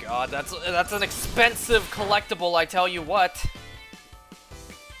 Oh my god, that's an expensive collectible, I tell you what.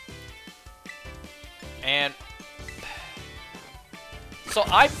 And so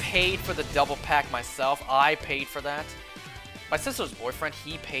I paid for the double pack myself. I paid for that. My sister's boyfriend,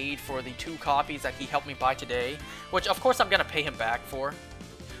 he paid for the 2 copies that he helped me buy today, which of course I'm gonna pay him back for.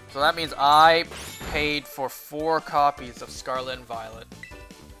 So that means I paid for 4 copies of Scarlet and Violet.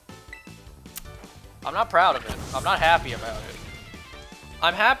 I'm not proud of it. I'm not happy about it.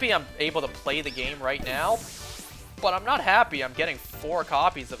 I'm happy I'm able to play the game right now, but I'm not happy I'm getting 4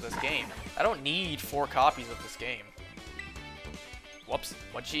 copies of this game. I don't need 4 copies of this game. Whoops.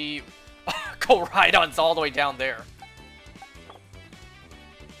 What'd she... Koraidon's all the way down there.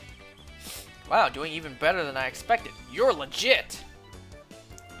 Wow, doing even better than I expected. You're legit!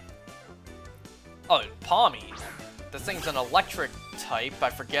 Oh, Palmy. This thing's an electric type. I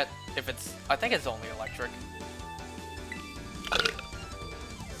forget if it's... I think it's only electric.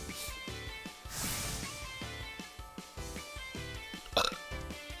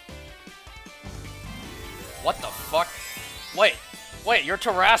 What the fuck? Wait, you're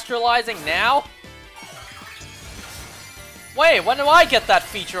terrestrializing now? Wait, when do I get that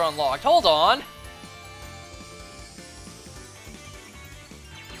feature unlocked? Hold on.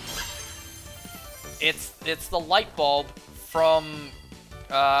 It's the light bulb from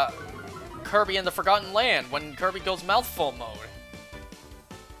Kirby and the Forgotten Land when Kirby goes mouthful mode.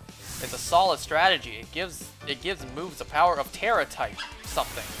 It's a solid strategy. It gives moves the power of Terra type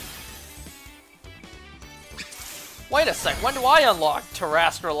something. Wait a sec, when do I unlock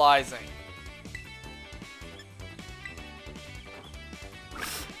terrestrializing?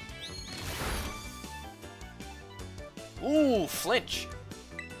 Ooh, flinch.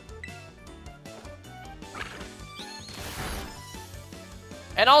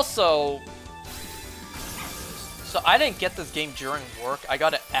 And also, so I didn't get this game during work, I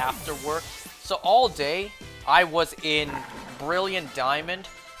got it after work. So all day, I was in Brilliant Diamond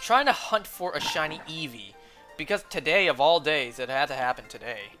trying to hunt for a shiny Eevee. Because today, of all days, it had to happen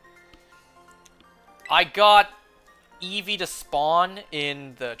today. I got Eevee to spawn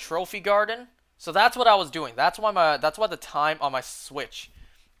in the trophy garden. So that's what I was doing. That's why the time on my Switch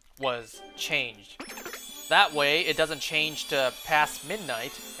was changed. That way, it doesn't change to past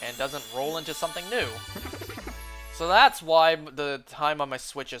midnight and doesn't roll into something new. So that's why the time on my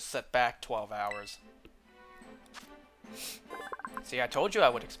Switch is set back 12 hours. See, I told you I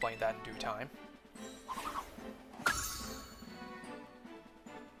would explain that in due time.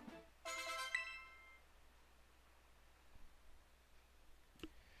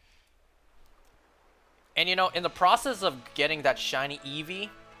 And you know, in the process of getting that shiny Eevee,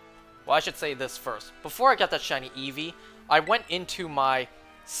 well, I should say this first. Before I got that shiny Eevee, I went into my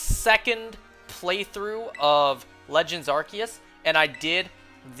second playthrough of Legends Arceus, and I did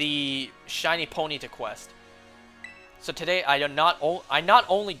the shiny Ponyta quest. So today, I not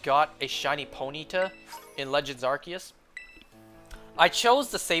only got a shiny Ponyta in Legends Arceus, I chose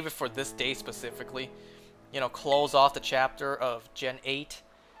to save it for this day specifically. You know, close off the chapter of Gen 8.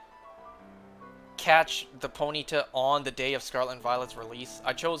 Catch the Ponyta on the day of Scarlet and Violet's release.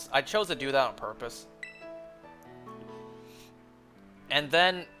 I chose to do that on purpose. And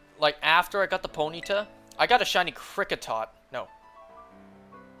then, like, after I got the Ponyta, I got a shiny Kricketot. No.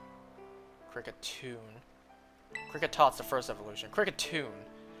 Kricketune. Kricketot's the first evolution. Kricketune.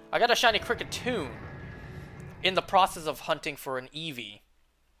 I got a shiny Kricketune in the process of hunting for an Eevee.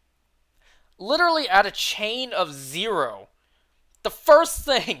 Literally at a chain of 0. The first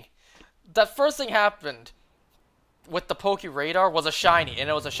thing happened with the Poke Radar was a shiny, and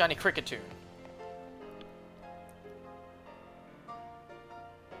it was a shiny Kricketune.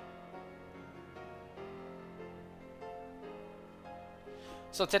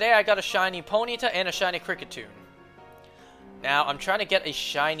 So today I got a shiny Ponyta and a shiny Kricketune. Now I'm trying to get a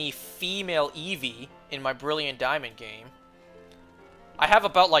shiny female Eevee in my Brilliant Diamond game. I have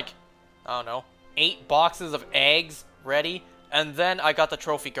about, like, I don't know, 8 boxes of eggs ready. And then I got the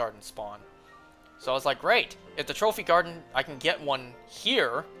Trophy Garden spawn. So I was like, great. If the Trophy Garden, I can get one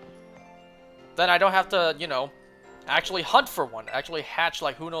here, then I don't have to, you know, actually hunt for one. Actually hatch,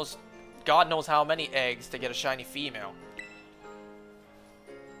 like, who knows, God knows how many eggs to get a shiny female.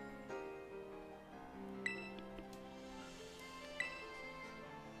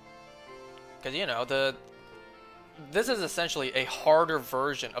 Because, you know, this is essentially a harder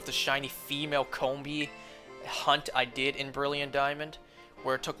version of the shiny female Combi hunt I did in Brilliant Diamond,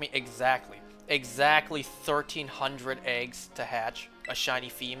 where it took me exactly 1,300 eggs to hatch a shiny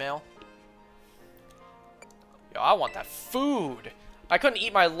female. Yo, I want that food. I couldn't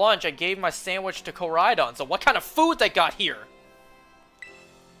eat my lunch. I gave my sandwich to Koraidon. So what kind of food they got here?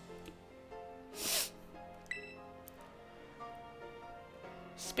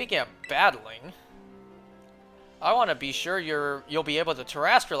 Speaking of battling, I want to be sure you'll be able to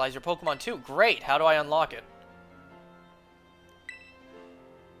terrestrialize your Pokemon too. Great. How do I unlock it?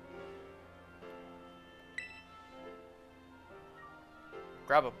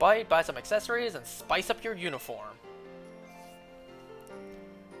 Grab a bite, buy some accessories, and spice up your uniform.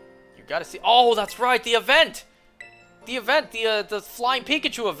 You gotta see... Oh, that's right, the event! The event, the Flying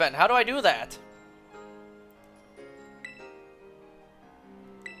Pikachu event. How do I do that?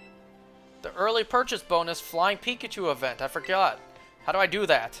 The early purchase bonus Flying Pikachu event. I forgot. How do I do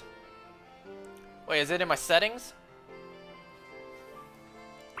that? Wait, is it in my settings?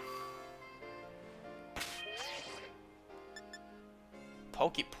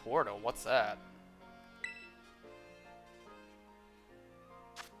 Poke Portal, what's that?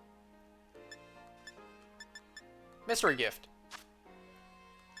 Mystery gift.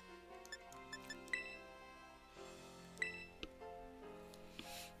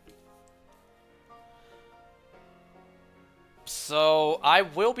 So, I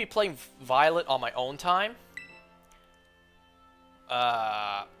will be playing Violet on my own time.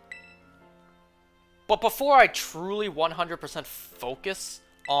 But before I truly 100% focus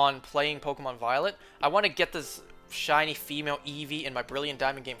on playing Pokemon Violet, I want to get this shiny female Eevee in my Brilliant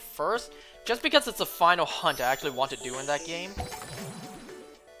Diamond game first, just because it's the final hunt I actually want to do in that game.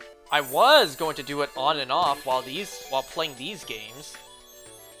 I was going to do it on and off while playing these games.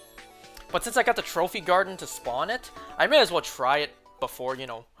 But since I got the Trophy Garden to spawn it, I may as well try it before, you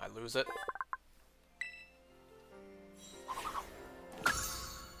know, I lose it.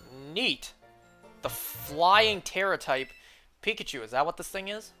 Neat. The Flying Terra-type Pikachu. Is that what this thing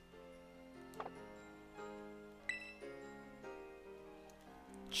is?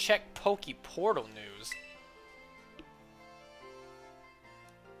 Check Poke Portal news.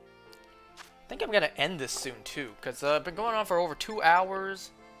 I think I'm gonna end this soon too, because I've been going on for over 2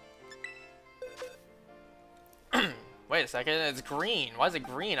 hours. Wait a second, it's green. Why is it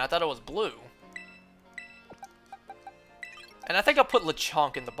green? I thought it was blue. And I think I'll put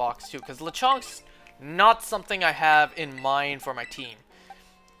Lechonk in the box too, because Lechonk's not something I have in mind for my team.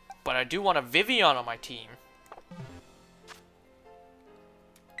 But I do want a Vivian on my team.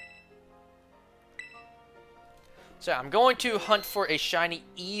 So I'm going to hunt for a shiny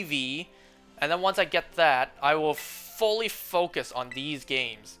Eevee, and then once I get that, I will fully focus on these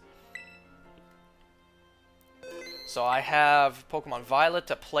games. So I have Pokemon Violet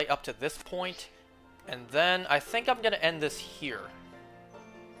to play up to this point, and then I think I'm going to end this here.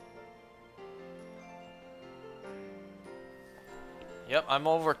 Yep, I'm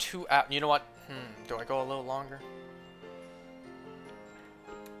over 2 hours. You know what? Do I go a little longer?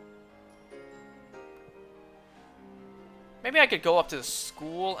 Maybe I could go up to the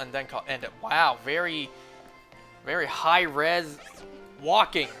school and then end it. Wow, very, very high-res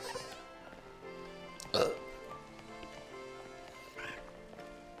walking.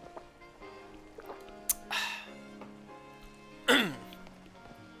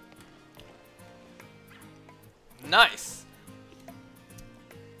 Nice.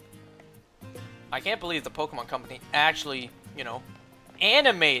 I can't believe the Pokemon Company actually, you know,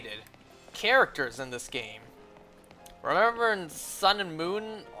 animated characters in this game. Remember in Sun and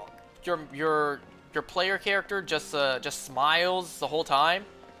Moon, your player character just smiles the whole time?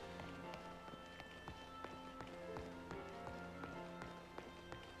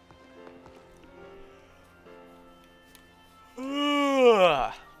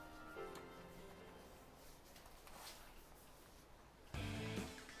 Ugh.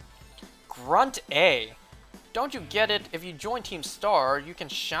 Grunt A. Don't you get it? If you join Team Star, you can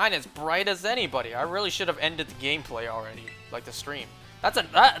shine as bright as anybody. I really should have ended the gameplay already, like the stream.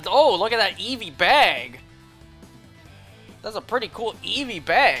 Oh, look at that Eevee bag. That's a pretty cool Eevee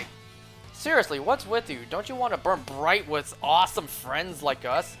bag. Seriously, what's with you? Don't you want to burn bright with awesome friends like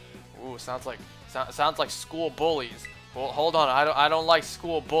us? Ooh, sounds like school bullies. Well, hold on, I don't like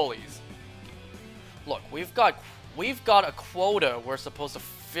school bullies. Look, we've got a quota we're supposed to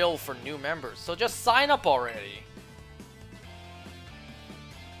fill for new members, so just sign up already.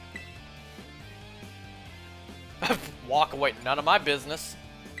 Walk away, none of my business.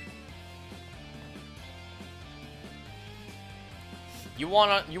 You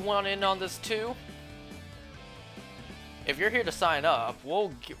want in on this too? If you're here to sign up,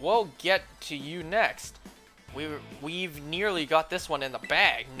 we'll get to you next. We've nearly got this one in the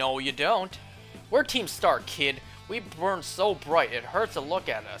bag. No, you don't. We're Team Star, kid. We burn so bright, it hurts to look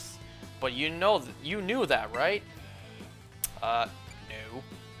at us. But you knew that, right? No.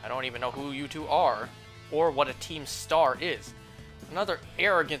 I don't even know who you two are, or what a Team Star is. Another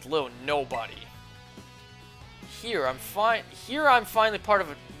arrogant little nobody. Here I'm finally part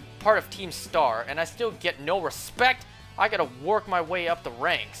of Team Star, and I still get no respect. I gotta work my way up the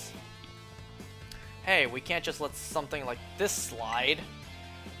ranks. Hey, we can't just let something like this slide.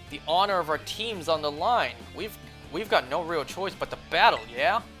 The honor of our team's on the line. We've got no real choice but to battle,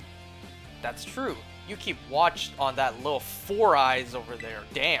 yeah? That's true. You keep watch on that little Four Eyes over there.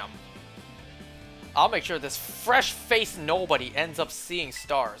 Damn. I'll make sure this fresh-faced nobody ends up seeing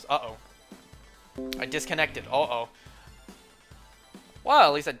stars. Uh-oh. I disconnected. Uh-oh. Well,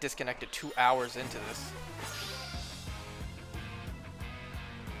 at least I disconnected 2 hours into this.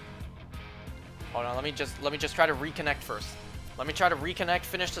 Hold on, let me just try to reconnect first. Let me try to reconnect,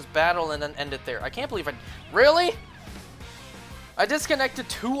 finish this battle, and then end it there. I can't believe really? I disconnected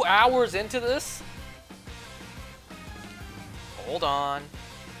 2 hours into this? Hold on.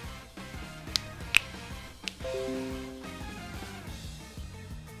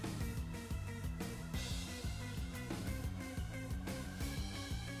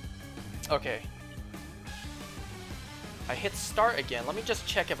 Okay. I hit start again. Let me just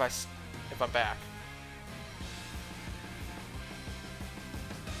check if I'm back.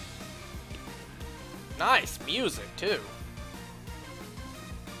 Nice music too.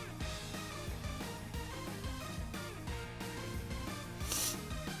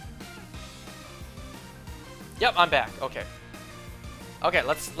 Yep, I'm back. Okay. Okay,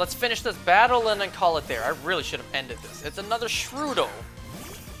 let's finish this battle and then call it there. I really should have ended this. It's another Shroodle.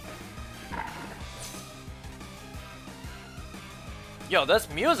 Yo, this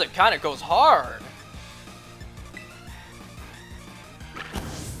music kind of goes hard.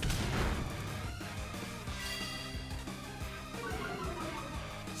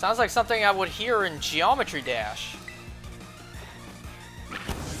 Sounds like something I would hear in Geometry Dash.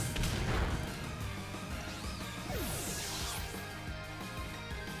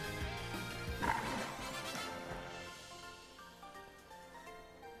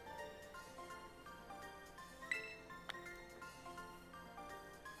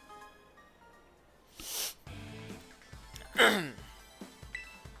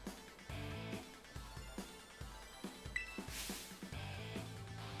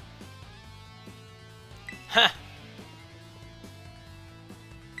 Huh.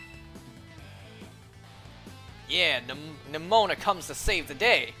 Yeah, Nimona comes to save the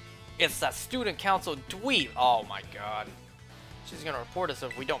day. It's that student council dweeb. Oh my god. She's gonna report us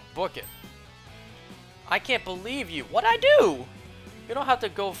if we don't book it. I can't believe you. What'd I do? You don't have to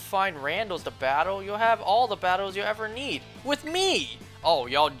go find randos to battle. You'll have all the battles you ever need. With me! Oh,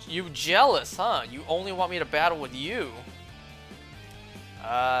 you jealous, huh? You only want me to battle with you.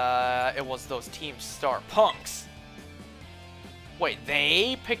 It was those Team Star punks. Wait,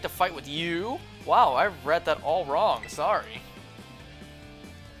 they picked a fight with you? Wow, I read that all wrong. Sorry.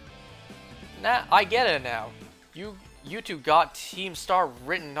 Nah, I get it now. You two got Team Star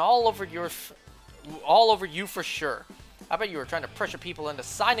written all over you for sure. I bet you were trying to pressure people into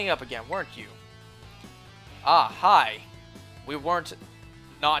signing up again, weren't you? Ah, hi. We weren't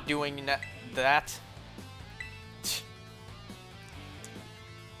not doing that.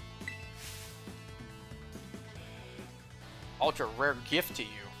 Ultra rare gift to you.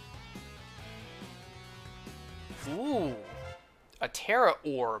 Ooh, a Terra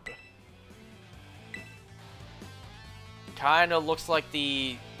Orb. Kinda looks like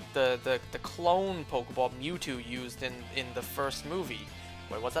the clone Pokeball Mewtwo used in the first movie.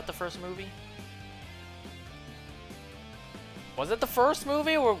 Wait, was that the first movie? Was it the first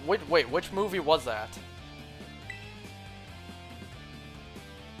movie, or wait, which movie was that?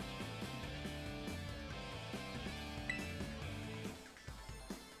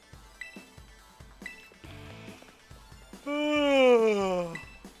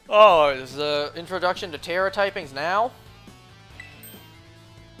 Oh, is the introduction to Terra typings now?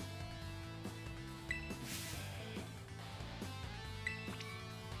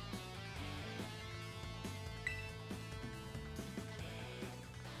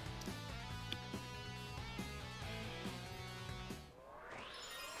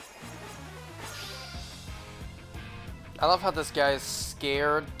 I love how this guy is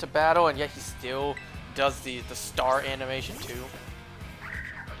scared to battle, and yet he still does the star animation too.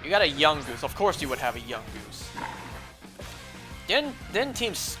 You got a young goose. Of course you would have a young goose. Didn't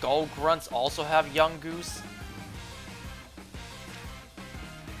Team Skull Grunts also have young goose?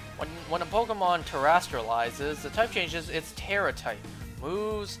 When a Pokemon terrestrializes, the type changes its Terra type.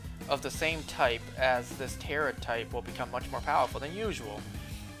 Moves of the same type as this Terra type will become much more powerful than usual.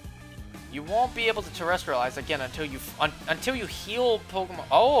 You won't be able to terrestrialize again until you heal Pokemon.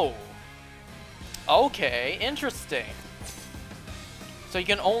 Oh! Okay, interesting. So you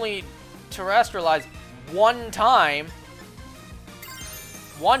can only terrestrialize one time,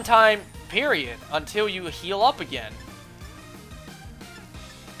 period, until you heal up again.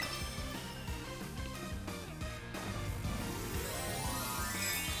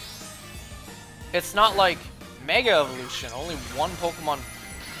 It's not like Mega Evolution, only one Pokemon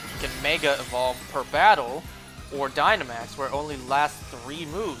can Mega Evolve per battle, or Dynamax, where it only lasts 3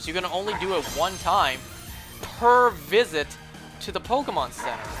 moves. You can only do it one time per visit to the Pokemon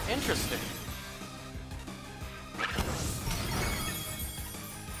Center. Interesting.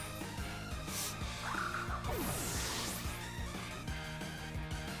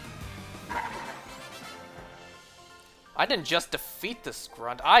 I didn't just defeat this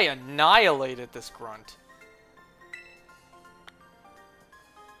grunt. I annihilated this grunt.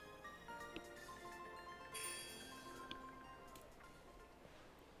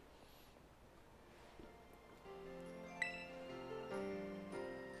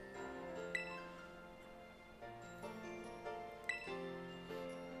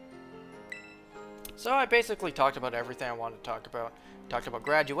 So I basically talked about everything I wanted to talk about. Talked about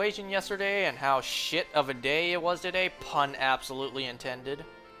graduation yesterday and how shit of a day it was today. Pun absolutely intended.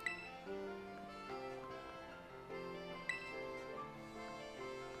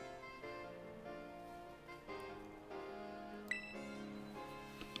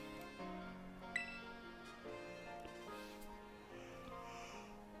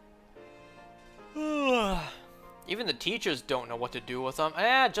 Even the teachers don't know what to do with them.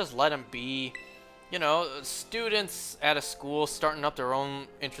 Just let them be. You know, students at a school starting up their own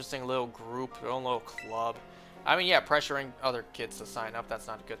interesting little group, their own little club. I mean, yeah, pressuring other kids to sign up, that's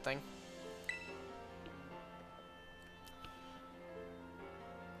not a good thing.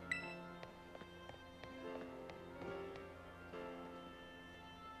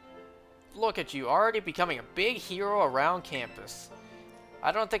 Look at you, already becoming a big hero around campus.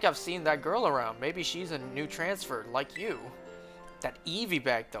 I don't think I've seen that girl around. Maybe she's a new transfer, like you. That Evie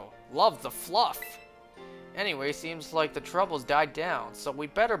bag, though. Love the fluff. Anyway, seems like the troubles died down, so we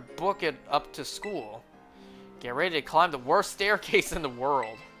better book it up to school. Get ready to climb the worst staircase in the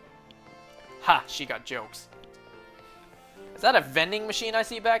world. Ha, she got jokes. Is that a vending machine I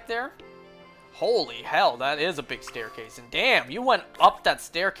see back there? Holy hell, that is a big staircase. And damn, you went up that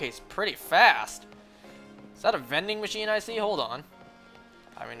staircase pretty fast. Is that a vending machine I see? Hold on.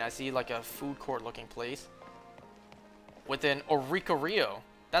 I mean, I see like a food court looking place. With an Orica Rio.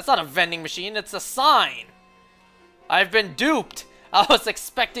 That's not a vending machine, it's a sign. I've been duped. I was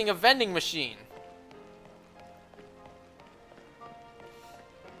expecting a vending machine.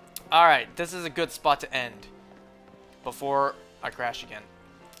 Alright, this is a good spot to end. Before I crash again.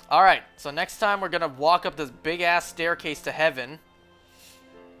 Alright, so next time we're gonna walk up this big ass staircase to heaven.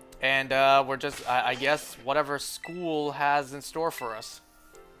 And we're just, I guess, whatever school has in store for us.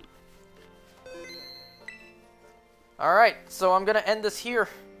 Alright, so I'm gonna end this here.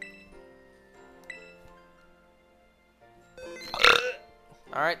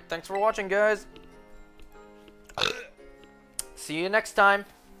 Alright, thanks for watching, guys. See you next time.